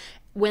something.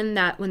 When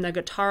the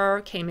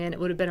guitar came in, it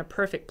would have been a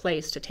perfect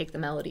place to take the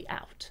melody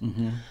out.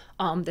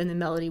 Then the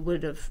melody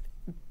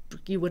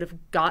you would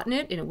have gotten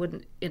it, and it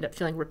wouldn't end up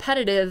feeling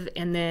repetitive,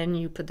 and then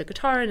you put the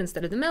guitar in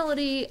instead of the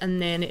melody,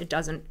 and then it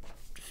doesn't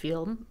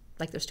feel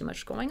like there's too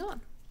much going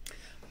on.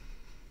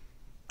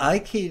 I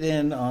keyed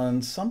in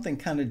on something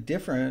kind of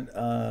different,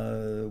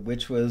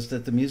 which was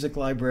that the music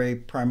library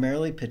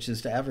primarily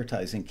pitches to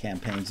advertising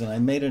campaigns, and I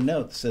made a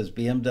note that says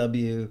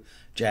BMW,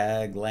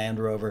 Jag, Land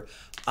Rover.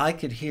 I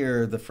could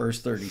hear the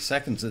first 30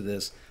 seconds of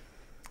this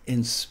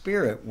in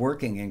spirit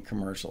working in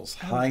commercials,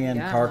 high-end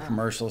car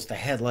commercials, the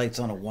headlights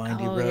on a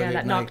windy road that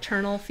at night.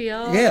 Nocturnal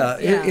feel. Yeah,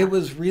 it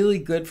was really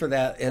good for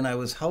that, and I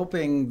was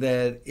hoping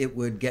that it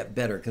would get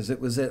better because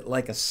it was at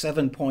like a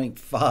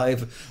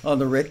 7.5 on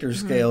the Richter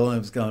scale, and I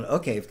was going,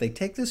 okay, if they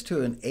take this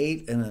to an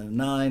 8 and a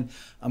 9,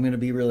 I'm going to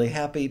be really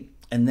happy.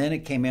 And then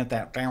it came out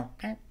that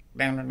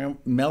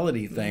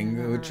melody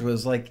thing, which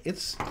was like,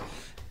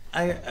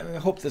 I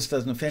hope this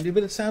doesn't offend you,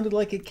 but it sounded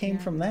like it came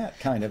from that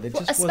kind of. It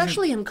just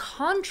especially wasn't... in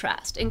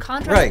contrast.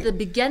 Right. To the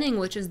beginning,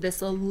 which is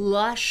this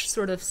lush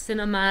sort of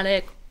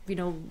cinematic,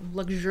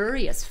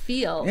 luxurious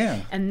feel.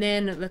 Yeah. And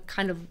then the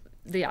kind of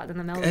then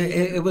the melody.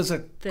 It was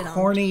a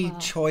corny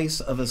choice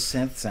of a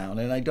synth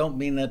sound, and I don't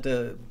mean that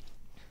to.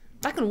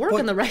 That can work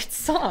in the right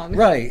song.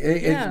 Right,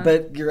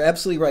 but you're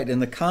absolutely right. In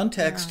the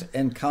context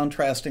and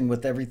contrasting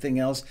with everything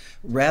else,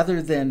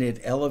 rather than it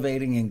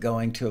elevating and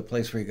going to a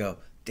place where you go,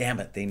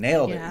 damn it, they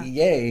nailed it.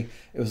 Yay.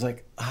 It was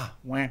like, wah,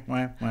 wah,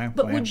 wah.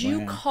 But would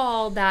you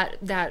call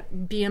that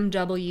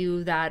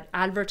BMW, that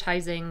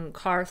advertising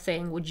car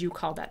thing, would you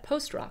call that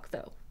post-rock,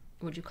 though?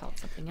 would you call it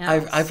something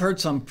else? I've heard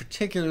some,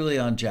 particularly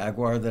on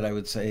Jaguar, that I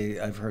would say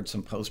I've heard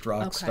some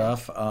post-rock Okay.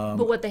 stuff.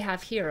 But what they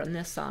have here in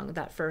this song,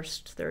 that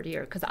first third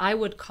year, because I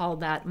would call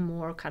that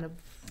more kind of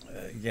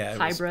yeah, it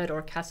was- hybrid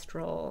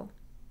orchestral.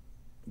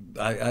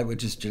 I would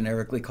just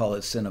generically call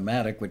it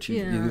cinematic, which you,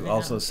 Yeah, you yeah.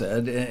 also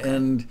said,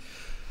 and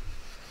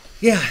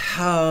yeah,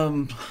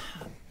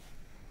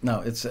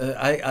 no, it's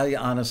I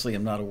honestly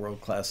am not a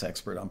world class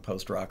expert on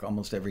post rock.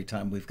 Almost every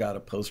time we've got a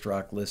post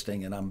rock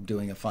listing and I'm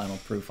doing a final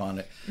proof on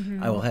it,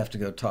 Mm-hmm. I will have to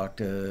go talk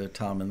to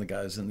Tom and the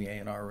guys in the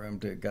A&R room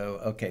to go,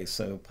 okay,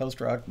 so post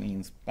rock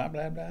means blah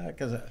blah blah,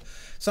 because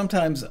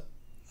sometimes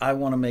I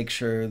want to make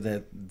sure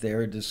that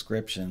their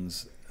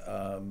descriptions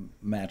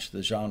match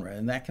the genre,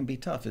 and that can be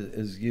tough,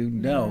 as you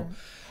know.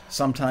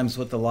 Sometimes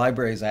what the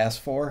libraries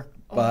ask for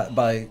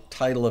by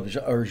title of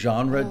or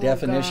genre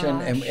definition,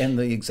 gosh. and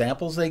the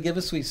examples they give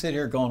us, we sit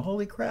here going,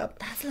 holy crap.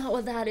 That's not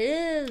what that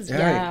is. Right.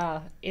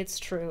 Yeah, it's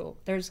true.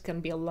 There's going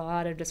to be a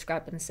lot of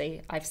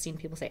discrepancy. I've seen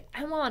people say,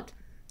 I want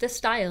this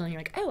style. And you're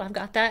like, oh, I've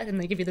got that. And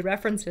they give you the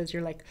references.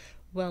 You're like,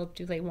 well,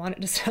 do they want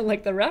it to sound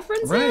like the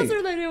references Right.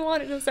 or they do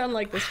want it to sound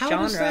like this How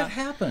genre? does that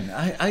happen?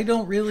 I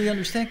don't really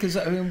understand, because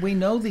I mean, we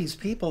know these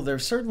people. They're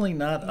certainly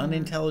not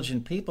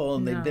unintelligent people,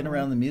 and they've been No.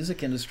 around the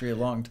music industry a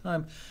long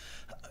time.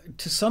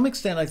 To some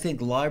extent, I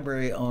think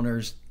library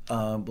owners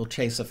will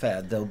chase a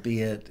fad. They'll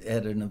be at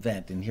an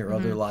event and hear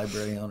other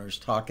library owners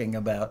talking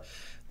about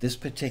this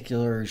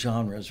particular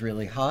genre is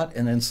really hot,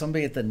 and then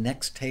somebody at the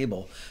next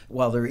table,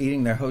 while they're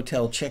eating their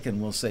hotel chicken,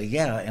 will say,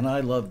 yeah, and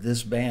I love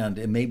this band,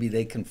 and maybe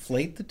they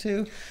conflate the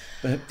two.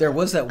 But there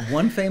was that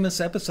one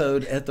famous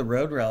episode at the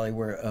Road Rally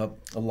where a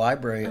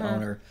library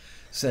owner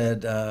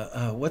said,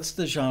 what's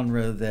the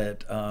genre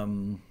that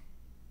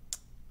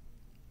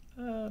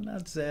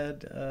not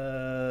Zed,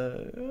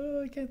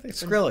 I can't think,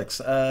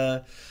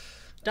 Skrillex,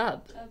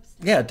 Dub.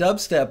 yeah,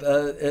 dubstep.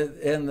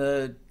 And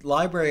the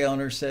library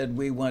owner said,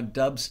 we want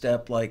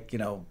dubstep like,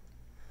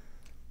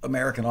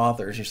 American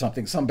Authors or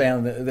something, some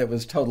band that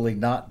was totally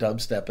not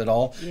dubstep at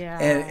all. Yeah.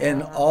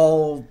 And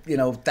all,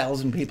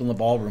 1,000 people in the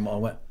ballroom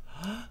all went,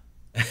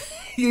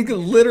 you could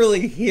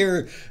literally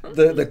hear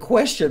the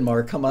question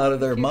mark come out of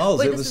their mouths.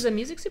 Wait, It this was, is a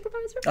music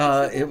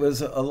supervisor? it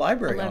was a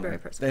library A library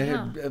owner. person, They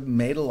had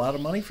made a lot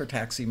of money for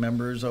taxi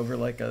members over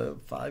like a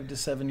 5 to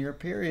 7 year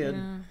period.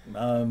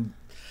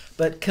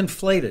 But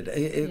conflated.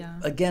 It Yeah.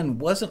 again,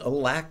 wasn't a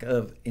lack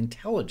of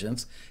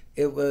intelligence.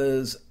 It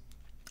was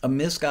a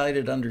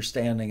misguided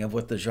understanding of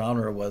what the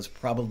genre was,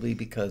 probably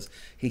because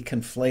he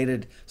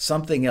conflated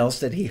something else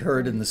that he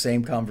heard in the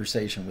same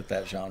conversation with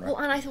that genre. Well,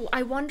 and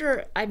I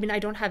wonder, I mean, I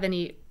don't have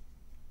any,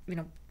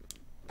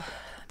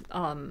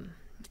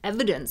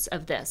 evidence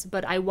of this,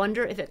 but I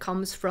wonder if it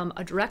comes from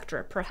a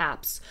director,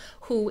 perhaps,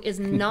 who is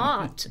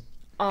not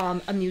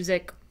a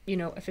music,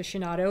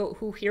 aficionado,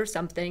 who hears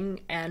something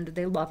and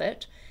they love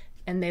it,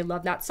 and they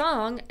love that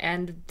song,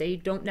 and they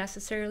don't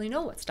necessarily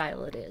know what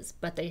style it is,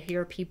 but they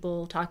hear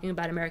people talking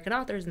about American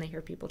Authors and they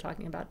hear people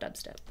talking about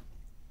dubstep.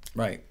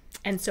 Right.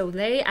 And so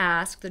they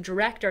ask, the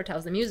director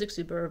tells the music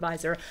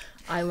supervisor,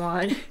 I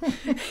want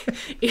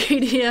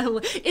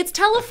EDM. It's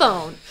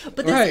telephone.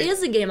 But this Right.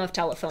 is a game of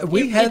telephone.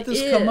 We had It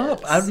this come up.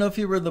 is. I don't know if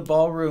you were in the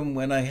ballroom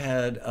when I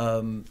had,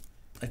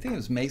 I think it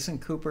was Mason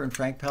Cooper and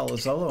Frank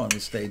Palazzolo on the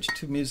stage,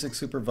 two music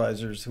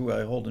supervisors who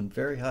I hold in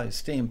very high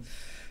esteem.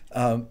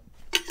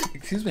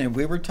 Excuse me,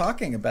 we were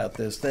talking about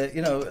this, that,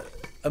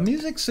 a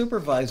music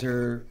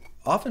supervisor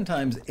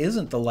oftentimes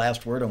isn't the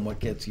last word on what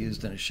gets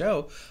used in a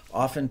show.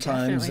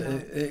 Oftentimes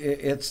Definitely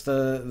it's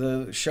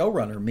the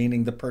showrunner,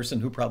 meaning the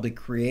person who probably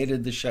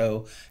created the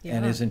show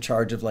and Yeah. is in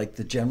charge of like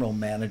the general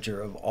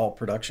manager of all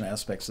production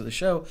aspects of the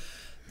show.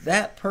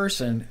 That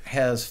person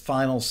has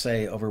final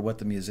say over what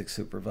the music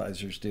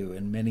supervisors do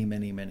in many,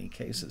 many, many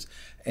cases.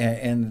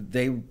 And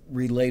they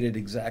related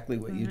exactly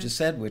what you just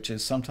said, which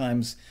is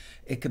sometimes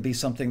it could be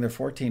something their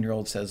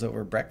 14-year-old says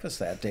over breakfast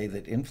that day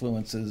that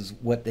influences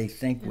what they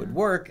think would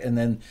work. And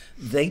then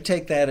they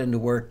take that into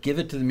work, give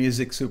it to the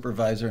music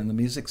supervisor, and the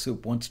music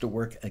soup wants to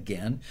work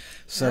again.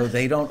 So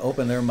they don't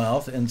open their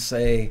mouth and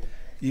say,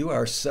 you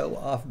are so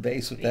off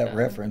base with that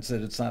reference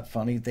that it's not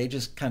funny. They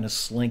just kind of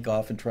slink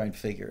off and try and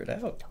figure it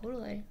out.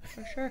 Totally,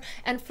 for sure.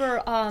 And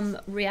for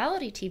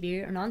reality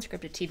TV or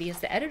non-scripted TV, it's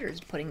the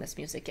editors putting this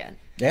music in.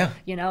 Yeah.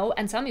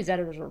 And some of these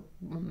editors are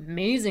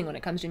amazing when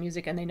it comes to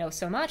music, and they know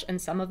so much, and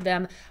some of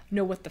them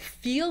know what the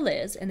feel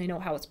is and they know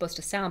how it's supposed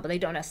to sound, but they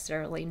don't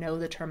necessarily know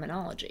the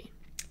terminology.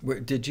 Were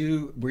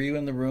you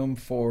in the room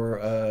for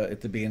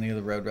at the beginning of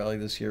the Road Rally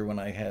this year when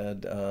I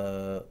had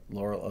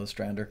Laurel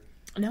Ostrander?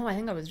 No, I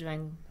think I was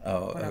doing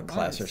A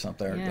class or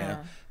something.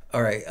 Yeah.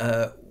 All right.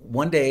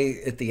 One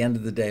day at the end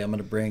of the day, I'm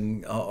going to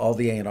bring all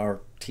the A&R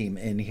team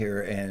in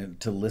here and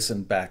to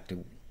listen back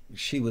to.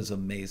 She was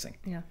amazing.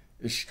 Yeah.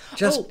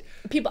 Just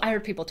I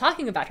heard people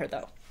talking about her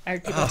though. I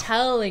heard people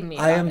telling me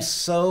I about am it.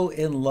 so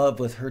in love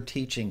with her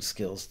teaching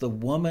skills. The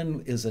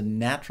woman is a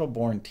natural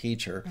born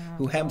teacher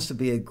who happens to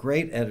be a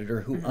great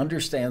editor who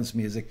understands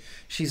music.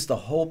 She's the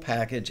whole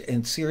package.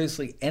 And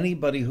seriously,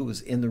 anybody who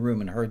was in the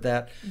room and heard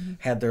that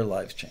had their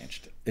lives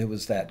changed. It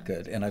was that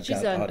good. And I've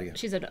got audio.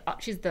 She's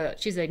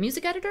a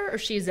music editor, or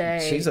she's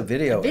a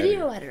video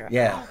editor.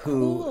 Yeah, Oh, who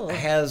cool.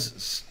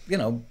 has,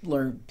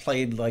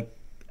 played like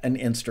an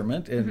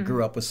instrument and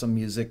grew up with some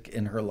music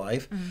in her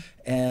life.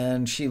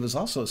 And she was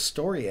also a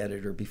story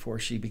editor before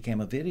she became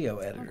a video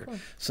editor. cool.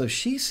 So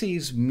she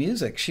sees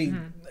music. She,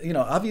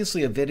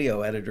 obviously a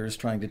video editor is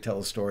trying to tell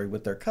a story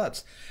with their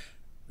cuts.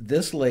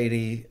 This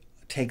lady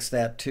takes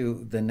that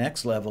to the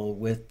next level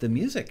with the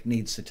music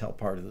needs to tell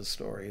part of the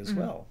story as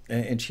well.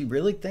 And she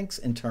really thinks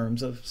in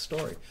terms of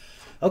story.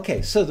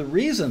 Okay, so the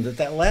reason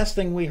that last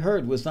thing we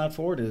heard was not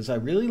forwarded is I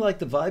really like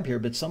the vibe here,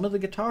 but some of the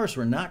guitars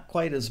were not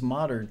quite as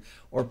modern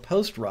or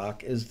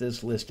post-rock as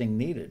this listing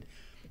needed.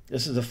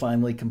 This is a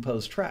finely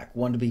composed track,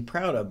 one to be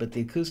proud of, but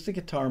the acoustic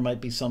guitar might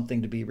be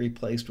something to be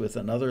replaced with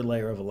another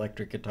layer of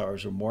electric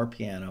guitars or more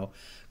piano.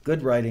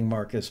 Good writing,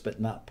 Marcus,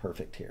 but not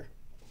perfect here.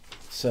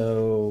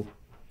 So,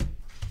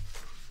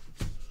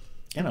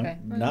 Okay.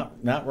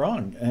 not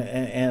wrong,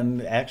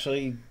 and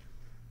actually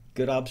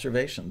good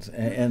observations.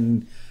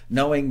 And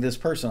knowing this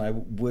person, I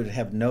would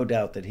have no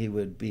doubt that he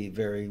would be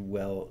very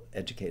well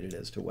educated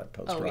as to what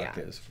post-rock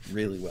is.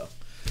 Really well.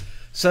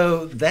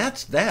 So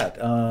that's that.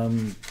 I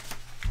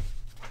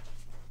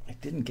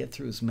didn't get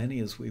through as many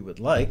as we would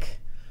like.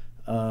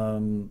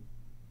 Should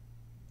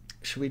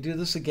we do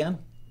this again?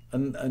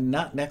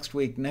 Not next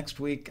week. Next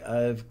week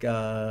I've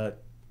got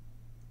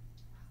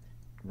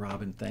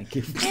Robin, thank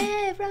you.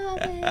 Hey,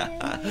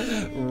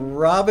 Robin.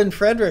 Robin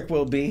Frederick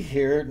will be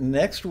here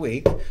next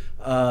week.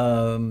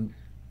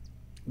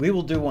 We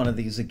will do one of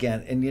these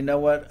again. And you know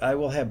what? I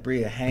will have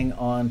Bria hang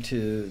on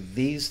to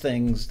these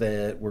things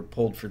that were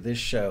pulled for this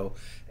show,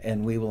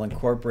 and we will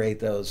incorporate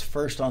those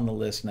first on the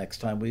list next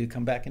time. Will you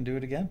come back and do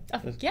it again?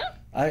 Yeah.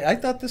 I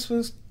thought this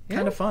was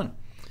kind of fun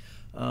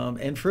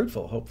and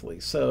fruitful, hopefully.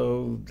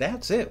 So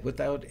that's it.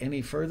 Without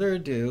any further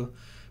ado,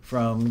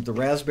 from the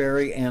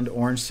raspberry and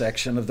orange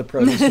section of the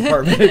produce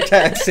department at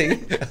Taxi,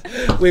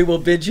 we will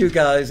bid you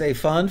guys a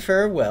fond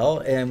farewell,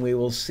 and we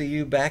will see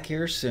you back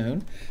here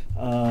soon.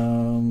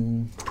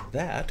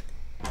 That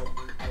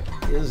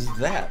is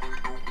that.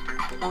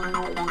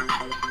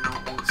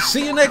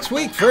 See you next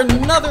week for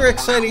another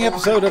exciting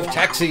episode of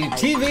Taxi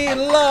TV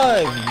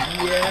Live.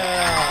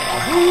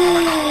 Yeah.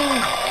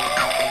 Woo!